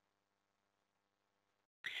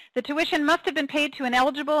 The tuition must have been paid to an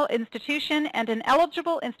eligible institution, and an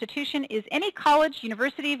eligible institution is any college,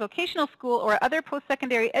 university, vocational school, or other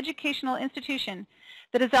post-secondary educational institution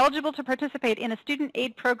that is eligible to participate in a student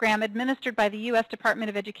aid program administered by the U.S. Department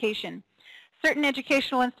of Education. Certain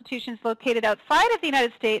educational institutions located outside of the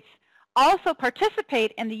United States also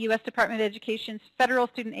participate in the U.S. Department of Education's federal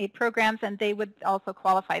student aid programs, and they would also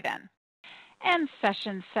qualify then. And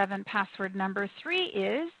session 7 password number 3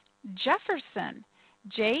 is Jefferson,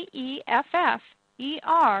 Jefferson.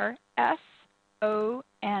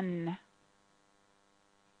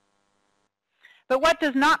 But what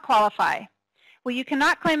does not qualify? Well, you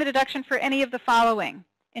cannot claim a deduction for any of the following: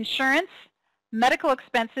 insurance, medical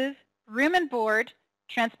expenses, room and board,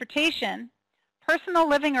 transportation, personal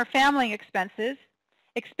living or family expenses,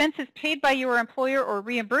 expenses paid by your employer or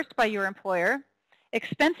reimbursed by your employer,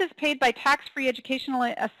 expenses paid by tax-free educational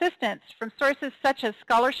assistance from sources such as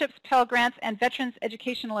scholarships, Pell Grants, and Veterans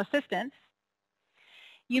Educational Assistance.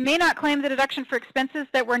 You may not claim the deduction for expenses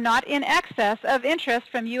that were not in excess of interest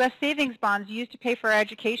from U.S. savings bonds used to pay for our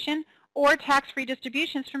education or tax-free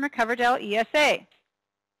distributions from a Coverdell ESA.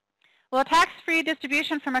 Well, a tax-free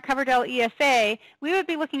distribution from a Coverdell ESA, we would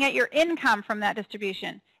be looking at your income from that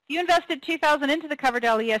distribution. If you invested $2,000 into the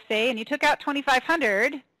Coverdell ESA and you took out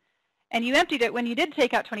 $2,500 and you emptied it when you did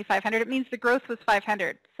take out $2,500, it means the growth was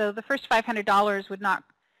 $500. So the first $500 would not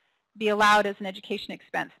be allowed as an education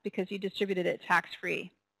expense because you distributed it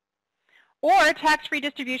tax-free. Or tax-free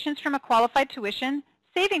distributions from a qualified tuition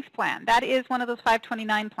savings plan. That is one of those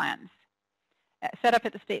 529 plans set up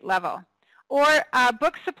at the state level. Or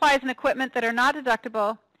books, supplies, and equipment that are not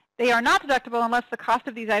deductible. They are not deductible unless the cost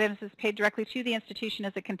of these items is paid directly to the institution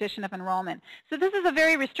as a condition of enrollment. So this is a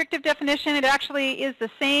very restrictive definition. It actually is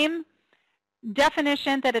the same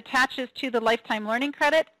definition that attaches to the lifetime learning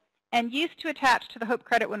credit and used to attach to the Hope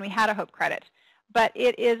credit when we had a Hope credit. But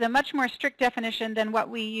it is a much more strict definition than what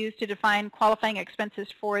we use to define qualifying expenses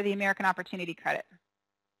for the American Opportunity Credit.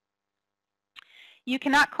 You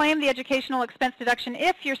cannot claim the educational expense deduction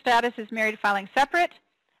if your status is married filing separate.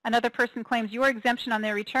 Another person claims your exemption on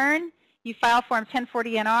their return. You file Form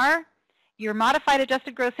 1040-NR. Your modified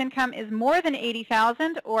adjusted gross income is more than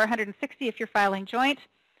 $80,000 or $160,000 if you're filing joint.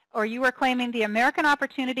 Or you are claiming the American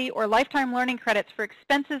Opportunity or Lifetime Learning Credits for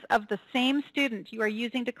expenses of the same student. You are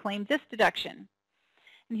using to claim this deduction.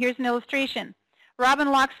 And here's an illustration.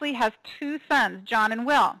 Robin Loxley has two sons, John and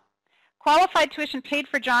Will. Qualified tuition paid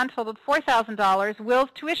for John totaled $4,000. Will's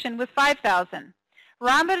tuition was $5,000.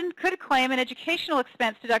 Robin could claim an educational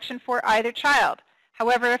expense deduction for either child.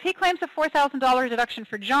 However, if he claims a $4,000 deduction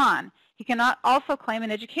for John, he cannot also claim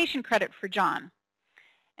an education credit for John.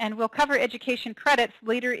 And we'll cover education credits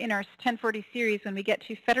later in our 1040 series when we get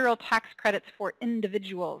to federal tax credits for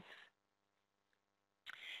individuals.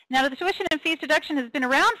 Now, the tuition and fees deduction has been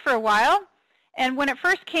around for a while. And when it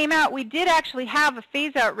first came out, we did actually have a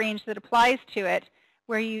phase-out range that applies to it,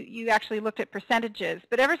 where you actually looked at percentages.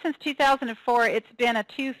 But ever since 2004, it's been a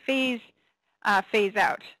two-phase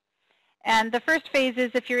phase-out. And the first phase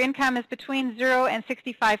is if your income is between $0 and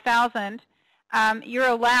 $65,000, you're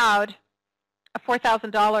allowed a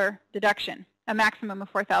 $4,000 deduction, a maximum of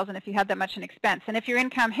 $4,000 if you had that much in expense. And if your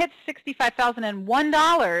income hits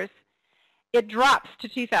 $65,001, it drops to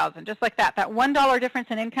 $2,000, just like that. That $1 difference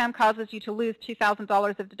in income causes you to lose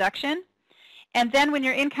 $2,000 of deduction. And then when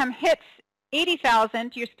your income hits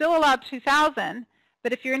 $80,000, you're still allowed $2,000,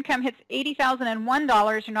 but if your income hits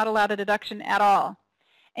 $80,001, you're not allowed a deduction at all.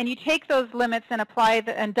 And you take those limits and apply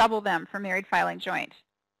and double them for married filing joint.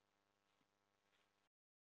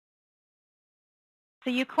 So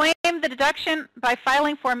you claim the deduction by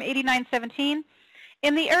filing Form 8917.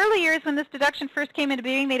 In the early years when this deduction first came into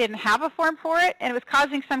being, they didn't have a form for it, and it was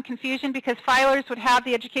causing some confusion because filers would have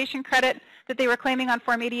the education credit that they were claiming on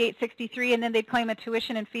Form 8863, and then they'd claim a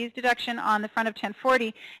tuition and fees deduction on the front of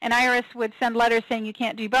 1040, and IRS would send letters saying you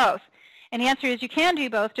can't do both. And the answer is you can do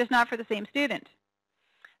both, just not for the same student.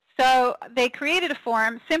 So they created a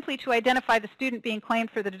form simply to identify the student being claimed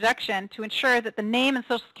for the deduction to ensure that the name and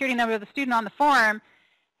social security number of the student on the form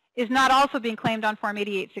is not also being claimed on Form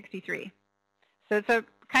 8863. So it's a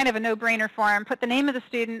kind of a no-brainer form. Put the name of the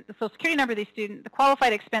student, the social security number of the student, the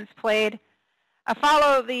qualified expense paid,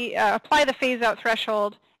 apply the phase-out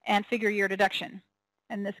threshold, and figure your deduction.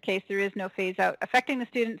 In this case, there is no phase-out affecting the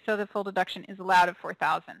student, so the full deduction is allowed of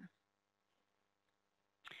 $4,000.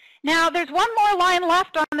 Now, there's one more line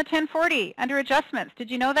left on the 1040 under adjustments.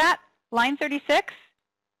 Did you know that? Line 36?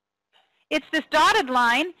 It's this dotted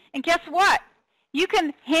line, and guess what? You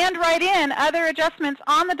can handwrite in other adjustments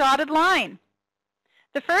on the dotted line.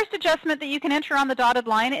 The first adjustment that you can enter on the dotted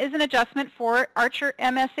line is an adjustment for Archer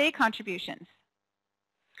MSA contributions.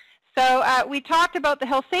 So we talked about the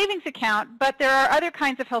Health Savings Account, but there are other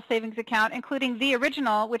kinds of Health Savings Account, including the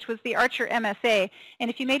original, which was the Archer MSA. And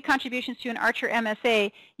if you made contributions to an Archer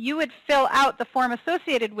MSA, you would fill out the form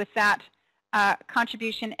associated with that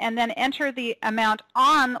contribution and then enter the amount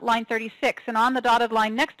on line 36. And on the dotted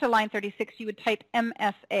line next to line 36, you would type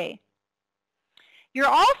MSA. You're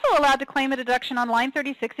also allowed to claim a deduction on line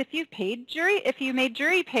 36 if you made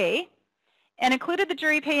jury pay and included the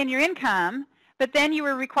jury pay in your income, but then you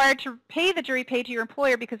were required to pay the jury pay to your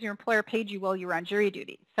employer because your employer paid you while you were on jury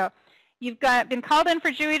duty. So you've been called in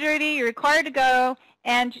for jury duty, you're required to go,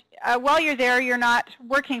 and while you're there, you're not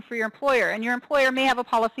working for your employer, and your employer may have a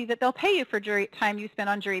policy that they'll pay you for jury time you spend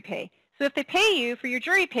on jury pay. So if they pay you for your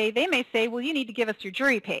jury pay, they may say, well, you need to give us your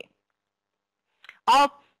jury pay,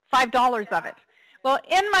 all $5 of it. Well,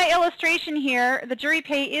 in my illustration here, the jury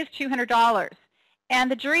pay is $200,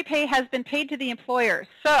 and the jury pay has been paid to the employer.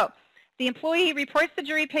 So the employee reports the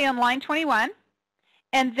jury pay on line 21,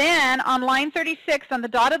 and then on line 36, on the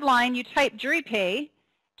dotted line, you type jury pay,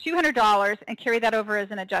 $200, and carry that over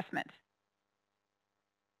as an adjustment.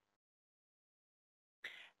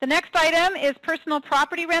 The next item is personal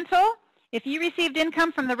property rental. If you received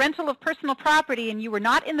income from the rental of personal property and you were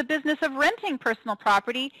not in the business of renting personal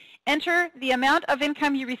property, enter the amount of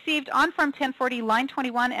income you received on Form 1040 line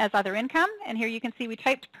 21 as other income. And here you can see we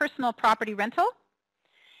typed personal property rental.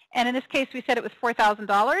 And in this case, we said it was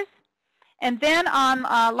 $4,000. And then on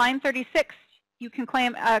line 36, you can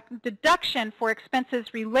claim a deduction for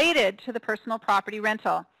expenses related to the personal property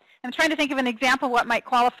rental. I'm trying to think of an example of what might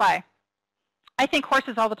qualify. I think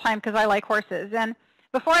horses all the time because I like horses. And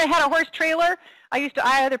before I had a horse trailer, I used to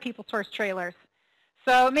eye other people's horse trailers.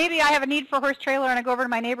 So maybe I have a need for a horse trailer and I go over to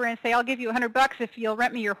my neighbor and say, I'll give you $100 if you'll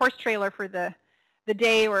rent me your horse trailer for the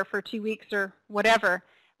day or for 2 weeks or whatever.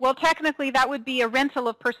 Well, technically that would be a rental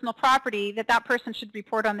of personal property that person should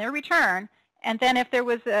report on their return. And then if there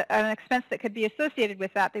was an expense that could be associated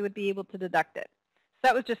with that, they would be able to deduct it. So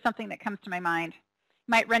that was just something that comes to my mind.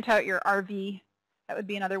 You might rent out your RV. That would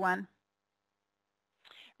be another one.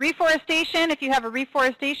 Reforestation, if you have a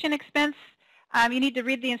reforestation expense, you need to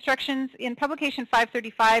read the instructions in Publication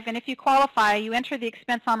 535, and if you qualify, you enter the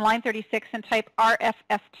expense on line 36 and type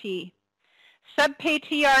RFFT. Subpay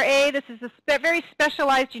TRA, this is a very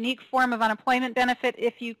specialized, unique form of unemployment benefit.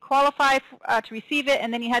 If you qualify to receive it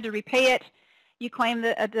and then you had to repay it, you claim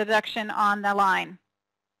a deduction on the line.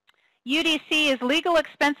 UDC is legal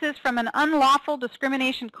expenses from an unlawful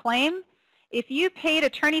discrimination claim. If you paid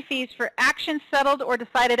attorney fees for actions settled or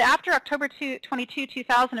decided after October 22,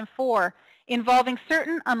 2004 involving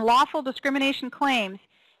certain unlawful discrimination claims,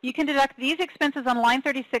 you can deduct these expenses on line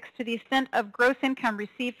 36 to the extent of gross income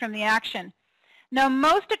received from the action. Now,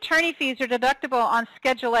 most attorney fees are deductible on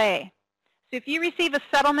Schedule A. So if you receive a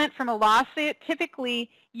settlement from a lawsuit, typically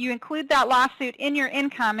you include that lawsuit in your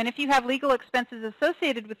income, and if you have legal expenses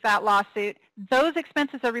associated with that lawsuit, those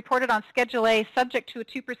expenses are reported on Schedule A subject to a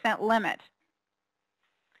 2% limit.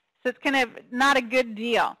 So it's kind of not a good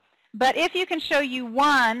deal. But if you can show you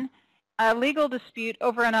won a legal dispute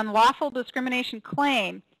over an unlawful discrimination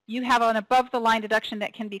claim, you have an above-the-line deduction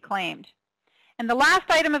that can be claimed. And the last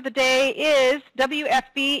item of the day is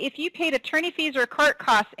WFB. If you paid attorney fees or court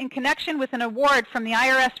costs in connection with an award from the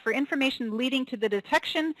IRS for information leading to the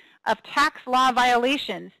detection of tax law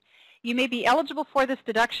violations, you may be eligible for this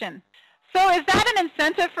deduction. So is that an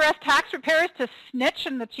incentive for us tax preparers to snitch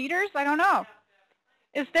on the cheaters? I don't know.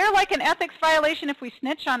 Is there like an ethics violation if we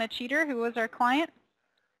snitch on a cheater who was our client?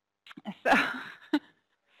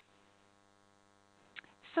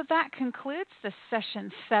 So that concludes the Session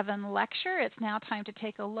 7 lecture. It's now time to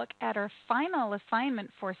take a look at our final assignment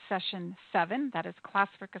for Session 7, that is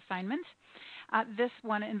classwork assignment. This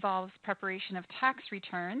one involves preparation of tax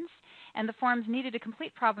returns, and the forms needed to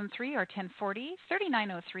complete Problem 3 are 1040,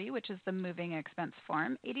 3903, which is the moving expense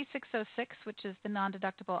form, 8606, which is the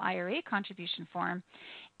non-deductible IRA contribution form,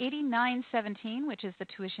 8917, which is the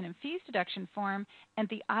tuition and fees deduction form, and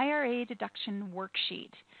the IRA deduction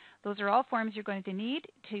worksheet. Those are all forms you're going to need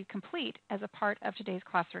to complete as a part of today's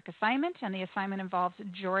classwork assignment, and the assignment involves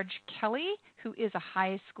George Kelly, who is a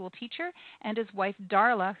high school teacher, and his wife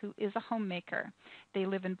Darla, who is a homemaker. They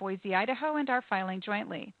live in Boise, Idaho, and are filing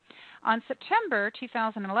jointly. On September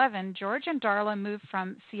 2011, George and Darla moved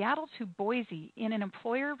from Seattle to Boise in an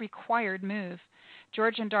employer-required move.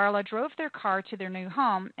 George and Darla drove their car to their new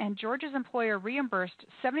home, and George's employer reimbursed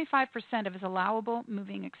 75% of his allowable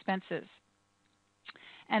moving expenses.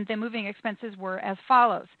 And the moving expenses were as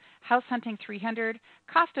follows: house hunting $300,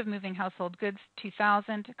 cost of moving household goods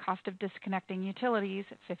 $2,000, cost of disconnecting utilities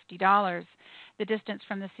 $50. The distance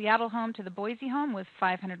from the Seattle home to the Boise home was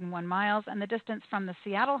 501 miles, and the distance from the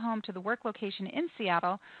Seattle home to the work location in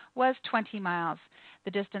Seattle was 20 miles.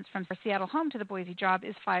 The distance from the Seattle home to the Boise job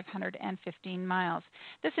is 515 miles.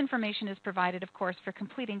 This information is provided, of course, for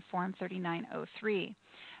completing Form 3903.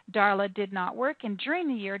 Darla did not work, and during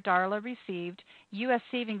the year, Darla received U.S.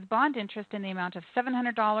 savings bond interest in the amount of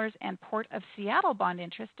 $700 and Port of Seattle bond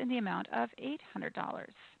interest in the amount of $800.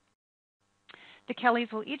 The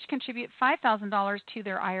Kellys will each contribute $5,000 to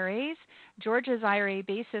their IRAs. George's IRA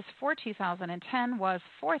basis for 2010 was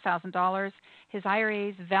 $4,000. His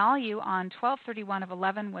IRA's value on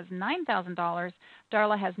 12/31/11 was $9,000.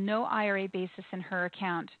 Darla has no IRA basis in her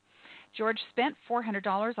account. George spent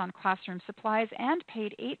 $400 on classroom supplies and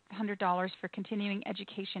paid $800 for continuing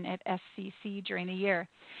education at SCC during the year.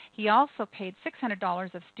 He also paid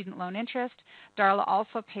 $600 of student loan interest. Darla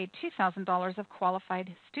also paid $2,000 of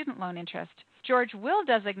qualified student loan interest. George will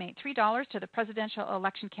designate $3 to the presidential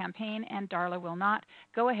election campaign, and Darla will not.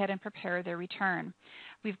 Go ahead and prepare their return.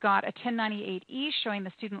 We've got a 1098E showing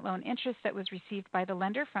the student loan interest that was received by the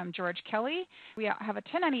lender from George Kelly. We have a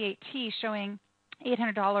 1098T showing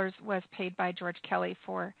 $800 was paid by George Kelly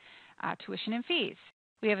for tuition and fees.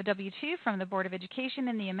 We have a W-2 from the Board of Education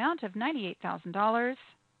in the amount of $98,000.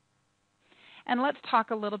 And let's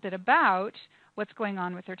talk a little bit about what's going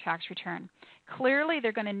on with their tax return. Clearly,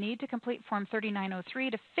 they're going to need to complete Form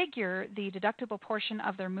 3903 to figure the deductible portion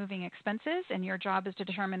of their moving expenses, and your job is to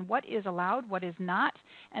determine what is allowed, what is not.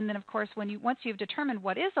 And then, of course, once you've determined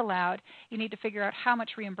what is allowed, you need to figure out how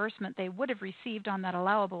much reimbursement they would have received on that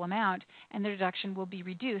allowable amount, and their deduction will be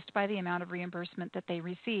reduced by the amount of reimbursement that they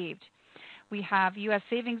received. We have U.S.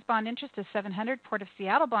 savings bond interest of $700, Port of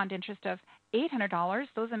Seattle bond interest of $800.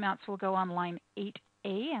 Those amounts will go on line 8A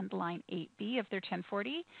and line 8B of their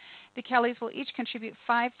 1040. The Kellys will each contribute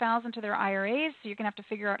 $5,000 to their IRAs, so you're going to have to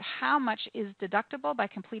figure out how much is deductible by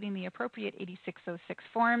completing the appropriate 8606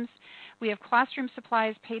 forms. We have classroom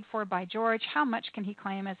supplies paid for by George. How much can he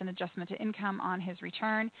claim as an adjustment to income on his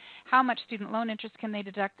return? How much student loan interest can they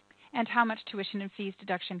deduct? And how much tuition and fees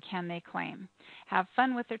deduction can they claim? Have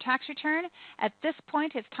fun with their tax return. At this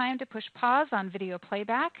point, it's time to push pause on video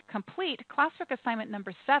playback. Complete classwork assignment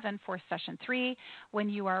number 7 for session 3. When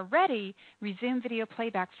you are ready, resume video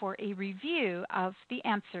playback for a review of the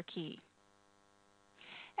answer key.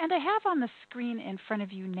 And I have on the screen in front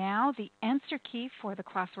of you now the answer key for the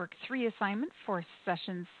classwork 3 assignment for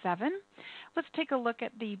session 7. Let's take a look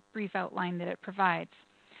at the brief outline that it provides.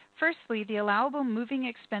 Firstly, the allowable moving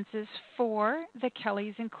expenses for the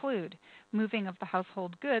Kellys include moving of the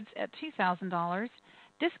household goods at $2,000,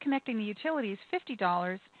 disconnecting the utilities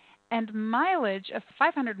 $50, and mileage of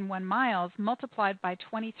 501 miles multiplied by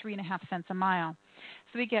 23.5 cents a mile.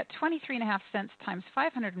 So we get 23.5 cents times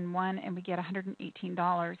 501, and we get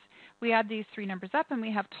 $118. We add these three numbers up, and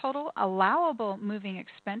we have total allowable moving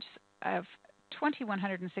expense of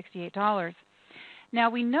 $2,168. Now,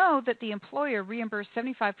 we know that the employer reimbursed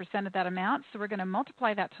 75% of that amount, so we're going to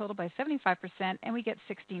multiply that total by 75%, and we get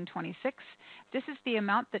 $1,626. This is the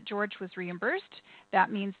amount that George was reimbursed. That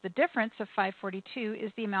means the difference of $542 is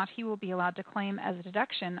the amount he will be allowed to claim as a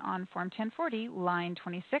deduction on Form 1040, line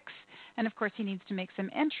 26. And, of course, he needs to make some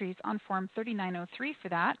entries on Form 3903 for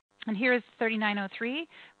that. And here is 3903.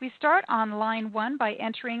 We start on line 1 by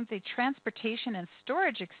entering the transportation and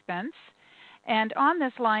storage expense. And on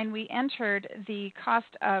this line, we entered the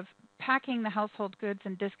cost of packing the household goods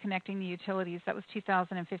and disconnecting the utilities. That was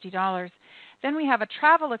 $2,050. Then we have a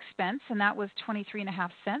travel expense, and that was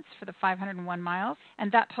 23.5 cents for the 501 miles,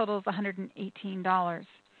 and that totals $118.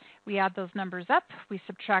 We add those numbers up, we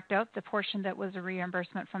subtract out the portion that was a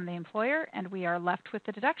reimbursement from the employer, and we are left with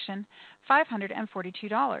the deduction,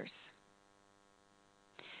 $542.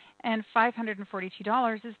 And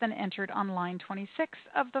 $542 is then entered on line 26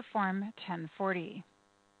 of the Form 1040.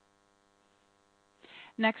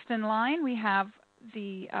 Next in line, we have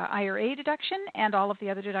the IRA deduction and all of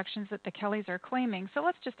the other deductions that the Kellys are claiming. So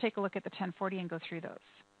let's just take a look at the 1040 and go through those.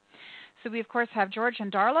 So we, of course, have George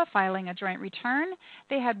and Darla filing a joint return.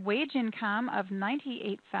 They had wage income of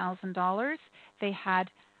 $98,000. They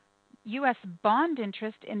had U.S. bond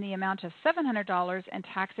interest in the amount of $700 and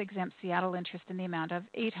tax-exempt Seattle interest in the amount of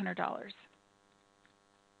 $800.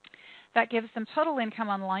 That gives them total income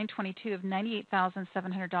on line 22 of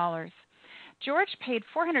 $98,700. George paid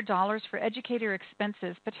 $400 for educator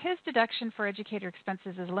expenses, but his deduction for educator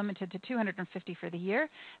expenses is limited to $250 for the year,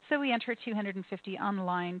 so we enter $250 on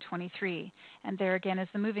line 23. And there again is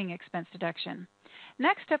the moving expense deduction.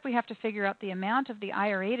 Next up, we have to figure out the amount of the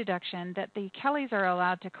IRA deduction that the Kellys are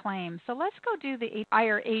allowed to claim. So let's go do the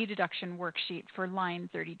IRA deduction worksheet for line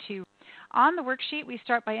 32. On the worksheet, we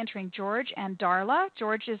start by entering George and Darla.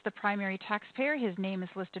 George is the primary taxpayer. His name is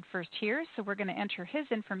listed first here, so we're going to enter his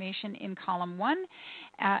information in column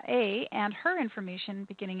 1A and her information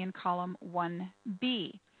beginning in column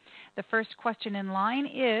 1B. The first question in line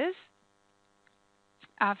is,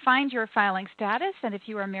 find your filing status, and if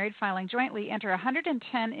you are married filing jointly, enter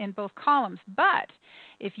 110 in both columns. But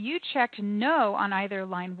if you checked no on either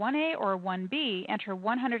line 1A or 1B, enter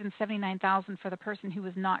 $179,000 for the person who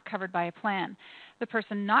was not covered by a plan. The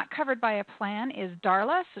person not covered by a plan is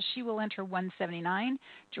Darla, so she will enter $179,000.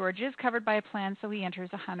 George is covered by a plan, so he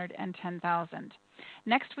enters $110,000.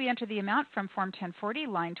 Next, we enter the amount from Form 1040,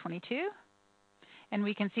 line 22, and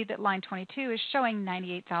we can see that line 22 is showing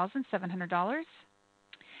 $98,700.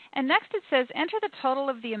 And next it says, enter the total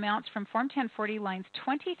of the amounts from Form 1040 lines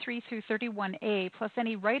 23 through 31A plus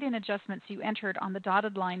any write-in adjustments you entered on the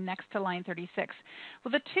dotted line next to line 36.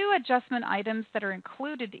 Well, the two adjustment items that are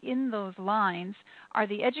included in those lines are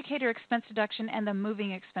the educator expense deduction and the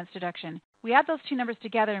moving expense deduction. We add those two numbers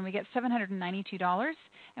together and we get $792,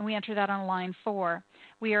 and we enter that on line 4.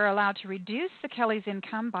 We are allowed to reduce the Kellys'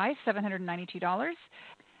 income by $792.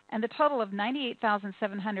 And the total of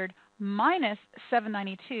 98,700 minus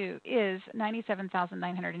 792 is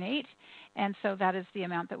 97,908. And so that is the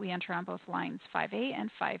amount that we enter on both lines 5A and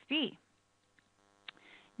 5B.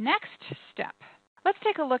 Next step. Let's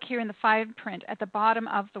take a look here in the fine print at the bottom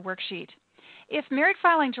of the worksheet. If married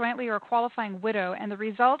filing jointly or a qualifying widow and the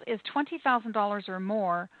result is $20,000 or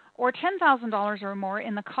more, or $10,000 or more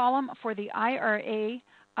in the column for the IRA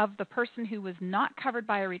of the person who was not covered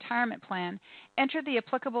by a retirement plan, enter the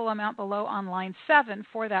applicable amount below on line 7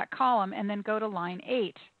 for that column and then go to line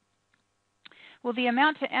 8. Well, the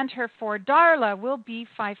amount to enter for Darla will be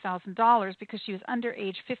 $5,000 because she was under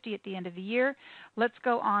age 50 at the end of the year. Let's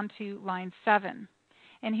go on to line 7.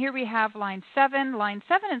 And here we have line 7. Line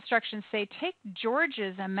 7 instructions say take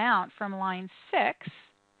George's amount from line 6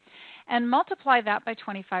 and multiply that by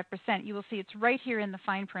 25%. You will see it's right here in the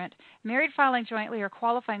fine print. Married filing jointly or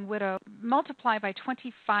qualifying widow, multiply by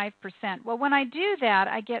 25%. Well, when I do that,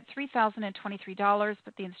 I get $3,023,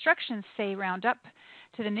 but the instructions say round up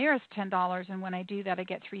to the nearest $10, and when I do that, I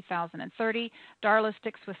get $3,030. Darla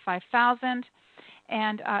sticks with $5,000.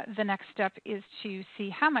 And the next step is to see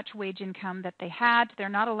how much wage income that they had. They're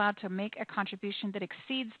not allowed to make a contribution that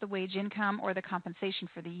exceeds the wage income or the compensation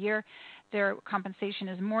for the year. Their compensation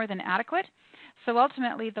is more than adequate. So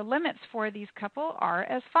ultimately, the limits for these couple are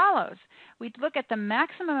as follows. We look at the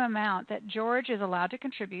maximum amount that George is allowed to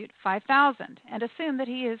contribute, $5,000, and assume that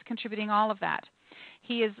he is contributing all of that.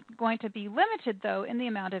 He is going to be limited, though, in the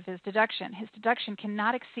amount of his deduction. His deduction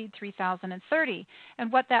cannot exceed $3,030.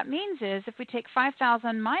 And what that means is if we take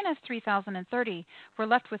 $5,000 minus $3,030, we're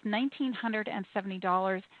left with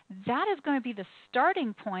 $1,970. That is going to be the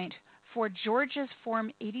starting point for George's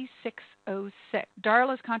Form 8606.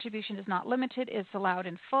 Darla's contribution is not limited, it's allowed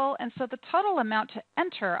in full, and so the total amount to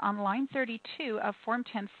enter on line 32 of Form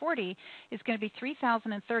 1040 is going to be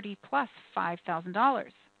 $3,030 plus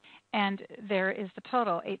 $5,000. And there is the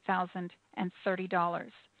total,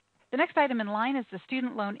 $8,030. The next item in line is the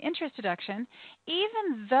student loan interest deduction.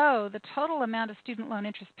 Even though the total amount of student loan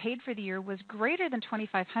interest paid for the year was greater than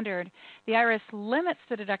 $2,500, the IRS limits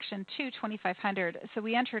the deduction to $2,500. So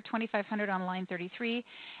we enter $2,500 on line 33.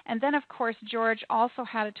 And then, of course, George also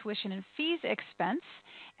had a tuition and fees expense.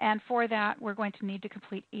 And for that, we're going to need to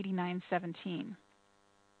complete 8917.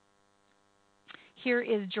 Here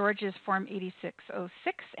is George's Form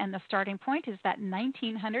 8606, and the starting point is that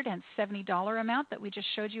 $1,970 amount that we just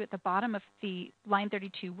showed you at the bottom of the line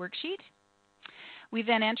 32 worksheet. We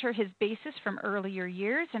then enter his basis from earlier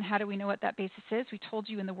years, and how do we know what that basis is? We told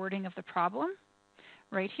you in the wording of the problem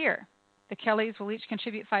right here. The Kellys will each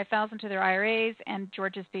contribute $5,000 to their IRAs, and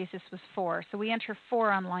George's basis was 4. So we enter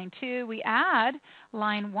 4 on line 2. We add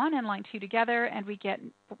line 1 and line 2 together, and we get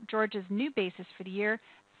George's new basis for the year,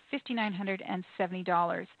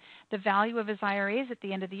 $5,970. The value of his IRAs at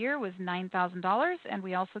the end of the year was $9,000, and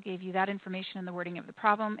we also gave you that information in the wording of the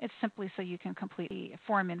problem. It's simply so you can complete the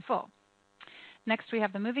form in full. Next, we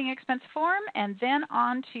have the moving expense form, and then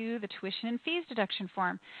on to the tuition and fees deduction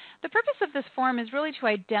form. The purpose of this form is really to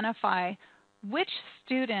identify which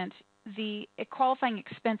student the qualifying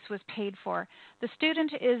expense was paid for. The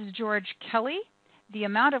student is George Kelly. The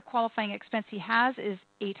amount of qualifying expense he has is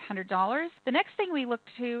 $800. The next thing we look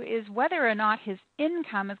to is whether or not his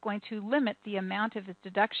income is going to limit the amount of his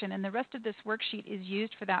deduction, and the rest of this worksheet is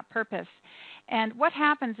used for that purpose. And what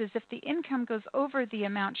happens is if the income goes over the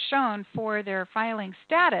amount shown for their filing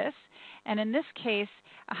status, and in this case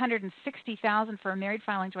 $160,000 for a married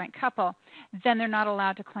filing joint couple, then they're not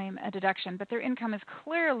allowed to claim a deduction. But their income is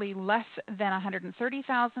clearly less than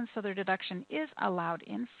 $130,000, so their deduction is allowed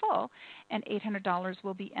in full, and $800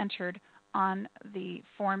 will be entered on the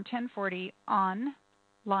Form 1040 on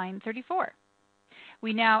line 34.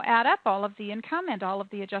 We now add up all of the income and all of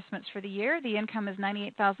the adjustments for the year. The income is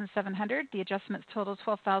 $98,700. The adjustments total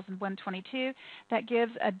 $12,122. That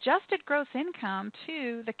gives adjusted gross income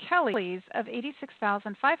to the Kellys of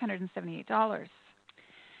 $86,578.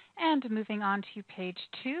 And moving on to page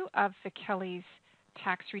 2 of the Kellys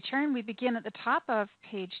tax return, we begin at the top of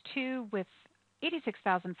page 2 with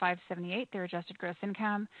 $86,578, their adjusted gross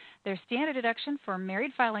income. Their standard deduction for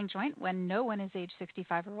married filing joint when no one is age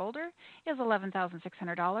 65 or older is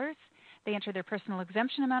 $11,600. They enter their personal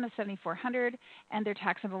exemption amount of $7,400, and their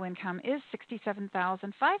taxable income is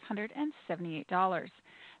 $67,578.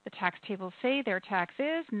 The tax tables say their tax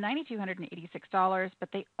is $9,286, but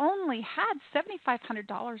they only had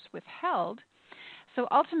 $7,500 withheld, so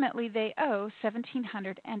ultimately they owe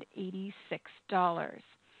 $1,786.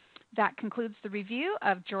 That concludes the review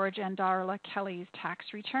of George and Darla Kelly's tax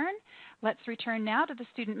return. Let's return now to the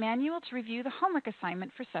student manual to review the homework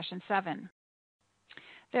assignment for Session 7.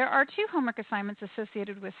 There are two homework assignments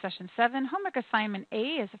associated with Session 7. Homework Assignment A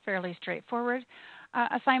is a fairly straightforward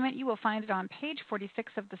assignment. You will find it on page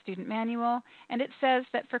 46 of the student manual, and it says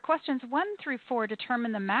that for questions 1 through 4,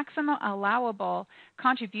 determine the maximum allowable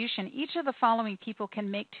contribution each of the following people can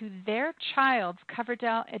make to their child's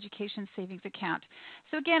Coverdell Education Savings Account.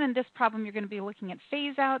 So again, in this problem, you're going to be looking at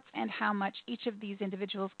phase outs and how much each of these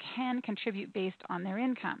individuals can contribute based on their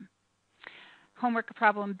income. Homework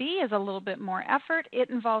problem B is a little bit more effort. It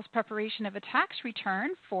involves preparation of a tax return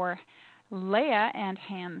for Leah and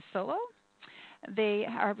Han Solo. They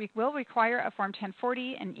will require a Form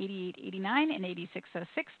 1040 and 8889 and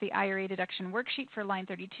 8606, the IRA deduction worksheet for line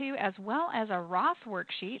 32, as well as a Roth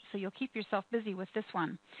worksheet, so you'll keep yourself busy with this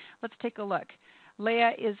one. Let's take a look.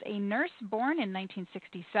 Leah is a nurse born in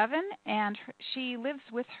 1967, and she lives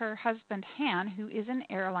with her husband, Han, who is an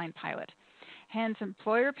airline pilot. Han's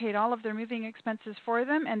employer paid all of their moving expenses for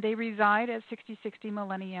them, and they reside at 6060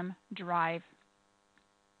 Millennium Drive.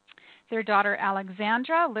 Their daughter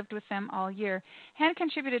Alexandra lived with them all year. Han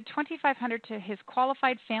contributed $2,500 to his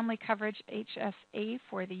qualified family coverage HSA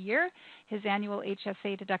for the year. His annual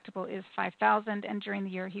HSA deductible is $5,000, and during the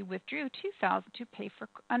year he withdrew $2,000 to pay for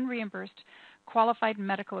unreimbursed qualified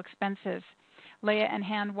medical expenses. Leah and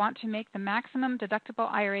Han want to make the maximum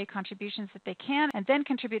deductible IRA contributions that they can and then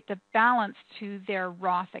contribute the balance to their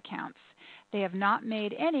Roth accounts. They have not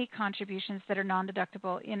made any contributions that are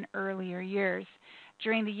non-deductible in earlier years.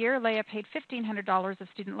 During the year, Leah paid $1,500 of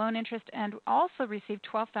student loan interest and also received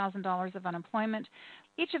 $12,000 of unemployment.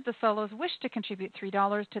 Each of the solos wish to contribute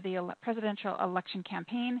 $3 to the presidential election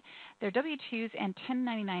campaign. Their W-2s and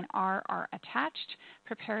 1099-R are attached.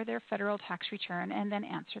 Prepare their federal tax return and then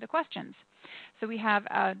answer the questions. So we have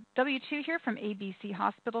a W-2 here from ABC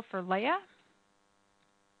Hospital for Leah.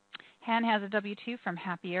 Han has a W-2 from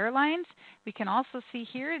Happy Airlines. We can also see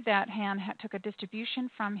here that Han took a distribution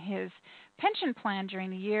from his pension plan during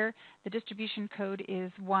the year. The distribution code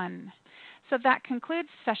is 1. So that concludes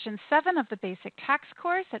Session 7 of the Basic Tax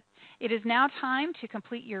course. It is now time to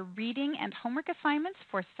complete your reading and homework assignments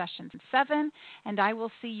for Session 7, and I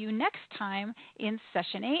will see you next time in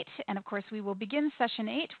Session 8. And of course, we will begin Session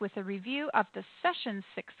 8 with a review of the Session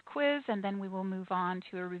 6 quiz, and then we will move on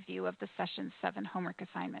to a review of the Session 7 homework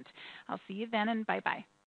assignment. I'll see you then, and bye-bye.